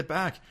Ambrose, get it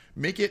back.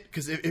 Make it,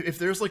 because if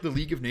there's like the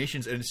League of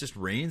Nations and it's just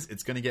Reigns,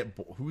 it's going to get,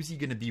 who's he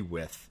going to be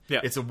with? Yeah.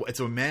 It's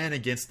a man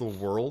against the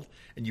world,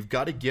 and you've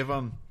got to give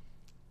him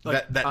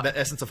that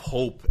essence of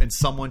hope and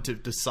someone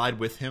to side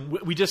with him.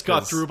 We just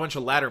got through a bunch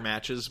of ladder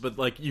matches, but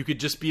like you could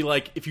just be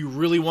like, if you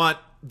really want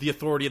the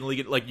Authority in the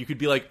League, like you could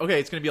be like, okay,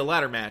 it's going to be a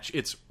ladder match.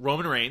 It's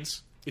Roman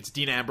Reigns, it's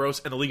Dean Ambrose,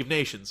 and the League of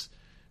Nations.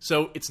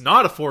 So it's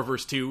not a 4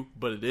 versus 2,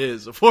 but it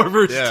is a 4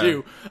 versus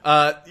 2.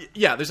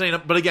 There's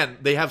not, but again,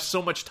 they have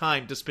so much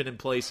time to spin in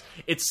place.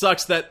 It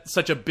sucks that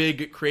such a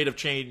big creative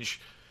change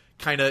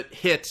kind of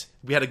hit.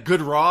 We had a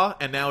good Raw,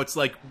 and now it's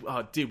like,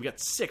 dude, we got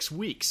 6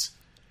 weeks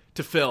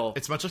to fill.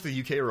 It's much like the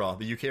UK Raw.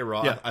 The UK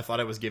Raw, I thought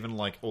I was given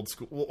like old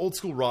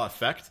school Raw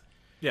effect.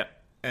 Yeah.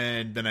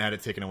 And then I had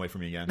it taken away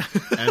from me again.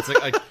 And it's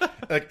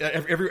like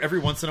every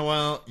once in a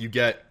while you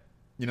get.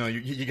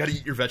 You got to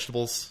eat your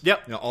vegetables.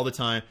 Yep. All the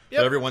time. Yep.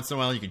 But every once in a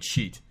while, you can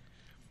cheat.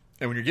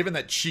 And when you're given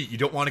that cheat, you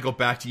don't want to go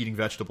back to eating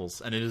vegetables.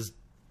 And it is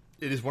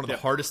one of the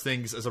hardest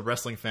things as a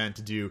wrestling fan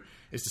to do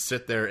is to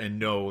sit there and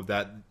know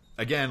that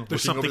again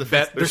there's something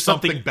there's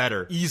something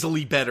better,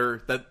 easily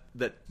better.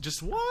 That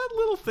just one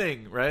little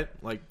thing, right?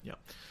 Like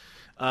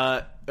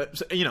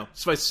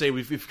suffice to say,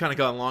 we've kind of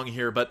gone along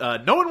here,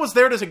 but no one was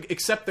there to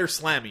accept their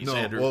slammies, No,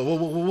 Andrew.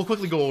 we'll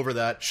quickly go over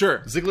that. Sure.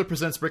 Ziggler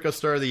presents Breakout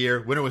Star of the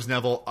Year. Winner was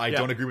Neville. I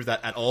don't agree with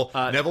that at all.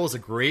 Neville is a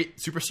great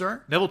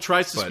superstar. Neville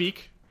tries to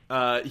speak.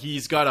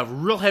 He's got a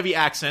real heavy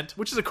accent,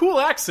 which is a cool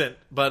accent,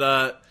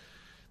 but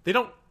they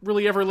don't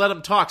really ever let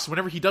him talk. So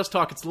whenever he does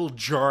talk, it's a little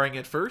jarring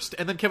at first.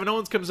 And then Kevin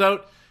Owens comes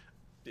out,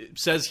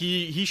 says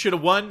he should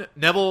have won.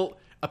 Neville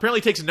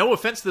apparently takes no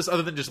offense to this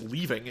other than just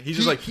leaving. He's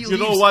just like, he you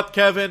know leaves. what,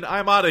 Kevin?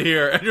 I'm out of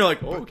here. And you're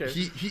like, oh, okay.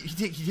 He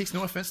takes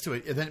no offense to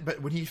it.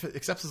 But when he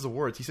accepts his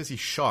awards, he says he's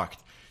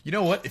shocked. You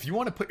know what? If you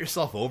want to put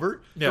yourself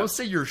over, don't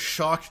say you're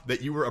shocked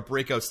that you were a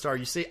breakout star.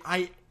 You say,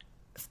 I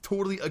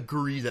totally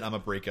agree that I'm a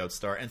breakout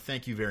star, and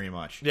thank you very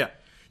much. Yeah.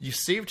 You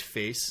saved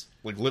face,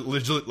 like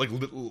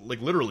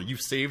literally,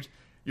 you've saved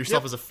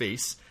yourself as a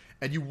face,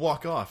 and you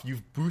walk off.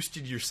 You've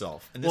boosted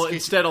yourself. In this case,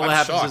 instead all I'm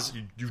that happens shocked.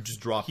 is you just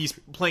drop. he's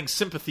playing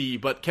sympathy,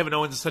 but Kevin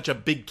Owens is such a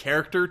big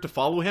character to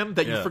follow him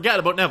that you forget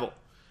about Neville.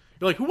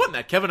 You're like, who won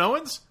that? Kevin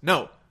Owens?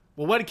 No.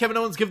 Well, why did Kevin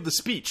Owens give the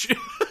speech?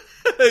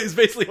 Is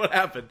basically what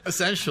happened.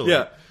 Essentially.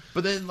 Yeah.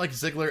 But then, like,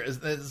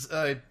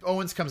 Ziggler,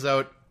 Owens comes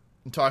out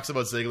and talks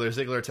about Ziggler.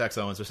 Ziggler attacks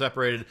Owens. They're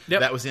separated.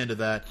 Yep. That was the end of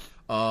that.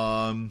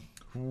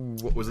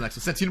 What was the next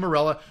one? Santino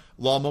Marella,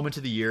 Law Moment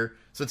of the Year.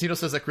 Santino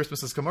says that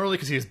Christmas has come early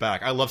because he is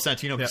back. I love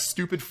Santino. He's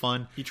stupid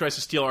fun. He tries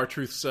to steal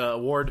R-Truth's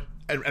award.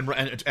 And he saying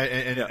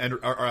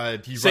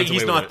runs he's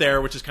away not with there,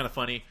 which is kind of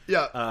funny.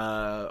 Yeah.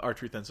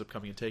 R-Truth ends up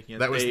coming and taking it.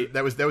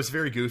 That was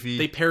very goofy.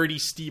 They parody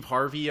Steve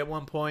Harvey at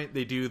one point.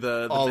 They do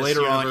the Miss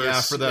later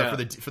Universe. on,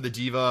 for the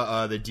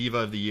diva, the diva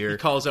of the year. He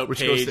calls out which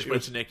Paige, goes to,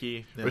 which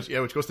Nikki.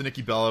 Yeah. Which goes to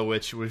Nikki Bella,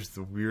 which was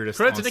the weirdest.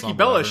 Credit to Nikki ensemble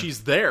Bella, ever.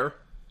 she's there.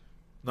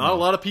 Not a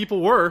lot of people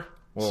were.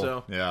 Well,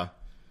 so yeah.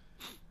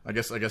 I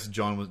guess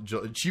John was.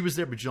 She was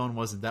there, but John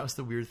wasn't. That was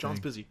the weird thing. John's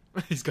busy.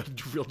 He's got a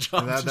real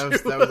job.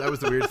 That was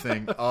the weird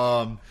thing.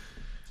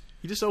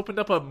 He just opened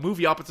up a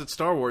movie opposite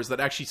Star Wars that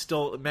actually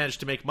still managed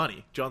to make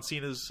money. John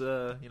Cena's,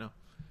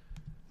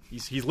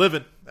 He's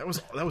living. That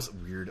was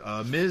weird.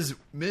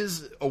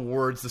 Miz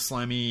awards the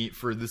Slammy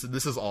for this.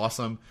 This is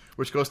awesome,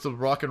 which goes to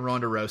Rock and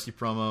Ronda Rousey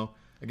promo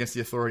against the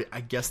Authority.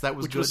 I guess that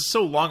was Which good. was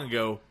so long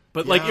ago.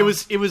 But like Yeah.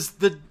 it was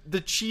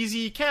the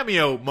cheesy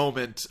cameo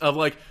moment of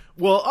like,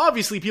 well,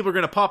 obviously people are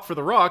gonna pop for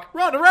The Rock.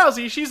 Ronda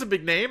Rousey, she's a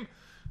big name.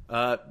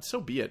 So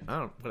be it. I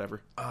don't.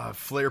 Whatever.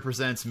 Flair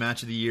presents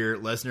Match of the Year.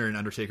 Lesnar and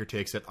Undertaker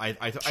takes it.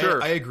 I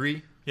Sure. I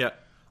agree. Yeah.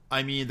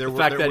 I mean, there The were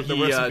fact there, that there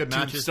he were some good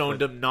matches. tombstoned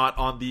but- him not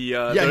on the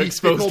Yeah,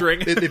 exposed ring.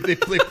 They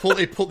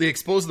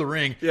expose the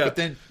ring, Yeah. but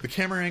then the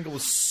camera angle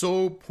is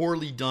so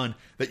poorly done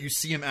that you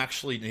see him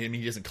actually. I mean,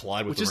 he doesn't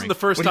collide with Which the isn't ring. the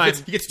first but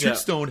time- he gets yeah.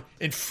 tombstoned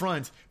in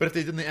front. But if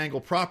they did the angle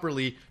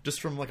properly,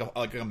 just from like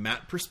a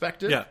matte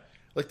perspective, Yeah.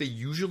 like they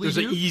usually There's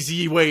do, an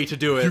easy way to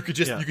do it. you could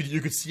just Yeah.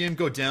 you could see him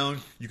go down.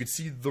 You could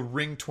see the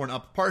ring torn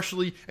up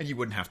partially, and you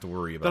wouldn't have to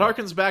worry about That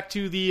it. harkens back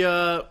to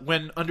the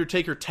when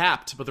Undertaker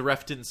tapped, but the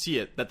ref didn't see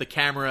it. That the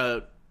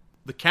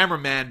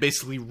cameraman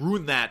basically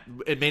ruined that.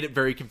 It made it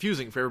very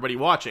confusing for everybody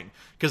watching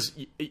because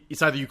it's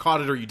either you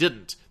caught it or you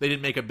didn't. They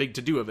didn't make a big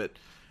to do of it,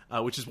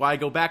 which is why I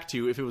go back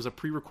to if it was a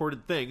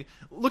pre-recorded thing.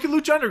 Look at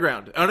Lucha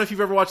Underground. I don't know if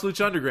you've ever watched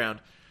Lucha Underground.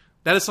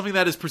 That is something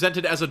that is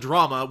presented as a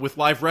drama with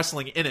live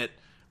wrestling in it,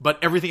 but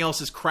everything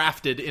else is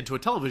crafted into a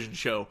television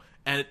show.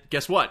 And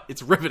guess what?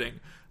 It's riveting.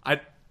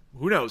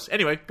 Who knows?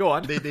 Anyway, go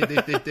on.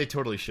 They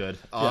totally should.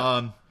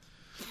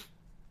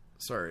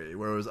 Sorry,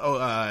 where was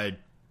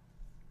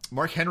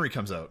Mark Henry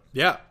comes out.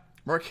 Yeah.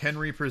 Mark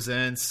Henry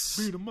presents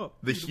Beat 'em up,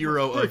 the beat 'em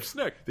hero up. Break of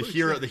snack, the break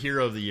hero snack. the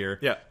hero of the year.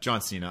 Yeah. John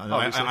Cena.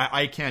 Obviously.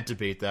 I can't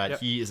debate that. Yeah.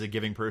 He is a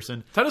giving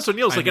person. Titus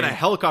O'Neil's like in a mean-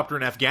 helicopter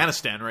in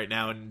Afghanistan right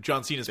now, and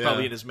John Cena's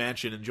probably Yeah. in his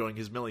mansion enjoying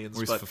his millions.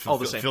 He's But all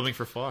the same, filming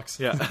for Fox.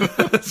 yeah,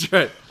 that's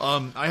right.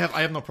 I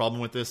have no problem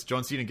with this.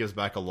 John Cena gives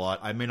back a lot.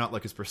 I may not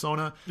like his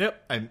persona.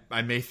 Yep.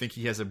 I may think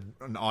he has an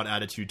odd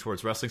attitude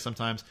towards wrestling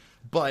sometimes,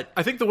 but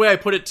I think the way I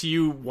put it to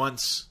you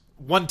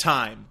one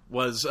time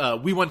was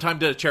we one time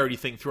did a charity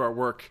thing through our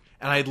work,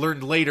 and I had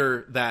learned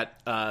later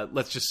that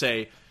let's just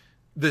say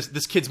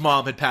this kid's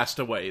mom had passed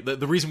away.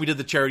 The reason we did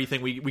the charity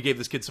thing, we gave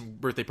this kid some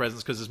birthday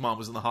presents because his mom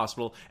was in the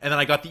hospital, and then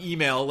I got the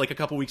email like a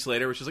couple weeks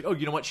later, which was like, oh,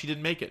 you know what? She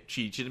didn't make it.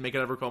 She didn't make it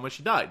out of her coma.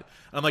 She died.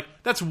 And I'm like,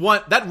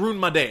 that ruined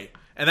my day,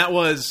 and that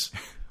was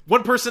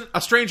one person,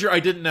 a stranger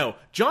I didn't know.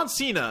 John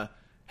Cena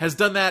has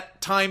done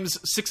that times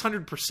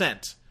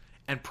 600%.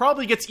 And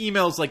probably gets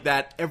emails like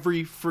that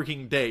every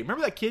freaking day.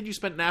 Remember that kid you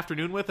spent an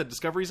afternoon with at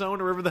Discovery Zone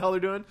or whatever the hell they're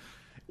doing?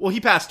 Well, he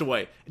passed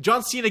away.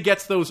 John Cena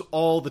gets those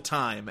all the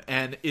time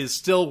and is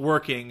still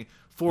working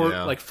for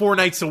like 4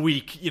 nights a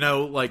week,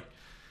 like...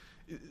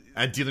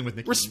 and dealing with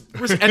Nikki.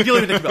 and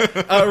dealing with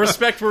Nick Bell.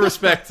 Respect where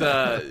respect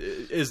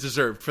is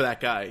deserved for that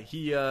guy.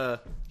 He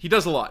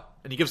does a lot,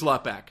 and he gives a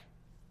lot back.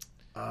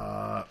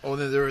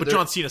 But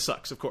John Cena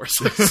sucks, of course.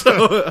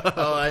 So,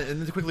 and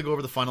then to quickly go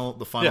over the final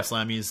Yeah.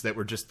 Slammies that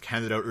were just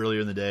handed out earlier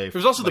in the day.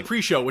 there's also the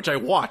pre-show, which I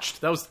watched.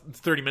 That was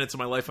 30 minutes of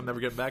my life I'm never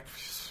getting back.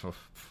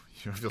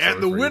 And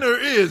the winner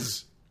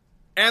is...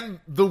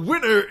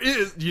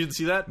 You didn't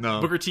see that?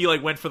 No. Booker T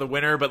went for the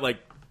winner, but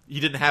he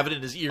didn't have it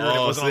in his ear and it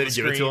Oh, wasn't so on they the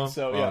didn't give it screen. to him?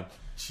 So, Oh, yeah.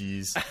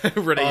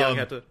 jeez. Renee Young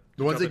had to...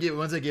 The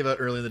ones they gave out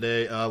early in the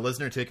day,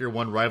 Lesnar and Taker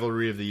won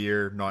Rivalry of the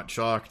Year, not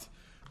shocked.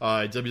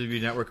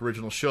 WWE Network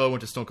original show went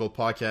to Stone Cold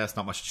Podcast,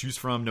 not much to choose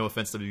from. No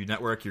offense, WWE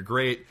Network, you're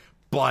great,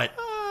 but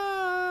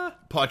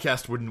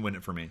podcast wouldn't win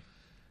it for me.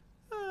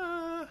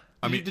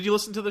 Did you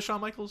listen to the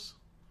Shawn Michaels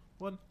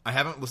one? I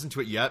haven't listened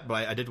to it yet,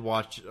 but I did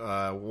watch.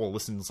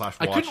 Listen/watch.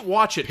 I couldn't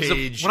watch it because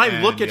Paige when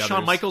I look and at the Shawn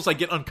others. Michaels, I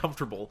get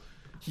uncomfortable.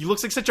 He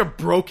looks like such a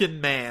broken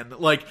man.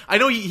 Like, I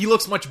know he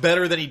looks much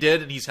better than he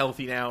did, and he's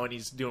healthy now, and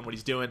he's doing what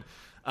he's doing.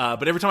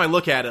 But every time I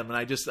look at him, and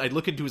I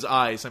look into his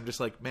eyes, I'm just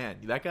like, man,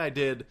 that guy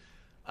did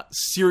a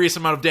serious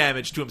amount of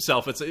damage to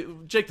himself.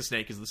 Jake the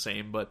Snake is the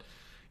same, but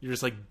you're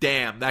just like,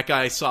 damn, that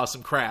guy saw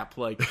some crap.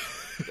 Like,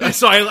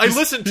 so I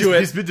listened to it.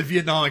 He's been to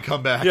Vietnam and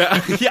come back. Yeah,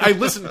 I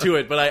listened to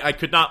it, but I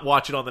could not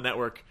watch it on the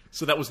network,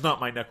 so that was not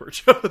my network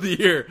show of the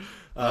year.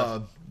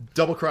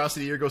 Double cross of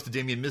the year goes to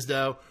Damien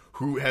Mizdow,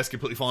 who has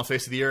completely fallen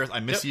face of the earth. I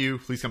miss you.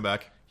 Please come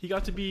back. He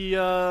got to be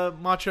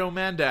Macho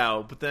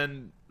Mandow, but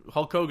then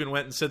Hulk Hogan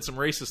went and said some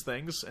racist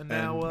things, and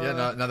now...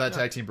 Now that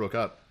tag team broke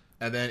up.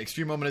 And then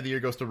Extreme Moment of the Year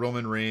goes to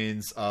Roman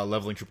Reigns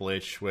leveling Triple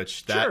H,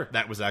 which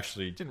that was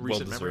actually in well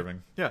recent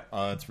deserving. memory.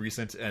 Yeah. It's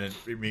recent, and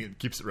it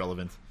keeps it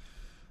relevant.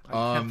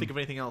 I can't think of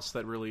anything else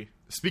that really...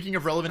 Speaking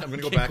of relevant, I'm going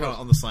to go Can't back close.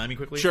 on the Slammy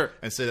quickly. Sure.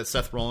 And say that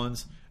Seth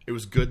Rollins, it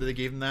was good that they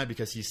gave him that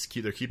because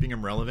they're keeping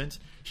him relevant.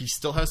 He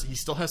still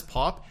has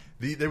pop.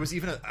 There was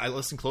even I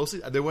listened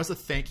closely. There was a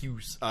thank you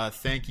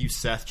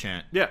Seth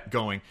chant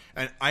going.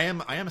 And I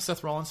am a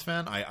Seth Rollins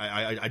fan.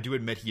 I do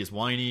admit he is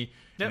whiny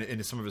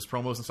in some of his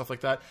promos and stuff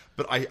like that.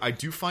 But I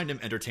do find him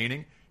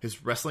entertaining.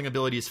 His wrestling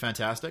ability is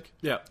fantastic.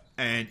 Yeah.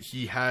 And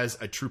he has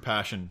a true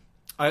passion.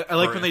 I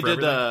like when they for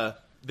did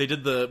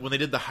everything. when they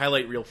did the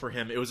highlight reel for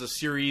him. It was a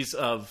series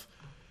of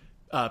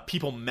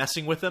people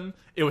messing with him.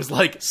 It was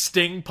like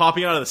Sting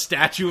popping out of the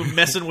statue and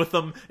messing with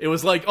them. It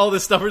was like all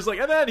this stuff was like,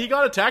 and then he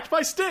got attacked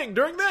by Sting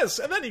during this,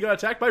 and then he got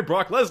attacked by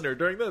Brock Lesnar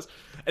during this.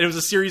 And it was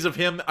a series of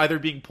him either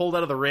being pulled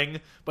out of the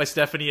ring by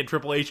Stephanie and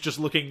Triple H just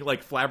looking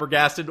like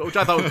flabbergasted, which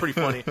I thought was pretty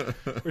funny.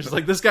 Which is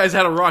like, this guy's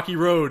had a rocky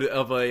road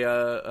of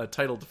a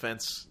title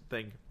defense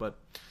thing, but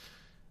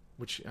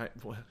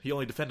he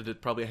only defended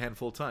it probably a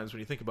handful of times when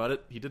you think about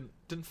it. He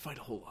didn't fight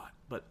a whole lot,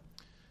 but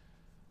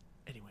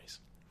anyways,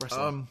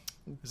 wrestling.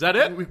 Is that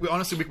it? We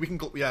honestly we can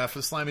for the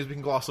Slammies we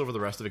can gloss over the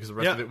rest of it because the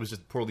rest of it was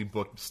just poorly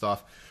booked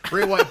stuff.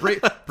 Bray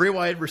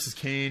Wyatt versus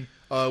Kane,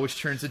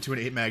 which turns into an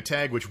 8-man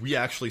tag, which we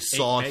actually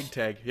saw. 8-man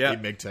tag, yeah.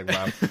 8-man tag,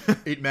 wow.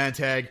 8-man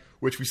tag,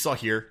 which we saw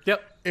here.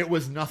 Yep. It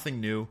was nothing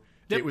new.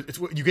 Yep. It's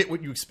you get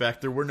what you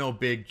expect. There were no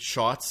big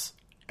shots.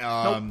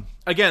 Nope.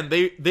 Again,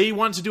 they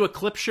wanted to do a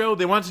clip show.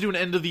 They wanted to do an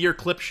end of the year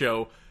clip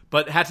show,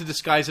 but had to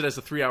disguise it as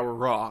a 3-hour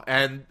Raw.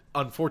 And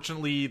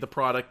unfortunately, the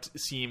product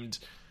seemed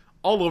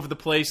all over the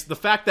place. The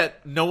fact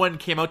that no one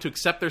came out to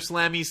accept their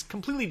Slammies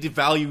completely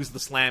devalues the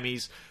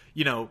Slammies.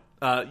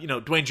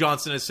 Dwayne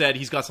Johnson has said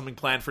he's got something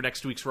planned for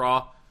next week's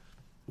Raw.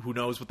 Who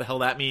knows what the hell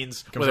that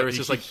means? Whether it's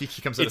just like he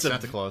comes out as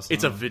Santa Claus.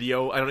 It's a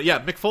video. I don't know. Yeah,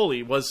 Mick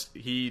Foley was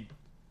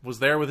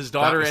there with his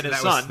daughter and his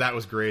son. That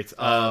was great.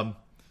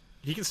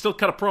 He can still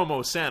cut a promo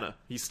with Santa.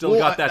 He's still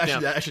got that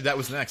down. Actually, that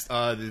was next.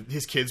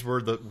 His kids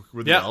were the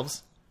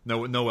elves.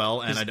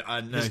 Noel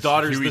and his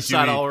daughter's Huey, the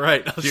son. All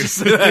right, I'll just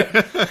say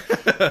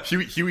that.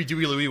 Huey,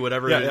 Dewey, Louie,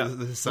 whatever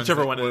his son's,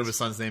 whichever one whatever his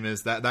son's name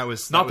is. That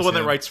was not the one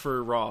him. that writes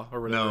for Raw or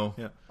whatever. No.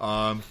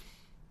 Yeah.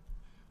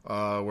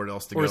 Where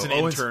else to or go? as an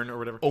intern or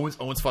whatever. Owens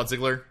fought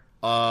Ziggler.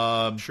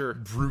 Sure.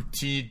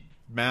 Routine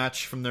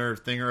match from their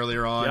thing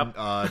earlier on.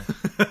 Yep.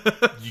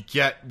 You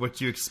get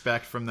what you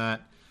expect from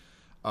that.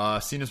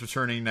 Cena's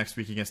returning next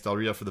week against Del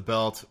Rio for the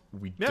belt.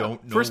 We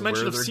don't know first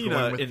mention where of they're Cena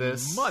going with in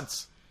this.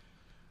 months.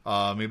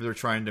 Maybe they're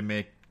trying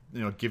to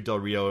give Del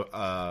Rio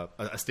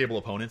a stable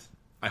opponent.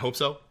 I hope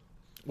so.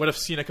 What if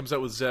Cena comes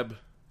out with Zeb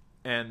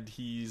and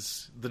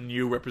he's the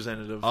new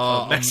representative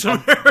of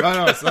Mexico?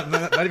 No, it's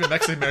not even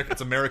Mexico America.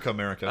 It's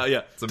America.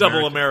 Yeah, it's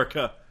double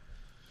America.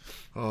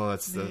 Oh,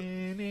 that's the.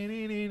 He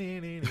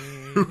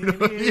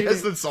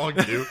has the song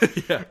too.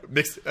 Yeah,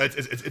 mixed.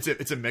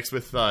 It's a mix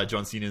with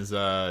John Cena's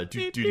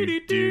do do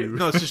do do.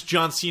 No, it's just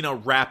John Cena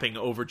rapping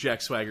over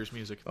Jack Swagger's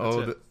music. That's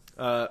it.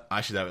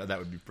 Actually, that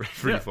would be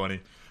pretty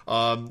funny.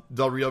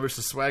 Del Rio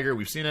versus Swagger.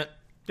 We've seen it.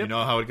 Yep. You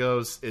know how it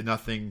goes.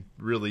 Nothing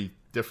really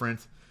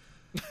different.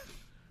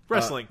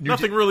 Wrestling.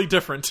 Nothing really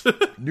different.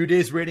 New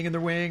Day's rating in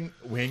their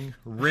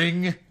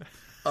ring.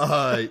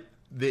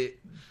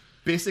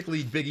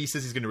 Basically, Big E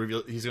says he's going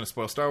to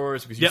spoil Star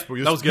Wars because that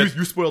was good.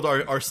 You spoiled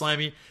our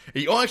Slammy.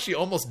 He actually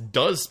almost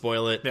does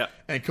spoil it. Yeah.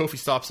 And Kofi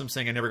stops him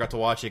saying, "I never got to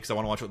watch it because I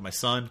want to watch it with my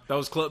son." That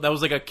was that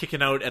was like a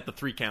kicking out at the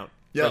 3 count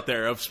right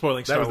there of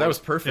spoiling Star Wars. That was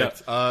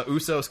perfect. Yeah.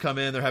 Usos come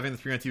in. They're having the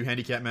 3-on-2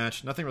 handicap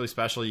match. Nothing really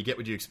special. You get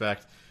what you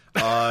expect.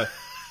 I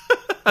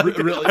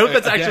hope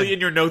that's actually in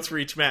your notes for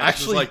each match.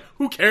 Actually, like,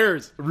 who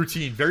cares?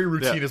 Routine. Very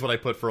routine is what I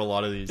put for a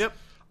lot of these. Yep.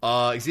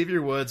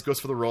 Xavier Woods goes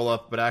for the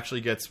roll-up, but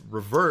actually gets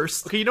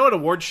reversed. Okay, you know what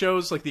award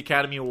shows, like the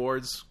Academy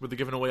Awards, where they're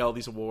giving away all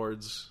these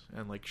awards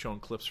and like showing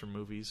clips from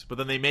movies, but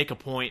then they make a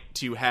point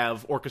to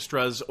have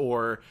orchestras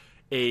or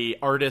a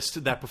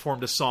artist that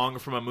performed a song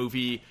from a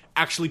movie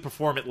actually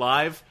perform it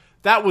live.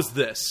 That was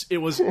this.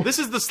 This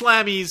is the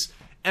Slammies,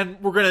 and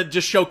we're gonna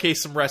just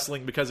showcase some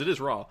wrestling because it is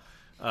Raw.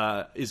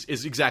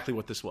 Is exactly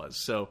what this was.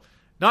 So,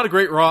 not a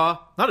great Raw,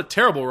 not a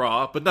terrible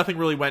Raw, but nothing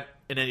really went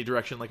in any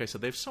direction. Like I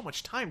said, they have so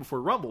much time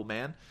before Rumble,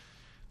 man.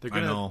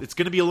 It's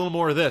gonna be a little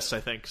more of this, I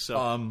think.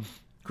 So,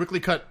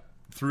 quickly cut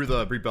through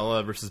the Brie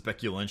Bella versus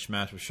Becky Lynch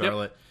match with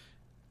Charlotte. Yep.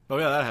 Oh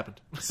yeah, that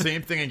happened.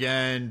 Same thing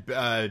again.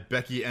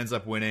 Becky ends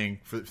up winning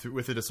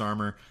with the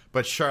disarmer,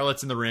 but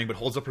Charlotte's in the ring, but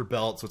holds up her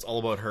belt, so it's all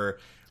about her.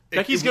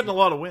 Becky's getting a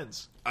lot of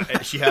wins.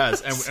 She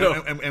has,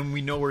 and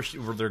we know where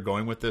they're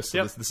going with this.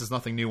 So this is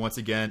nothing new. Once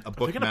again, a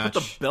book Are they gonna match.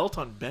 put the belt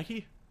on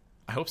Becky?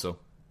 I hope so.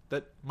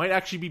 That might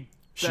actually be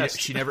best.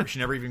 She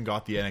never even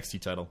got the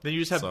NXT title. Then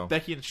you just have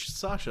Becky and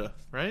Sasha,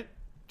 right?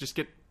 Just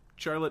get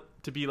Charlotte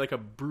to be like a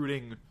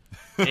brooding,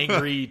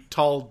 angry,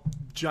 tall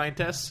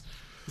giantess.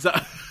 Is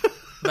that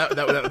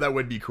that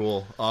would be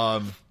cool.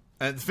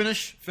 And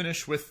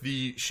finish with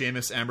the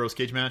Sheamus Ambrose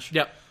cage match.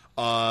 Yep.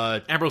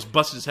 Ambrose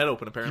busted his head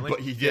open,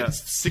 apparently. He did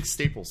 6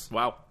 staples.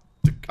 Wow.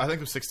 I think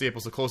it was 6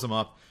 staples to close him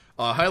up.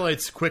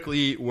 Highlights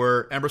quickly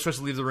were Ambrose tries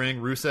to leave the ring.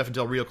 Rusev and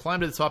Del Rio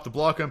climb to the top to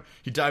block him.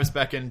 He dives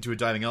back into a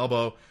diving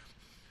elbow.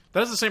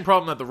 That is the same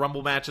problem that the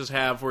Rumble matches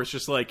have, where it's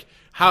just like,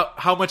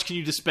 how much can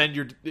you suspend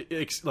your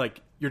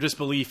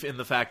disbelief in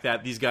the fact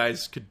that these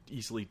guys could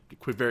easily,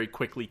 very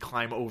quickly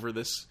climb over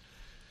this.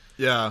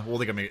 Yeah, well,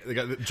 they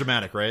got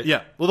dramatic, right?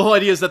 Yeah. Well, the whole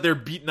idea is that they're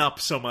beaten up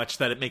so much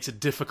that it makes it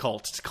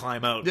difficult to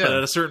climb out. Yeah. But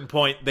at a certain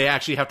point, they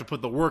actually have to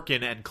put the work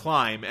in and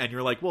climb, and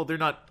you're like, well, they're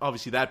not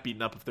obviously that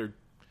beaten up if they're,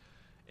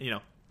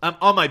 I'm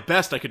on my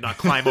best, I could not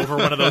climb over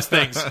one of those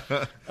things.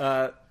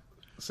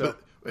 So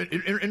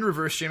in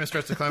reverse, Sheamus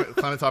tries to climb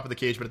the top of the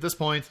cage, but at this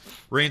point,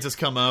 Reigns has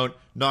come out,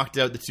 knocked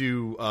out the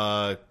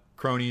 2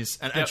 cronies,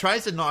 and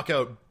tries to knock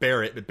out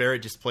Barrett, but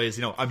Barrett just plays,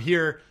 I'm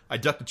here, I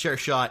ducked the chair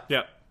shot.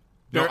 Yeah.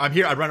 No, I'm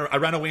here, I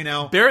ran away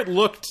now. Barrett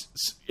looked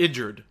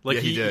injured. Like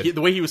Yeah, he did.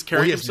 the way he was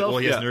carrying himself.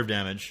 He has nerve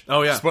damage.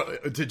 Oh, yeah.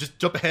 To just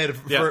jump ahead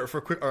for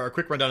a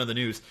quick rundown of the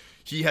news,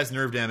 he has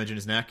nerve damage in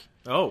his neck.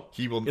 Oh.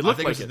 He will. It I looked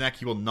think like it was his neck.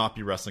 He will not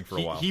be wrestling for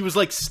a while. He was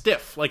like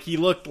stiff. Like he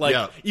looked like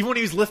Yeah. even when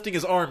he was lifting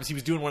his arms, he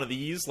was doing one of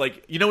these.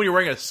 Like when you're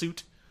wearing a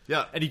suit.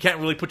 Yeah. And you can't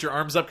really put your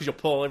arms up because you'll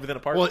pull everything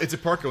apart. Well, it's a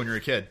parka when you're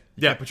a kid.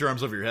 You can't put your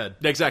arms over your head.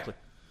 Exactly.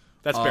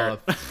 That's Barrett.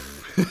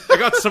 I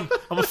got some.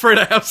 I'm afraid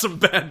I have some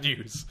bad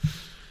news.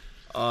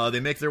 They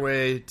make their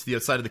way to the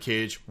outside of the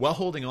cage while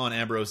holding on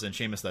Ambrose and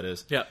Sheamus. That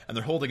is. Yeah. And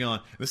they're holding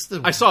on. This is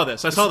the. I saw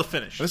this. I saw the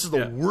finish. This is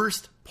the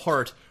worst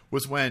part.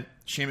 Was when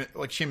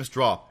Sheamus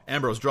drop,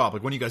 Ambrose drop.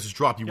 Like when you guys just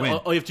drop, you win.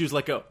 All you have to do is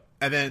let go.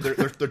 And then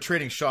they're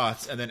trading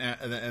shots, and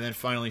then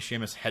finally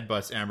Sheamus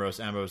headbutts Ambrose.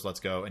 Ambrose lets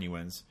go, and he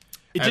wins.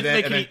 It didn't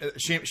make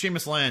any.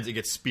 Sheamus lands, it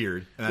gets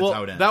speared, and that's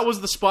how it ends. That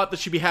was the spot that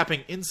should be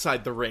happening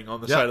inside the ring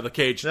on the side of the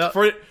cage. Yeah.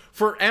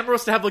 For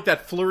Ambrose to have like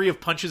that flurry of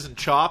punches and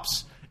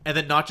chops, and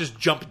then not just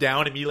jump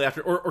down immediately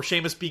after, or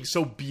Sheamus being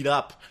so beat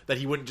up that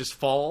he wouldn't just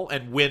fall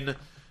and win.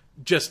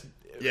 Just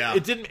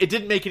it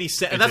didn't make any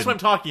sense, and that's what I'm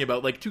talking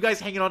about. Like two guys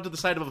hanging onto the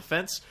side of a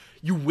fence,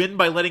 you win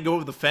by letting go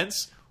of the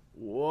fence.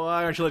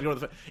 Why aren't you letting go of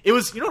the fence? It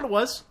was, what it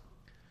was?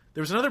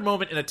 There was another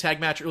moment in a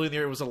tag match earlier in the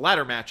year. It was a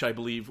ladder match, I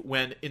believe,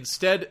 when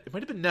instead it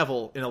might have been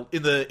Neville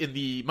in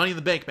the Money in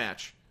the Bank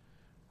match.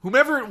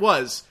 Whomever it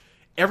was,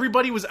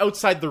 everybody was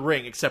outside the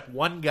ring except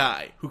one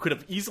guy who could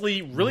have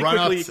easily, really Run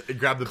quickly, up and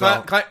grab the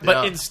belt.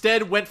 but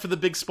instead went for the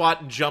big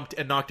spot and jumped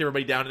and knocked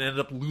everybody down and ended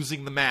up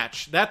losing the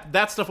match.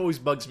 That stuff always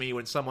bugs me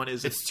when someone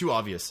is It's too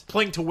obvious.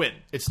 playing to win.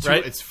 It's too.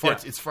 right? It's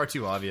far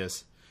too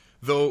obvious.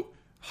 Though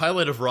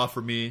highlight of Raw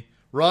for me.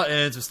 Raw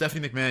ends with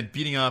Stephanie McMahon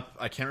beating up.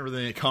 I can't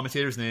remember the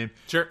commentator's name.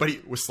 Sure. But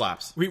he with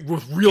slaps.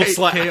 With real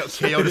slaps.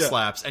 KO to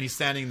slaps, and he's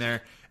standing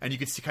there, and you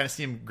can kind of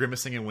see him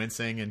grimacing and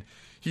wincing, and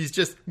he's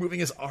just moving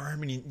his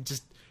arm,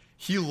 and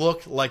he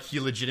looked like he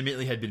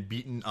legitimately had been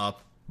beaten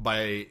up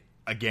by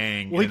a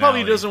gang. Well, he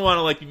probably doesn't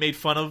want to be made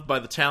fun of by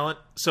the talent.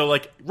 So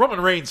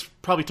Roman Reigns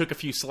probably took a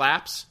few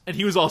slaps, and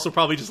he was also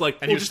probably just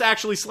just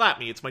actually slap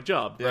me. It's my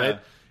job, right?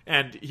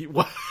 And he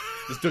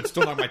just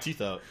don't knock my teeth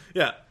out.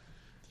 Yeah.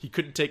 He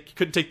couldn't take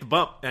the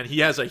bump, and he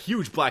has a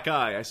huge black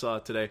eye. I saw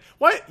it today.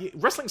 Why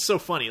wrestling's so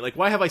funny?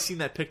 Why have I seen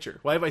that picture?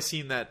 Why have I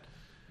seen that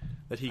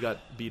he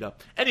got beat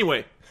up?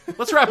 Anyway,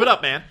 let's wrap it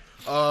up, man.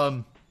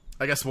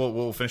 I guess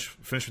we'll finish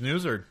with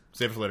news or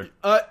save it for later.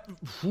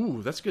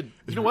 That's good.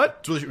 You know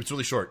what? It's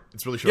really short.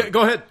 It's really short. Yeah,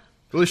 go ahead.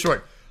 Really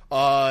short.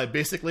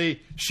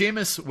 Basically,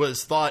 Sheamus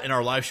was thought in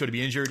our live show to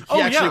be injured. He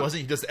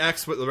wasn't. He does the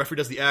X. The referee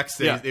does the X.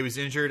 He was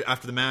injured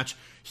after the match.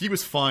 He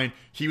was fine.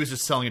 He was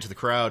just selling it to the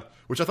crowd,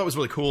 which I thought was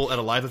really cool at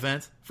a live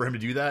event for him to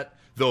do that.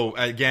 Though,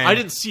 again, I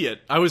didn't see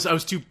it. I was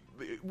too.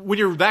 When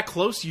you're that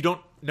close, you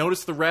don't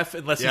notice the ref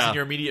unless he's in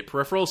your immediate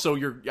peripheral. So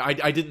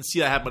I didn't see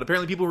that happen. But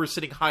apparently, people who were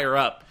sitting higher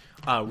up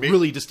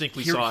really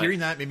distinctly saw it. Hearing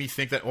that made me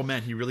think that, oh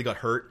man, he really got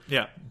hurt.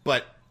 Yeah.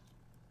 But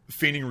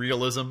feigning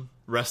realism,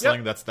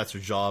 wrestling, that's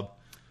your job.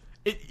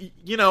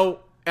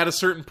 At a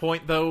certain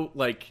point, though,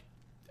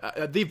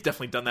 they've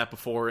definitely done that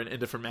before in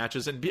different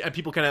matches, and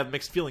people kind of have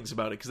mixed feelings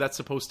about it, because that's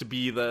supposed to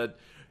be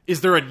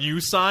is there a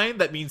new sign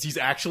that means he's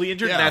actually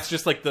injured, and that's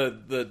just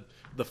the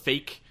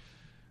fake,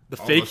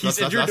 he's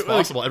injured? That's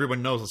possible.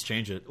 Everyone knows. Let's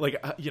change it.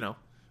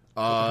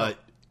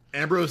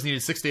 Ambrose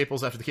needed 6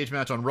 staples after the cage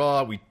match on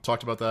Raw. We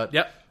talked about that.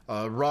 Yep.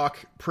 Rock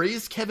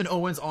praised Kevin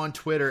Owens on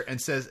Twitter and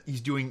says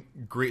he's doing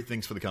great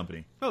things for the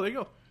company. Oh, there you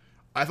go.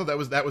 I thought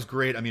that was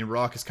great. I mean,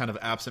 Rock is kind of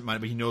absent-minded,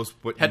 but he knows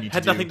what he needs to do.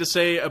 Had nothing to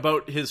say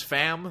about his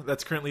fam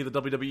that's currently the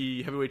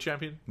WWE Heavyweight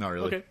Champion? Not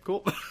really. Okay,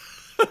 cool.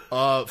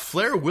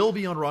 Flair will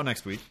be on Raw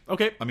next week.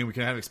 Okay. I mean, we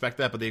can kind of expect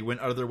that, but they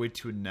went out of their way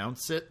to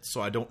announce it,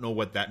 so I don't know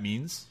what that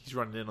means. He's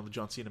running in on the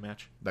John Cena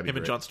match. That'd be Him great.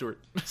 and Jon Stewart.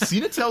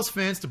 Cena tells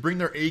fans to bring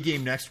their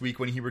A-game next week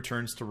when he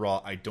returns to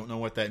Raw. I don't know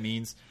what that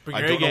means.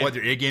 I don't know what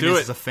their A-game is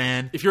as a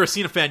fan. If you're a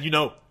Cena fan, you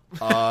know.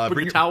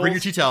 Bring your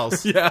tea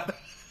towels. Yeah.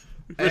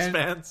 And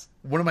Wristbands.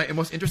 one of my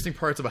most interesting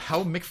parts about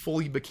how Mick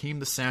Foley became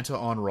the Santa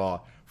on Raw.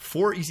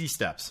 4 easy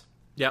steps.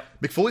 Yep.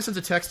 Mick Foley sends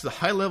a text to the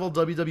high-level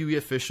WWE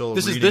official.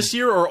 This is this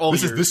year or all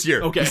This years? is this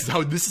year. Okay.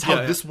 This is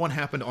how this one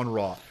happened on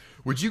Raw.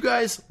 Would you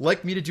guys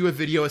like me to do a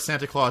video as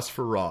Santa Claus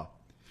for Raw?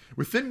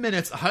 Within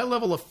minutes, a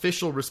high-level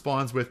official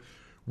responds with,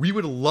 "We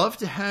would love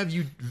to have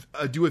you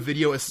do a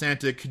video as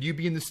Santa. Could you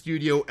be in the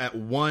studio at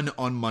 1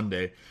 on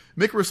Monday?"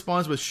 Mick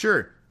responds with,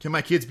 "Sure. Can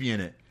my kids be in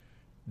it?"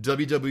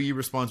 WWE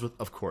responds with,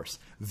 "Of course."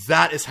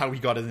 That is how he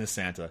got into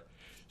Santa.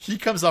 He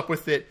comes up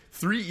with it.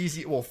 3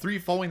 easy steps.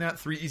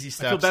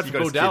 I feel bad He for got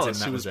Bo his kids in, Dallas,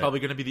 that who was it. probably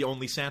going to be the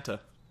only Santa.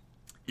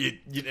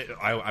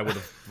 I would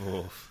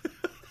have.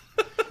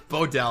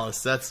 Bo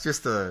Dallas. That's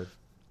just a.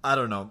 I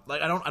don't know. I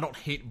don't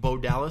hate Bo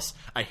Dallas.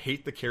 I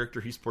hate the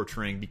character he's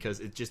portraying because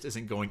it just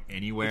isn't going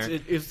anywhere.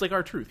 It's like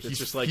our truth. It's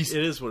just it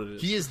is what it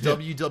is. He is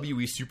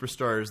WWE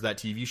Superstars, that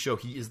TV show.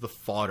 He is the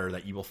fodder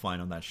that you will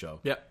find on that show.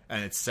 Yeah.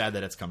 And it's sad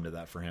that it's come to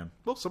that for him.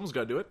 Well, someone's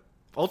got to do it.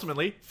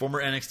 ultimately,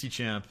 Former NXT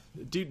champ.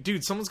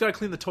 dude, someone's got to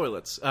clean the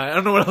toilets. I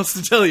don't know what else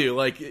to tell you.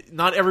 Like,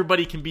 not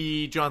everybody can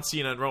be John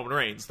Cena and Roman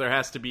Reigns. There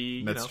has to be,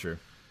 you That's know. true.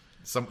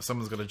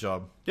 Someone's got a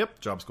job.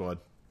 Yep. Job Squad.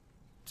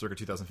 Circa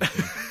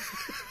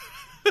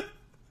 2015.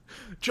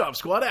 Job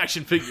Squad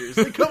action figures.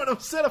 They come in a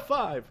set of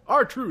 5.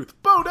 R-Truth.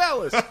 Bo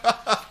Dallas.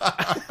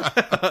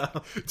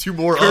 2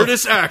 more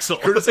Curtis of Axel.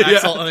 Curtis Yeah.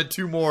 Axel and then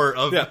 2 more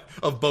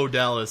of Bo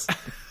Dallas.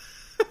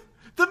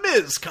 The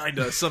Miz,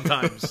 kinda,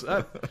 sometimes.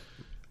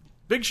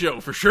 Big Show,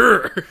 for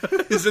sure,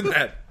 is in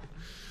that.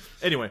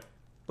 Anyway,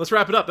 let's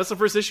wrap it up. That's the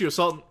first issue of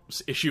Salt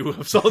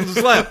and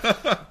Slam.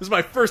 This is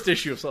my first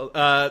issue of Salt.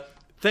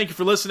 Thank you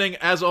for listening.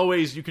 As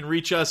always, you can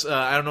reach us.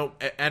 I don't know,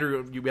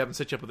 Andrew, we haven't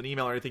set you up with an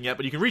email or anything yet,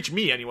 but you can reach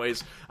me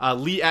anyways.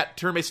 Lee at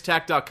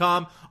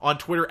turnbaseattack.com, on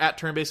Twitter at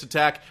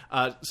turnbaseattack.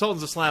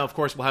 Sultans of Slam, of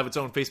course, will have its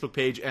own Facebook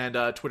page and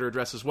Twitter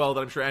address as well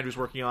that I'm sure Andrew's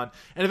working on.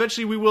 And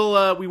eventually we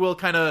will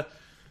kind of...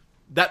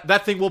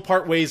 That thing will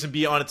part ways and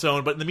be on its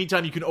own, but in the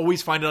meantime, you can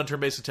always find it on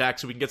Turn-Based Attack,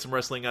 so we can get some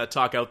wrestling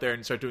talk out there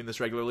and start doing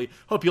this regularly.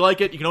 Hope you like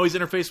it. You can always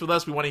interface with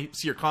us. We want to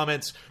see your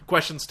comments,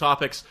 questions,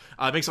 topics.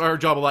 It makes our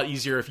job a lot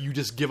easier if you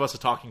just give us a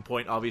talking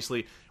point,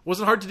 obviously. It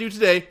wasn't hard to do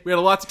today. We had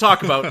a lot to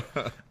talk about,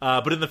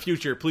 but in the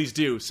future, please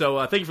do.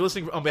 So thank you for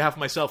listening. On behalf of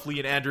myself, Lee,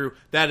 and Andrew,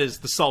 that is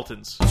the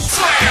Sultans.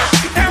 Slam,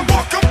 and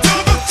welcome to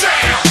the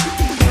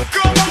jam.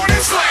 Come on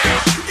and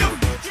slam.